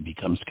energy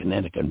becomes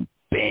kinetic and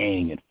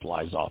bang, it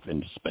flies off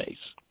into space?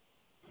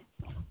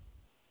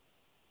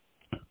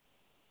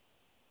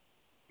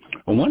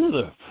 Well, one of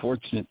the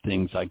fortunate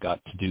things I got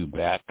to do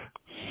back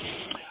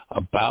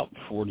about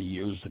 40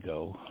 years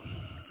ago,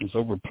 it was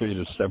over a period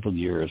of several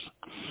years,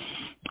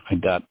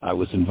 I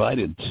was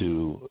invited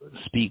to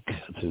speak,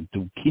 to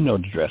do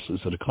keynote addresses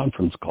at a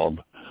conference called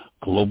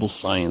Global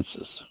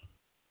Sciences.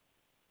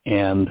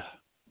 And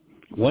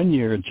One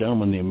year, a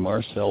gentleman named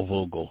Marcel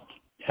Vogel,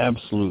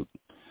 absolute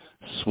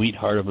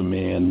sweetheart of a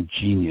man,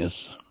 genius,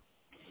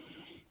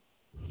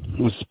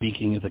 was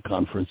speaking at the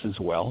conference as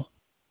well.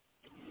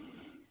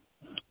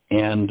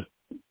 And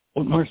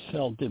what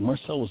Marcel did,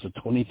 Marcel was a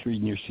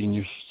 23-year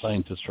senior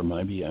scientist from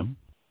IBM,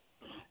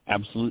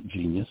 absolute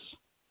genius.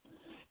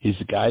 He's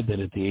a guy that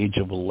at the age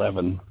of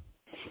 11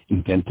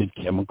 invented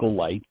chemical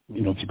light.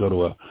 You know, if you go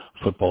to a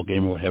football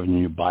game or what have you,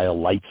 you buy a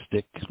light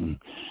stick, and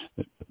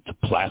it's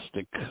a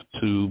plastic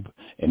tube,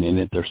 and in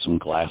it there's some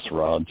glass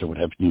rods or what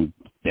have you. You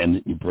bend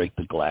it, you break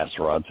the glass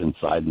rods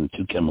inside, and the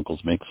two chemicals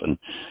mix, and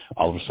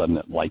all of a sudden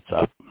it lights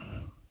up.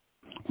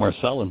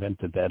 Marcel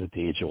invented that at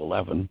the age of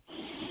 11,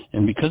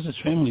 and because his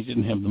family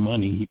didn't have the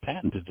money, he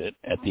patented it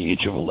at the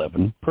age of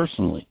 11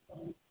 personally.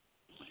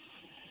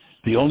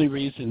 The only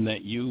reason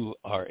that you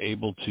are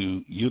able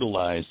to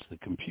utilize the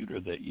computer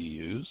that you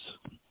use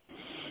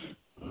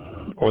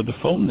or the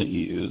phone that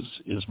you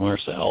use is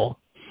Marcel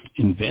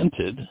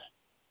invented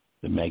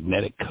the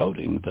magnetic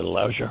coating that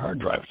allows your hard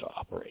drive to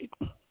operate.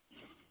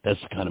 That's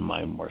the kind of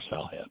mind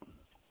Marcel had.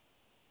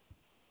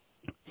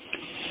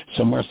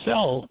 So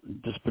Marcel,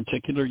 this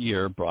particular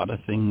year, brought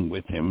a thing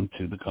with him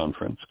to the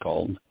conference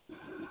called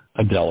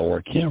a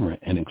Delaware camera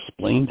and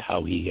explained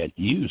how he had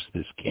used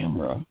this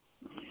camera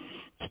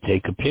to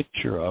take a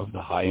picture of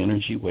the high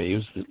energy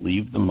waves that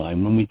leave the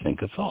mind when we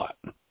think a thought.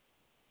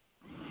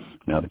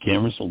 Now, the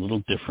camera's a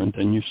little different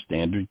than your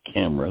standard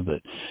camera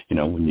that, you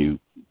know, when you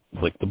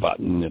click the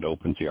button, it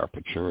opens the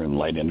aperture and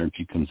light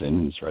energy comes in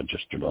and is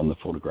registered on the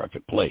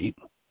photographic plate.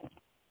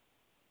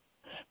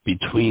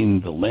 Between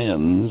the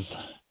lens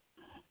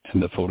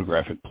and the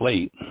photographic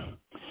plate,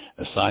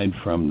 aside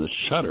from the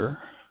shutter,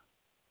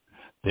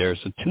 there's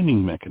a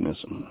tuning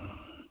mechanism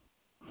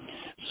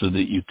so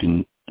that you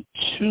can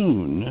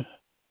tune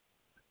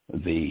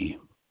the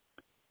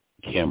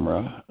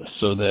camera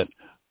so that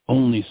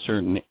only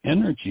certain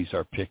energies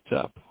are picked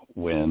up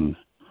when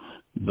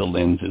the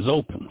lens is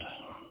opened.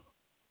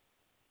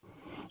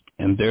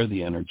 And they're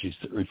the energies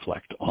that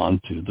reflect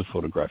onto the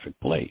photographic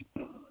plate.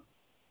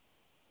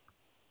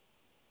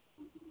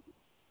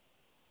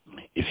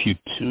 If you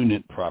tune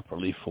it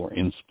properly, for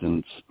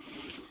instance,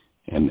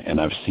 and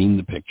I've seen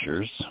the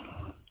pictures,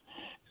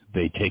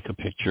 they take a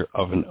picture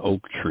of an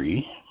oak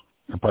tree,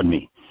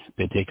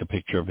 they take a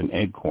picture of an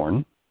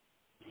acorn,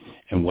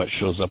 and what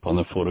shows up on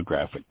the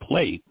photographic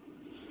plate.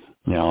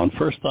 Now, on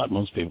first thought,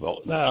 most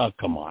people go, oh,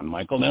 come on,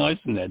 Michael, now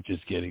isn't that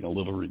just getting a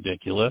little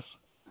ridiculous?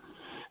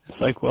 It's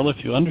like, well, if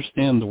you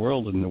understand the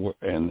world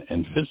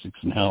and physics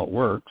and how it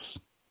works,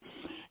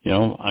 you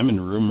know, I'm in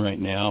a room right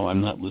now. I'm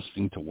not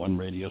listening to one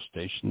radio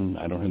station.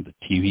 I don't have the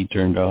TV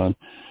turned on.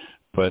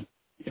 But,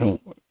 you know,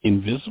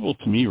 invisible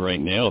to me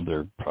right now, there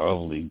are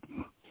probably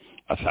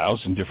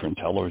 1,000 different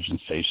television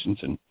stations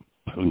and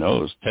who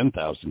knows,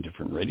 10,000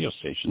 different radio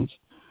stations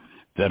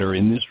that are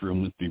in this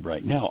room with me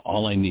right now.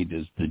 All I need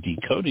is the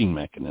decoding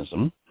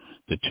mechanism,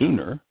 the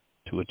tuner,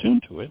 to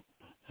attune to it,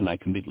 and I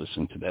can be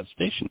listening to that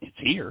station. It's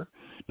here.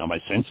 Now, my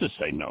senses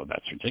say, no,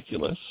 that's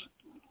ridiculous.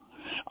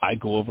 I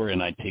go over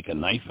and I take a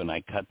knife and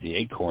I cut the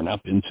acorn up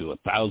into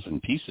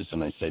 1,000 pieces,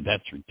 and I say,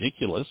 that's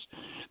ridiculous.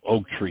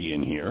 Oak tree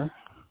in here.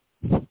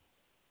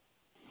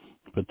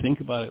 But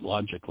think about it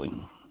logically.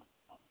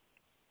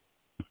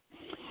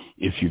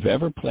 If you've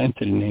ever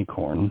planted an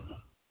acorn,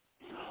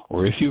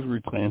 or if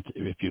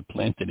you've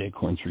planted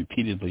acorns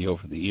repeatedly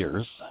over the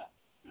years,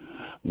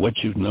 what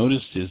you've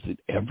noticed is that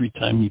every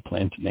time you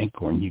plant an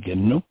acorn, you get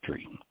an oak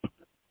tree.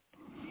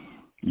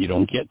 You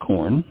don't get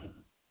corn.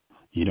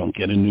 You don't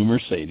get a new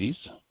Mercedes.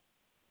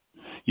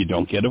 You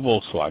don't get a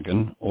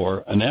Volkswagen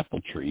or an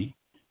apple tree.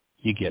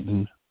 You get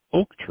an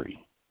oak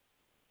tree.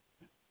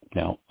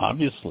 Now,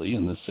 obviously,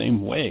 in the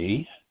same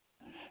way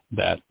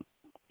that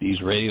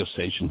these radio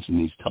stations and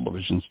these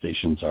television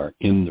stations are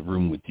in the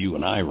room with you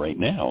and I right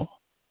now,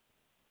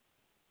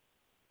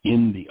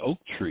 in the oak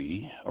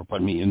tree,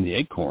 in the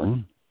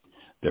acorn,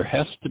 there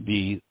has to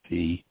be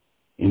the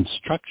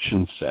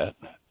instruction set,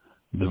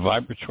 the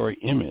vibratory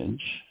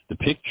image, the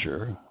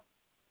picture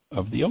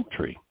of the oak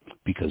tree.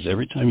 Because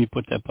every time you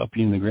put that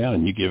puppy in the ground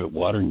and you give it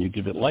water and you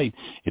give it light,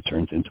 it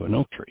turns into an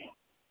oak tree.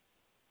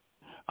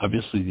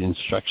 Obviously, the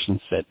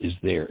instruction set is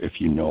there if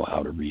you know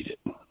how to read it.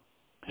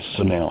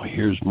 So now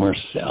here's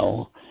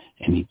Marcel,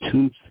 and he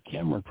tunes the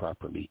camera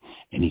properly,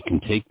 and he can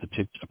take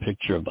a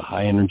picture of the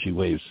high energy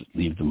waves that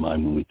leave the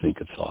mind when we think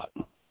a thought.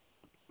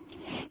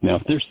 Now,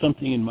 if there's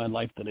something in my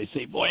life that I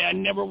say, boy, I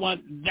never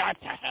want that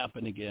to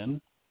happen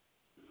again,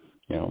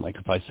 you know, like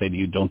if I say to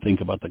you, don't think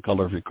about the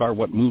color of your car,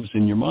 what moves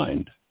in your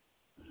mind?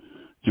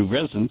 Through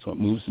resonance, what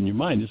moves in your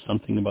mind is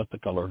something about the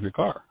color of your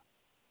car.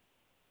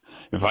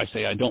 If I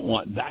say I don't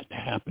want that to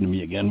happen to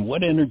me again,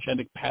 what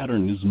energetic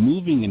pattern is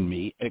moving in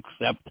me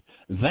except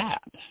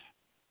that?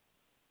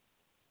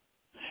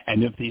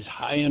 And if these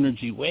high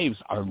energy waves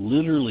are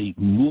literally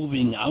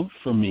moving out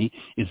from me,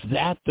 is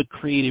that the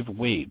creative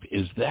wave?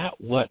 Is that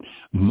what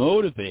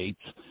motivates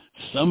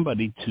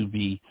somebody to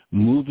be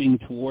moving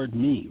toward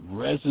me,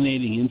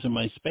 resonating into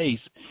my space,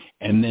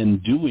 and then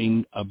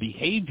doing a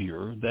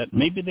behavior that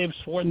maybe they've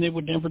sworn they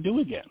would never do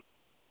again?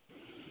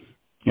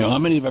 You know, how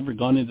many have ever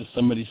gone into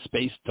somebody's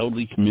space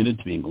totally committed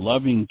to being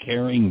loving,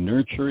 caring,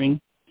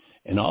 nurturing,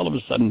 and all of a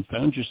sudden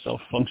found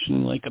yourself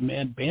functioning like a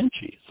mad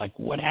banshee? It's like,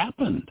 what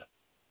happened?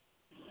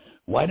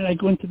 Why did I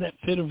go into that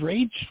fit of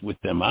rage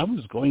with them? I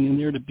was going in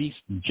there to be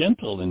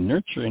gentle and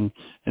nurturing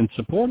and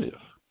supportive.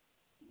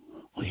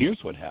 Well,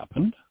 here's what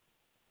happened.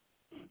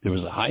 There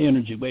was a high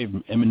energy wave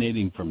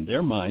emanating from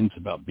their minds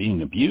about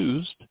being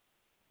abused,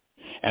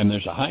 and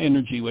there's a high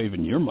energy wave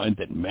in your mind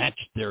that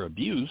matched their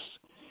abuse,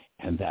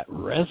 and that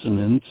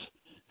resonance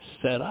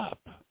set up,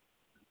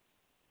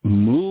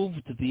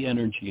 moved the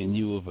energy in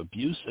you of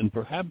abuse, and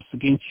perhaps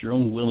against your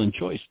own will and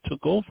choice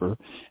took over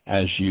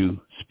as you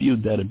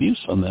spewed that abuse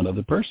on that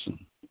other person.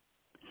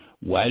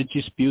 Why did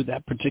you spew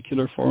that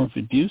particular form of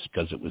abuse?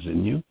 Because it was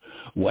in you.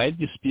 Why did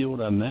you spew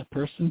it on that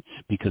person?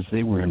 Because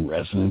they were in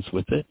resonance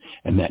with it,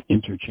 and that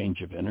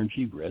interchange of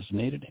energy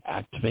resonated,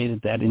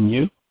 activated that in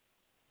you.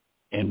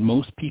 And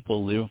most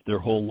people live their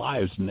whole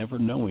lives never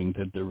knowing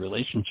that their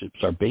relationships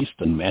are based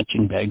on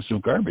matching bags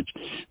of garbage,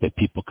 that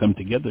people come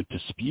together to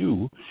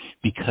spew,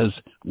 because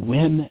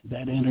when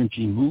that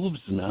energy moves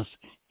in us,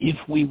 if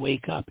we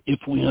wake up, if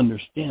we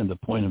understand the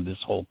point of this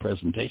whole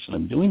presentation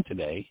I'm doing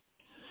today,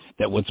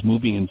 that what's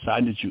moving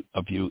inside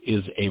of you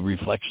is a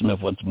reflection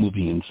of what's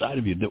moving inside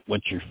of you, that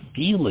what you're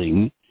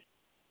feeling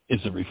is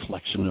a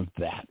reflection of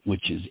that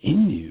which is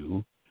in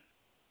you,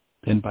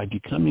 then by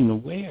becoming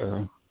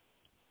aware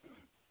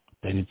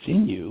that it's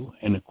in you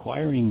and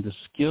acquiring the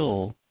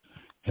skill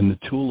and the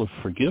tool of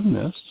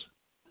forgiveness,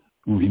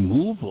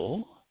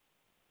 removal,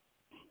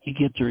 you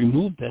get to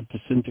remove that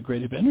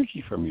disintegrative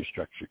energy from your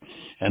structure.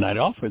 And I'd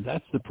offer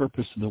that's the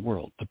purpose of the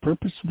world. The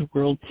purpose of the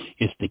world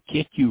is to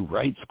kick you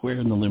right square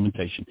in the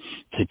limitation,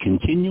 to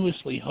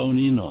continuously hone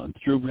in on,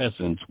 through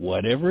resonance,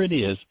 whatever it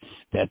is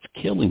that's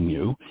killing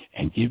you,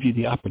 and give you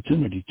the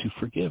opportunity to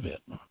forgive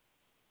it.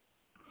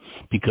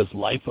 Because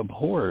life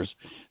abhors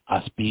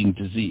us being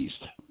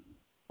diseased.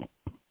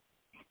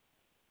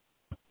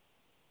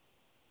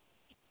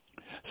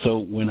 So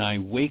when I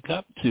wake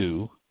up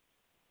to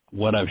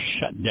what I've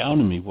shut down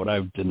in me, what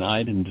I've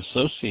denied and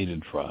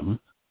dissociated from,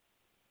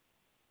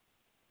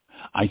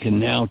 I can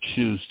now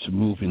choose to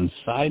move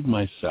inside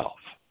myself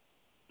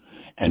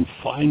and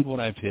find what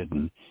I've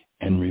hidden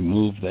and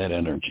remove that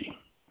energy.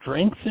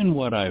 Strengthen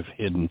what I've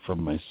hidden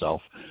from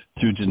myself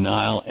through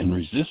denial and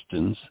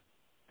resistance,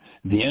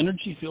 the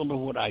energy field of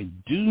what I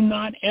do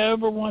not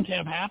ever want to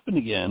have happen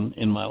again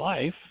in my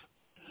life,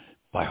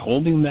 by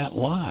holding that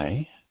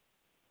lie,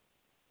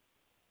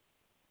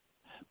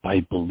 by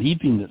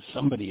believing that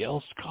somebody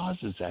else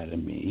causes that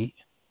in me,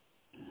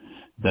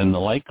 then the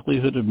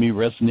likelihood of me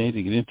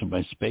resonating it into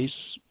my space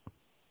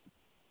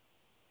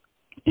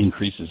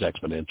increases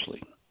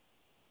exponentially.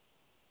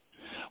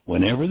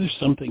 Whenever there's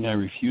something I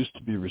refuse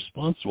to be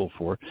responsible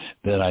for,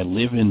 that I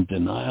live in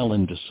denial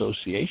and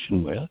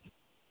dissociation with,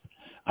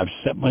 I've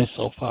set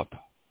myself up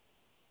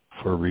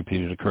for a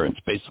repeated occurrence.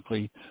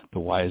 Basically, the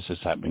why is this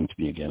happening to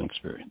me again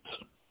experience.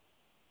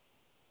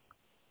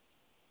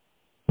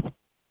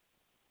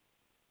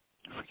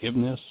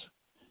 Forgiveness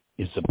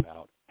is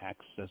about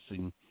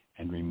accessing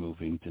and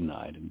removing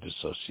denied and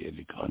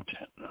dissociated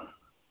content.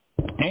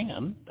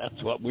 And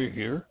that's what we're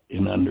here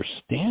in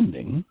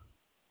understanding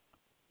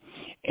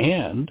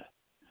and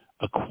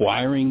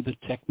acquiring the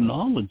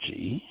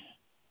technology.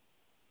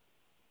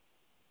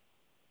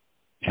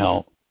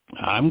 Now,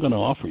 I'm going to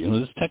offer you,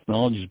 this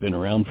technology has been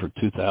around for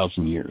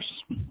 2,000 years.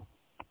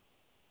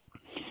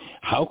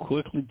 How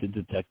quickly did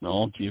the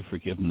technology of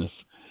forgiveness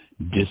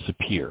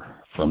disappear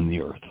from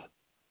the earth?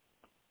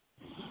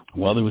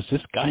 Well, there was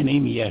this guy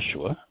named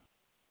Yeshua,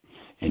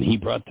 and he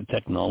brought the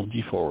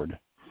technology forward.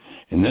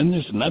 And then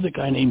there's another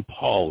guy named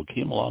Paul who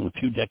came along a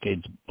few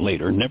decades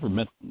later, never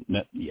met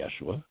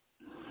Yeshua.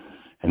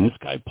 And this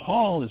guy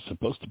Paul is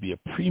supposed to be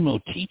a primo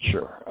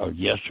teacher of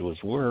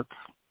Yeshua's work.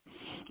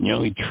 You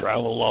know, he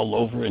traveled all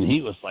over, and he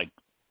was like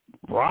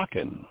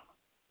rocking.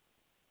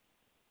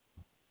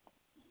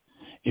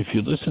 If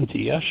you listen to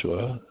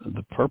Yeshua,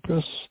 the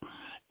purpose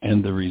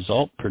and the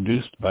result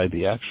produced by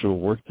the actual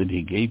work that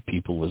he gave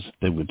people was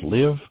they would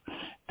live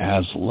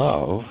as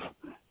love,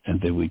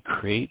 and they would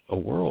create a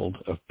world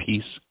of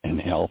peace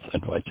and health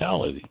and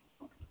vitality.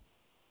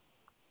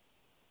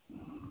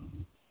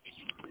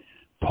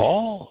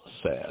 Paul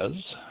says,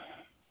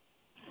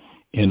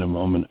 in a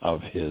moment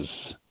of his,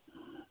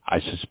 I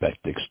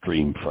suspect,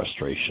 extreme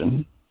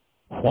frustration,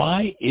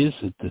 why is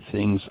it the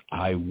things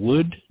I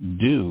would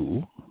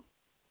do,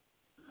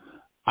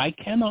 I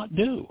cannot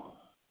do?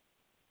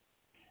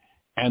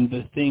 And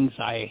the things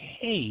I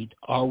hate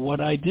are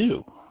what I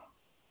do.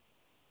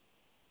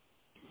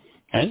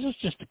 And this is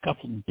just a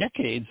couple of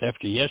decades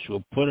after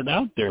Yeshua put it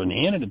out there and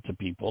handed it to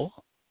people.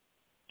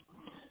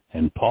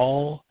 And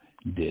Paul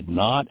did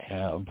not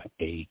have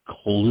a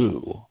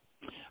clue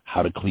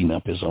how to clean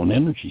up his own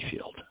energy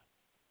field.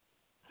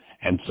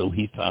 And so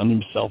he found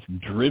himself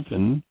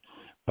driven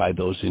by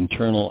those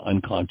internal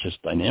unconscious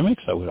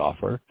dynamics, I would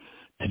offer,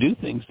 to do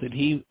things that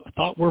he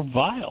thought were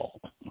vile.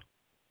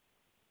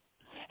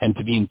 And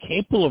to be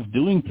incapable of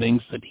doing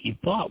things that he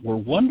thought were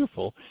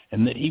wonderful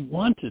and that he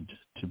wanted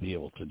to be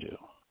able to do.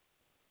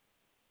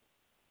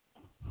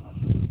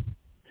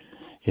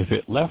 If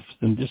it left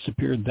and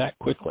disappeared that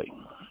quickly,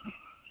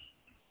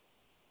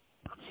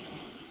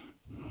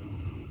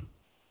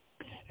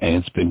 and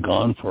it's been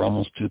gone for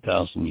almost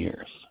 2,000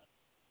 years,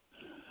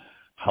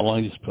 how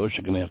long do you suppose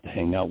you're going to have to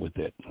hang out with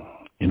it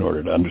in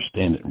order to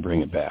understand it and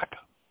bring it back?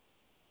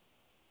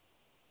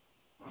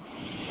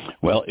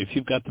 Well, if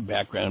you've got the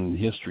background and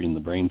history in the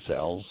brain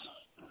cells,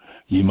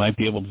 you might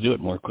be able to do it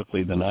more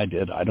quickly than I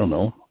did. I don't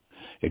know.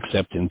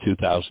 Except in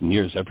 2,000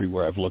 years,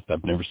 everywhere I've looked,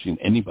 I've never seen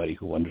anybody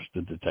who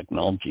understood the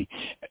technology.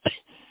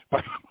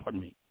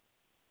 Pardon me.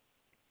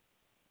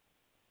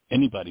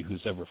 Anybody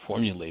who's ever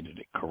formulated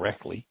it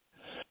correctly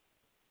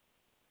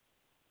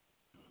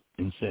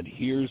and said,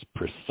 here's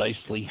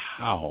precisely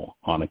how,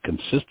 on a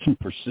consistent,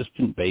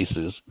 persistent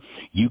basis,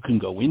 you can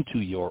go into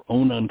your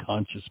own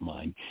unconscious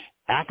mind,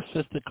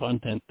 access the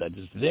content that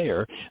is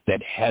there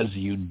that has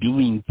you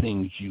doing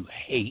things you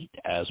hate,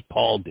 as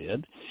Paul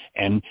did,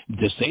 and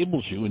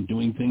disables you in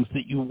doing things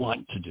that you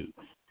want to do.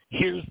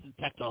 Here's the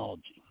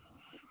technology.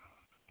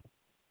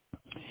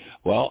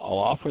 Well, I'll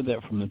offer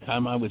that from the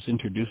time I was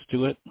introduced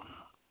to it,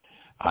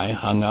 I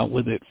hung out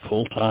with it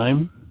full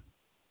time.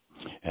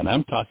 And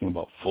I'm talking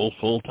about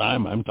full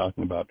time. I'm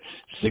talking about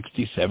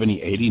 60,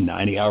 70, 80,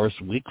 90 hours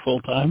a week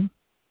full time.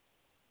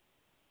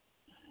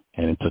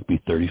 And it took me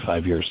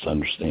 35 years to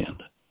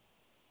understand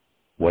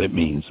what it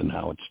means and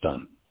how it's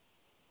done.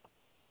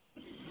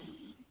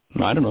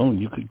 I don't know.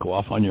 You could go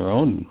off on your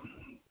own.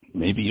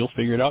 Maybe you'll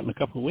figure it out in a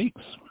couple of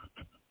weeks.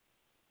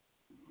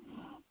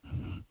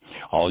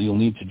 All you'll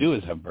need to do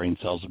is have brain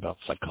cells about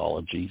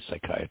psychology,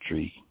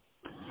 psychiatry,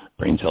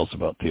 brain cells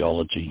about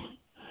theology,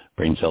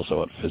 brain cells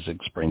about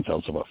physics, brain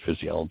cells about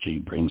physiology,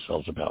 brain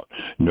cells about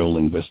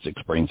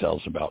neurolinguistics, brain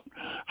cells about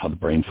how the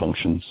brain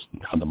functions,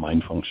 how the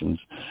mind functions.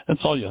 That's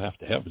all you'll have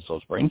to have is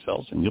those brain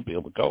cells, and you'll be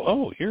able to go,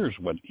 oh, here's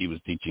what he was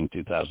teaching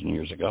 2,000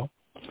 years ago.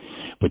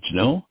 But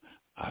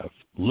I've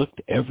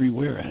looked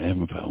everywhere and I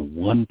haven't found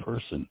one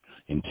person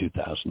in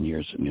 2,000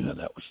 years that knew how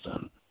that was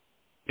done.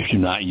 If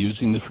you're not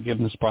using the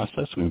forgiveness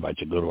process, we invite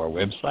you to go to our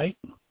website.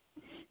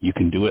 You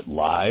can do it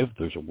live.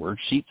 There's a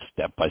worksheet,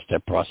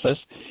 step-by-step process.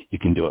 You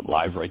can do it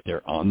live right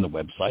there on the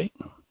website.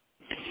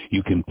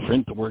 You can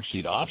print the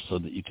worksheet off so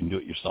that you can do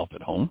it yourself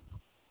at home.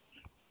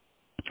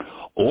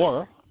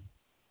 Or,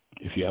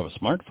 if you have a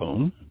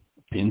smartphone,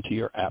 into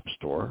your app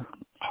store,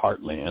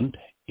 Heartland,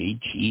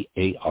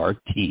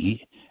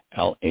 Heartland,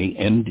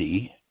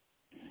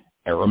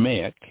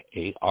 Aramaic,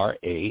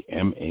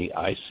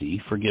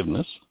 Aramaic,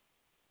 forgiveness.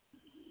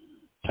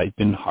 Type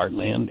in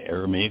Heartland,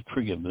 Aramaic,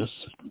 forgiveness,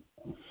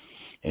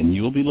 and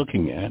you'll be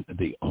looking at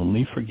the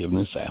only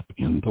forgiveness app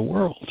in the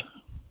world,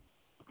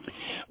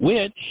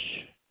 which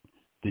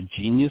the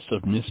genius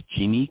of Miss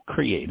Jeanie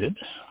created.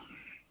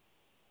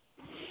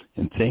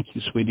 And thank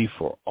you, sweetie,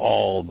 for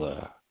all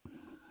the,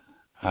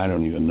 I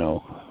don't even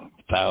know,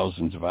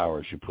 thousands of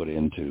hours you put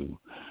into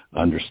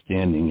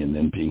understanding and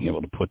then being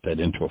able to put that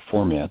into a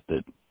format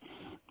that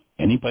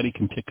anybody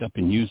can pick up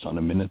and use on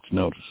a minute's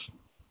notice.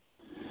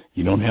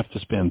 You don't have to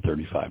spend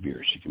 35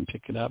 years. You can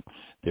pick it up.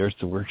 There's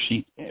the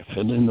worksheet.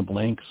 Fill in the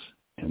blanks,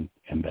 and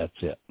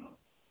that's it.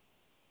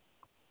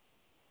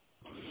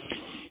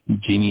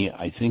 Jeanie,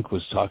 I think,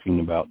 was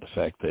talking about the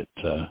fact that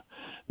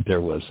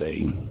there was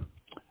a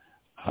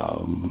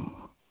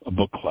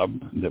book club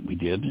that we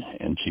did,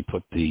 and she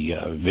put the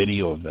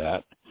video of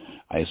that.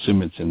 I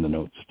assume it's in the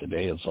notes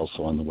today. It's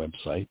also on the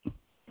website.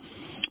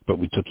 But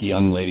we took a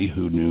young lady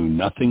who knew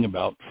nothing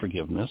about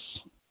forgiveness,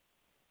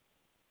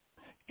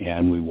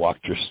 and we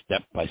walked her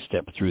step by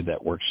step through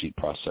that worksheet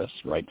process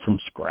right from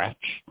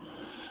scratch.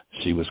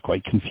 She was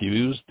quite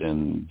confused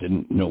and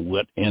didn't know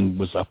what end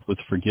was up with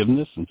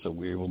forgiveness, and so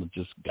we were able to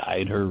just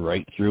guide her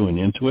right through and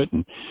into it.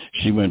 And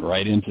she went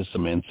right into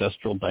some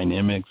ancestral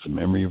dynamics, a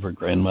memory of her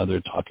grandmother,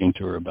 talking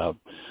to her about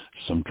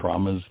some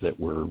traumas that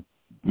were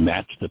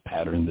matched the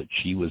pattern that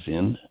she was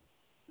in,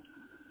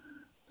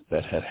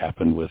 that had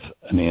happened with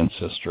an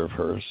ancestor of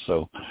hers.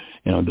 So,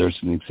 there's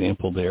an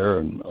example there,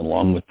 and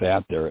along with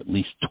that, there are at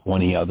least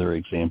 20 other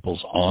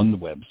examples on the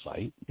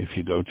website. If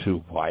you go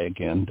to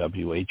whyagain,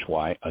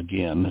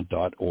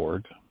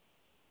 whyagain.org,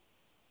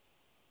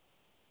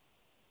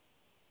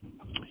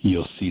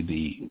 you'll see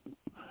the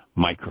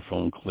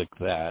microphone, click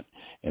that,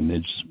 and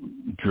then just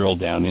drill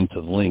down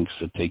into the links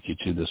that take you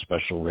to the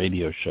special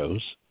radio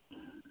shows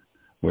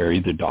where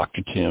either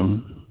Dr.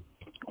 Tim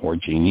or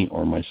Jeanie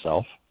or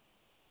myself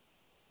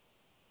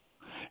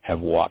have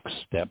walked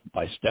step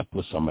by step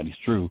with somebody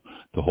through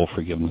the whole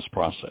forgiveness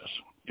process.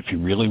 If you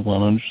really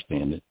want to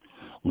understand it,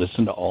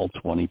 listen to all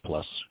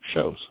 20-plus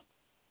shows.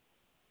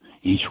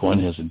 Each one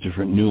has a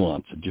different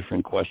nuance, a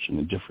different question,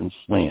 a different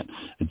slant,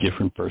 a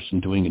different person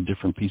doing a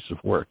different piece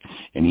of work,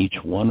 and each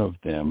one of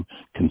them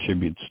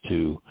contributes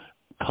to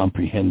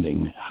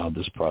comprehending how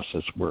this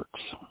process works.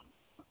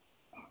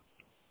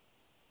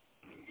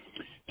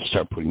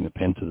 Start putting the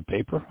pen to the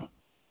paper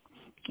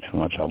and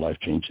watch how life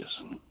changes.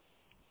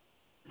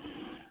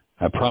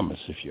 I promise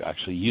if you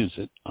actually use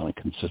it on a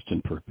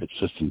consistent,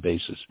 persistent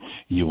basis,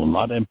 you will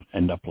not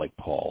end up like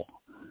Paul,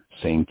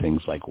 saying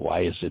things like,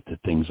 why is it the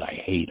things I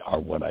hate are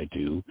what I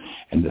do,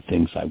 and the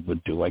things I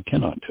would do I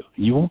cannot do?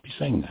 You won't be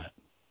saying that.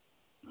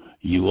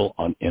 You will,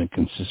 in a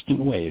consistent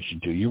way, as you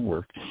do your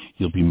work,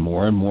 you'll be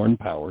more and more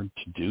empowered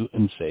to do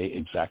and say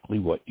exactly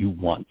what you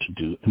want to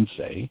do and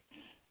say,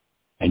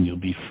 and you'll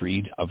be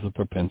freed of the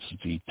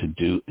propensity to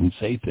do and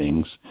say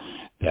things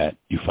that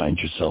you find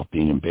yourself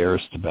being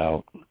embarrassed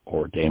about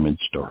or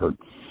damaged or hurt.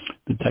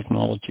 The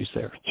technology's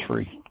there. It's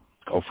free.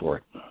 Go for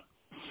it.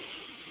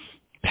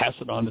 Pass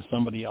it on to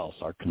somebody else.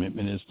 Our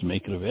commitment is to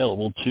make it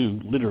available to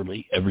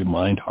literally every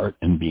mind, heart,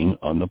 and being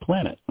on the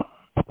planet.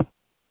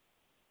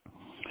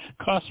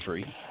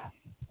 Cost-free.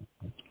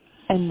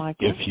 And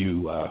Michael? If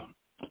you,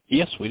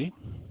 yes, sweetie?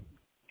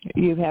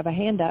 You have a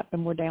hand up,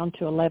 and we're down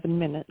to 11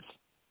 minutes.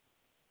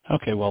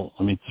 Okay, well,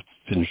 let me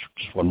finish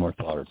just one more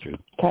thought or two.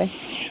 Okay.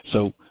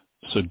 So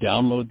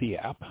download the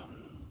app,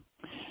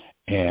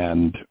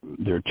 and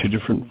there are two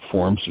different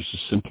forms. There's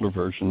a simpler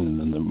version and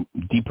then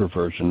the deeper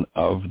version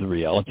of the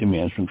reality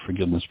management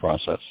forgiveness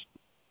process.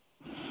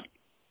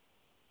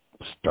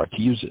 Start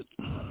to use it.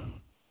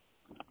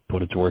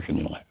 Put it to work in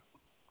your life.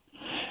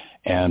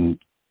 And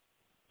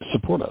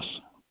support us.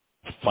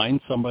 Find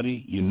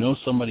somebody,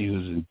 somebody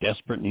who's in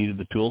desperate need of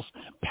the tools,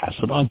 pass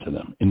it on to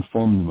them.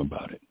 Inform them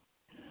about it.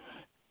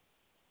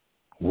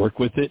 Work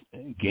with it,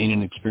 gain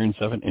an experience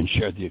of it, and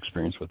share the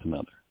experience with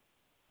another.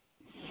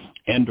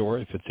 And or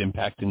if it's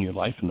impacting your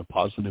life in a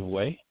positive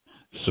way,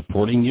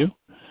 supporting you,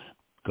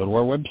 go to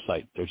our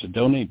website. There's a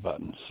donate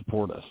button.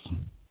 Support us.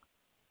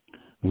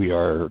 We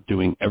are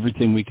doing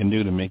everything we can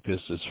do to make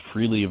this as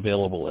freely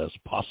available as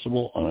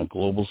possible on a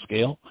global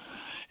scale.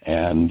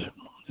 And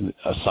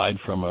aside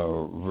from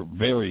a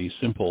very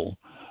simple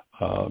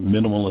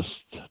minimalist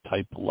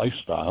type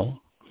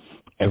lifestyle,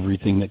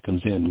 everything that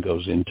comes in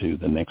goes into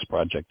the next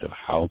project of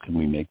how can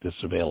we make this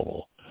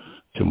available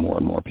to more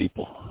and more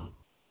people.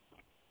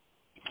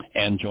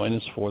 And join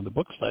us for the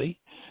book study,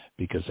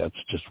 because that's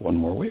just one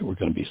more way we're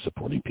going to be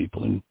supporting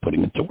people and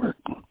putting it to work.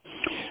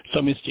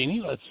 So, Miss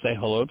Jeanie, let's say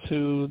hello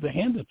to the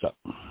hand that's up.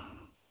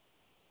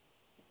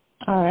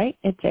 All right.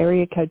 It's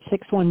area code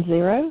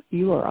 610.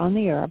 You are on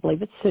the air. I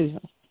believe it's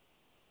Susan.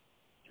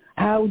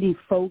 Howdy,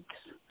 folks.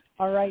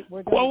 All right.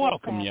 We're going well,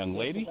 welcome, young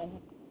lady.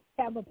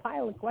 I have a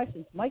pile of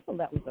questions. Michael,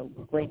 that was a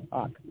great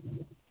talk.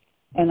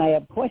 And I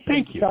have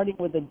questions starting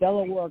with the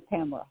Delaware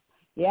camera.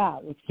 Yeah,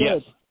 it was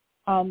good.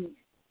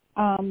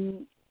 Yes.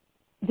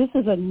 This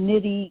is a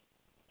nitty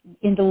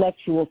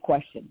intellectual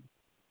question.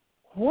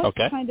 What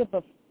Okay. kind of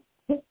a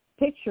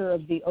picture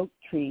of the oak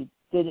tree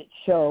did it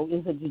show?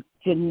 Is it a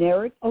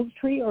generic oak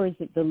tree, or is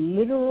it the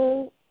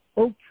literal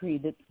oak tree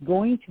that's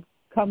going to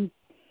come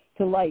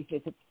to life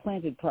if it's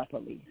planted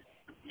properly?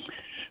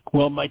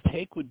 Well, my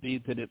take would be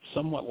that it's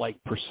somewhat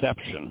like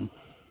perception,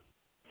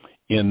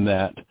 in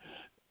that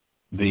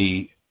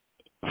the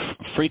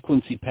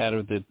frequency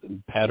pattern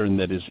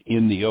that is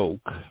in the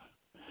oak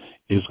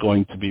is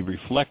going to be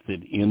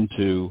reflected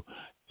into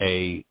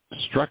a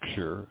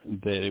structure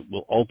that it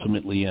will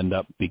ultimately end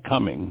up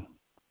becoming.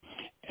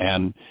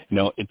 And,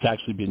 it's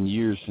actually been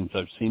years since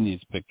I've seen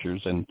these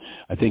pictures, and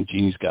I think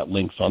Jeannie's got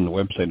links on the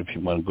website if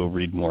you want to go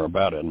read more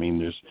about it. I mean,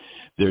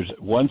 there's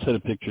one set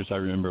of pictures I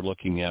remember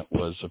looking at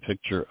was a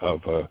picture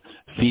of a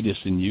fetus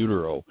in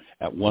utero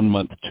at 1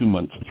 month, 2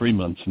 months, 3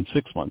 months, and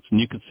 6 months, and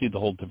you could see the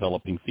whole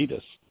developing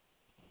fetus.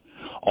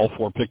 All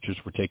 4 pictures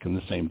were taken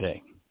the same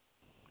day.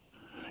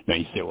 Now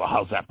you say, well,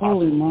 how's that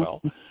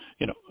possible?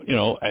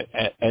 Well,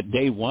 at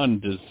day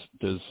 1,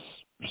 does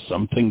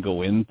something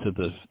go into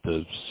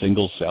the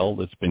single cell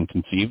that's been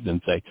conceived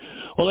and say,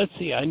 well, let's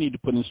see, I need to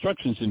put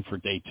instructions in for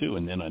day 2,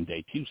 and then on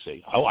day 2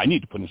 say, oh, I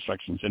need to put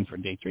instructions in for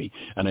day 3,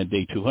 and on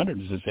day 200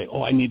 does it say,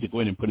 oh, I need to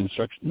go in and put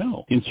instructions?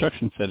 No, the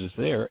instruction set is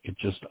there, it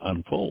just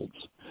unfolds.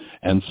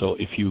 And so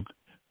if you,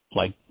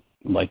 like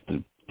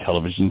the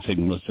television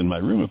signals in my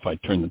room, if I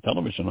turn the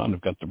television on,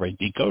 I've got the right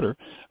decoder,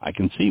 I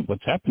can see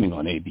what's happening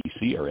on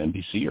ABC or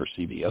NBC or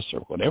CBS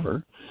or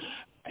whatever.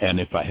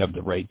 And if I have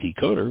the right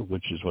decoder,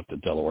 which is what the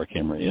Delaware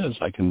camera is,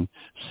 I can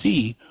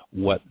see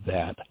what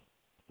that,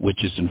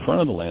 which is in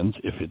front of the lens,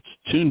 if it's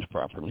tuned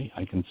properly,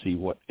 I can see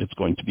what it's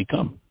going to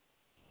become.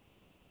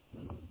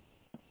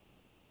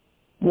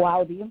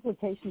 Wow, the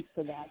implications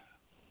for that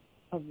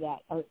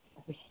are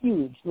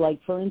huge. Like,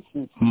 for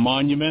instance,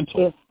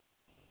 monumental.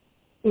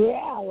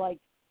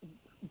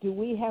 Do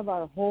we have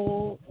our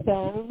whole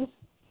selves?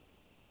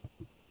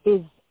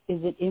 Is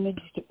it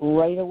imaged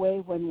right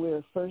away when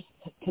we're first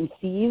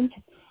conceived,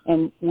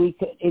 and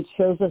it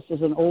shows us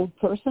as an old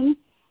person,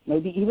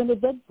 maybe even a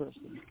dead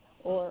person?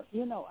 Or,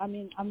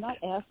 I'm not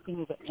asking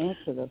you to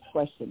answer those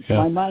questions. Yeah.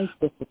 My mind's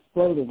just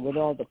exploded with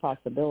all the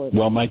possibilities.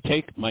 Well, my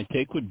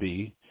take would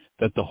be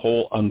that the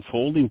whole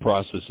unfolding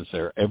process is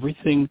there.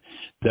 Everything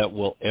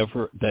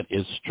that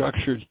is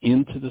structured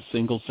into the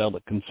single cell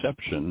at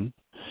conception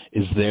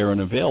is there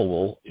and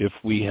available if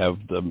we have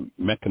the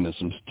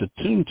mechanisms to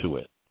tune to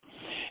it.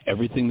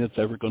 Everything that's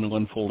ever going to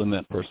unfold in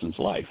that person's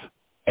life,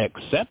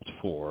 except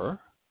for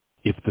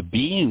if the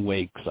being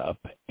wakes up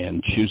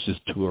and chooses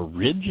to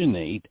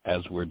originate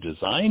as we're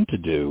designed to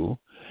do,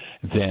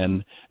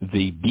 then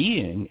the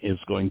being is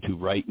going to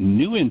write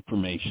new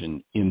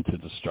information into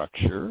the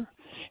structure,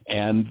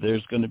 and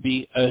there's going to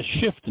be a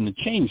shift and a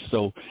change.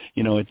 So,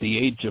 at the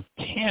age of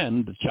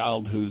 10, the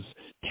child who's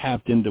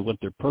tapped into what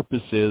their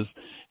purpose is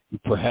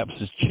perhaps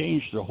has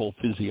changed their whole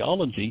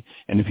physiology.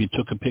 And if you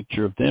took a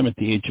picture of them at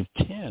the age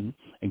of 10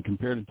 and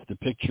compared it to the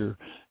picture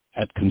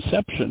at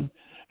conception,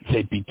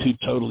 they'd be two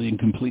totally and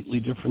completely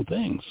different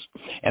things.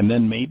 And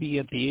then maybe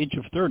at the age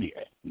of 30,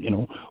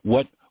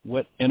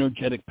 what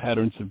energetic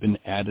patterns have been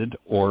added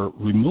or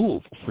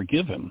removed,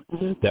 forgiven,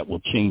 that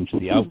will change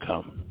the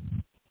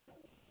outcome.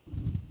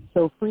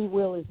 So free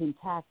will is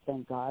intact,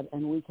 thank God,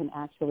 and we can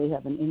actually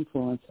have an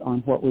influence on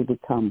what we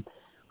become.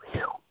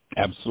 Whew.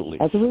 Absolutely.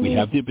 We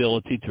have the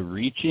ability to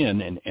reach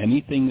in, and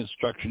anything that's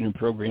structured and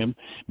programmed,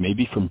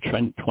 maybe from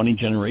 20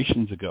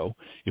 generations ago,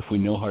 if we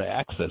know how to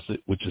access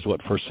it, which is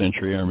what first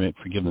century Aramaic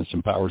forgiveness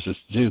empowers us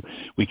to do,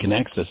 we can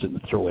access it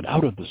and throw it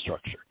out of the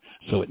structure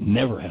so it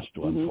never has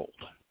to unfold.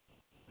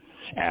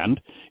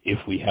 And if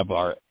we have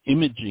our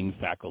imaging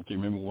faculty,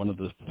 remember one of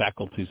the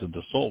faculties of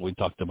the soul we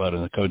talked about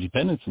in the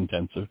Codependence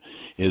Intensive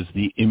is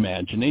the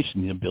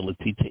imagination, the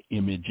ability to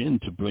image in,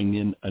 to bring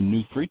in a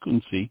new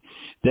frequency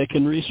that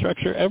can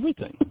restructure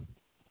everything.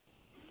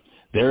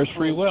 There's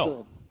free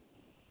will.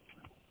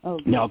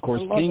 Now, of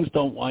course, kings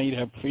don't want you to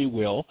have free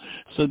will,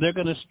 so they're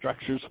going to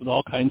structure us with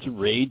all kinds of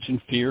rage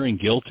and fear and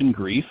guilt and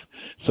grief,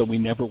 so we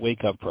never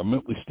wake up from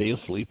it. We stay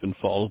asleep and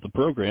follow the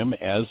program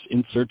as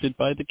inserted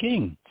by the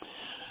king.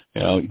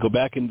 You go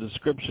back into the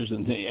scriptures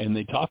and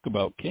they talk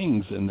about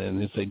kings, and then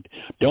they say,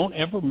 don't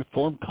ever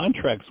form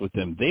contracts with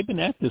them. They've been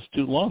at this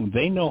too long.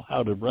 They know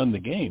how to run the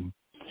game.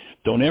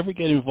 Don't ever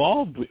get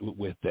involved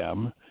with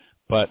them,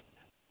 but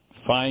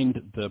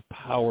find the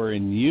power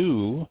in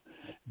you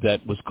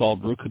that was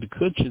called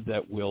Rukudakucha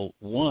that will,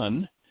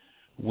 one,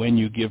 when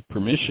you give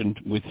permission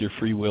with your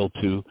free will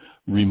to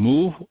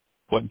remove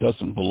what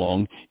doesn't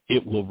belong,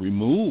 it will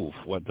remove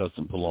what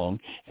doesn't belong,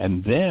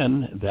 and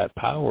then that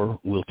power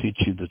will teach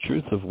you the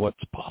truth of what's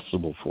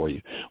possible for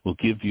you, will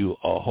give you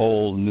a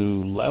whole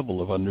new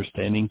level of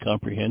understanding,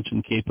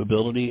 comprehension,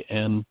 capability,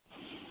 and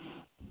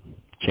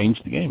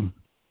change the game.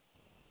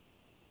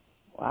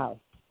 Wow.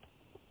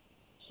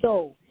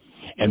 So,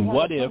 and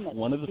what if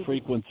one of the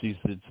frequencies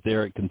that's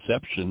there at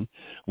conception,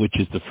 which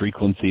is the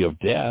frequency of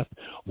death,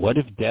 what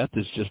if death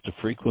is just a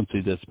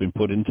frequency that's been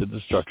put into the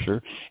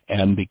structure,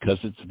 and because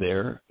it's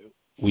there,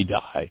 we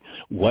die?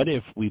 What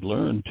if we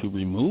learn to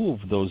remove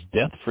those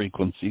death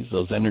frequencies,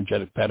 those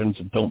energetic patterns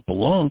that don't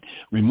belong,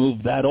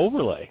 remove that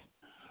overlay?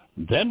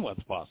 Then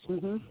what's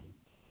possible?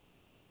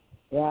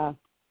 Yeah.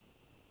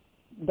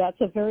 That's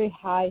a very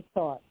high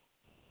thought.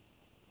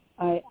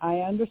 I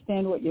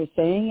understand what you're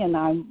saying, and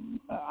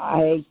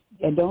I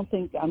don't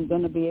think I'm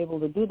going to be able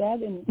to do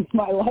that in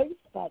my life,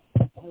 but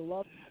I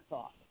love the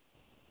thought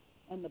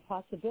and the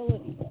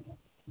possibility.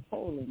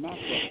 Holy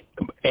mackerel.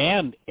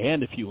 And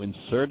if you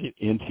insert it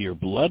into your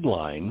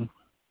bloodline,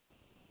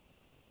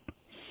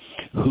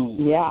 who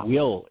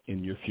will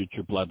in your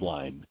future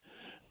bloodline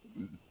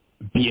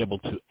be able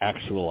to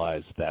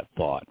actualize that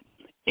thought?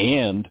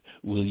 And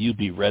will you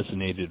be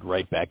resonated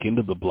right back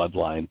into the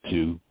bloodline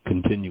to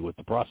continue with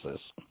the process?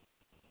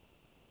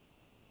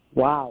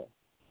 Wow.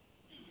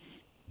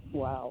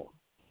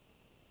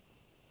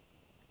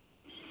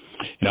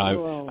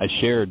 Now, I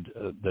shared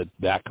that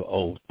back,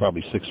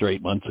 probably 6 or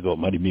 8 months ago. It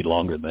might even be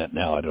longer than that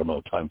now. I don't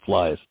know. Time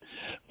flies.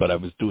 But I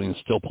was doing a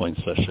still point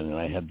session, and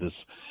I had this,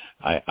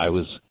 I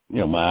was,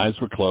 my eyes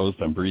were closed.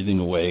 I'm breathing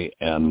away,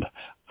 and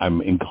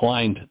I'm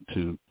inclined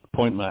to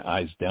point my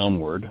eyes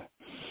downward.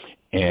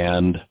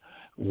 And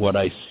what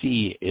I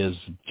see is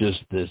just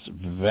this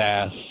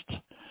vast,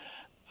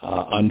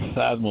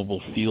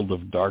 unfathomable field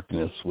of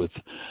darkness with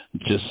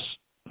just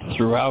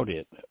throughout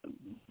it,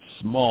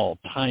 small,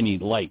 tiny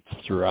lights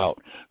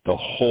throughout the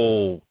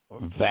whole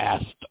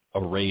vast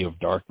array of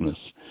darkness,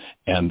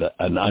 and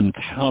an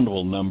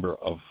uncountable number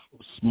of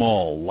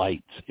small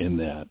lights in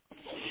that.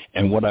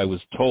 And what I was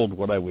told,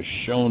 what I was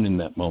shown in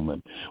that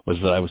moment, was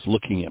that I was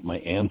looking at my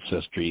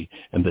ancestry,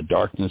 and the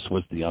darkness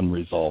was the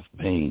unresolved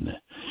pain.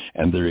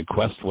 And the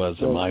request was,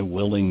 am I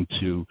willing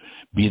to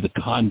be the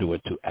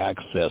conduit to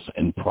access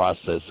and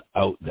process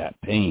out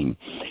that pain?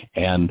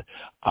 And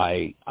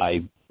I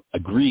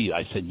agreed.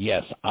 I said,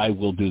 yes, I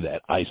will do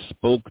that. I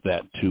spoke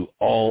that to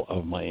all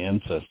of my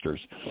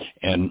ancestors.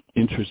 And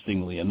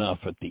interestingly enough,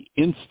 at the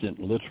instant,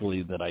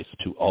 literally, that I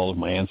to all of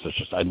my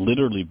ancestors, I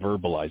literally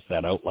verbalized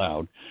that out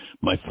loud.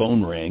 My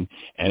phone rang,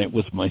 and it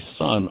was my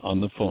son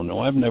on the phone. Now,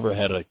 I've never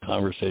had a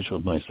conversation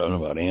with my son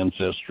about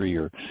ancestry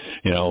or,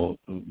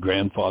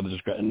 grandfathers,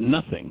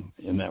 nothing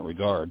in that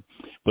regard.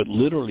 But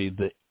literally,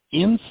 the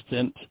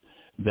instant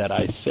that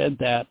I said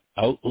that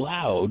out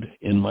loud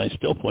in my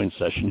still point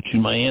session to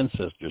my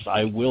ancestors,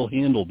 I will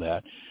handle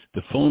that.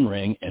 The phone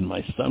rang, and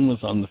my son was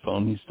on the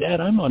phone. He said,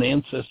 Dad, I'm on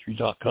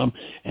Ancestry.com,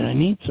 and I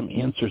need some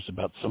answers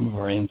about some of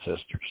our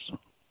ancestors.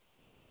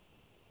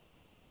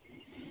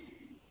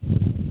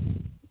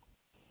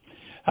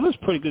 That was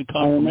pretty good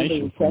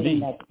confirmation for me.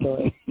 That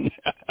story.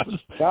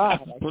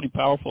 that was pretty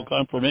powerful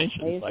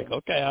confirmation. Amazing. It's like,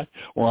 okay,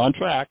 we're on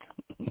track.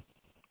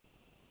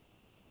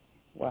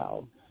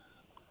 Wow.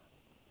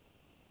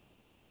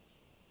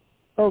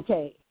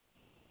 Okay,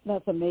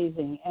 that's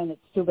amazing, and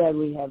it's too bad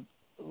we have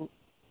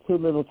too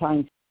little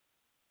time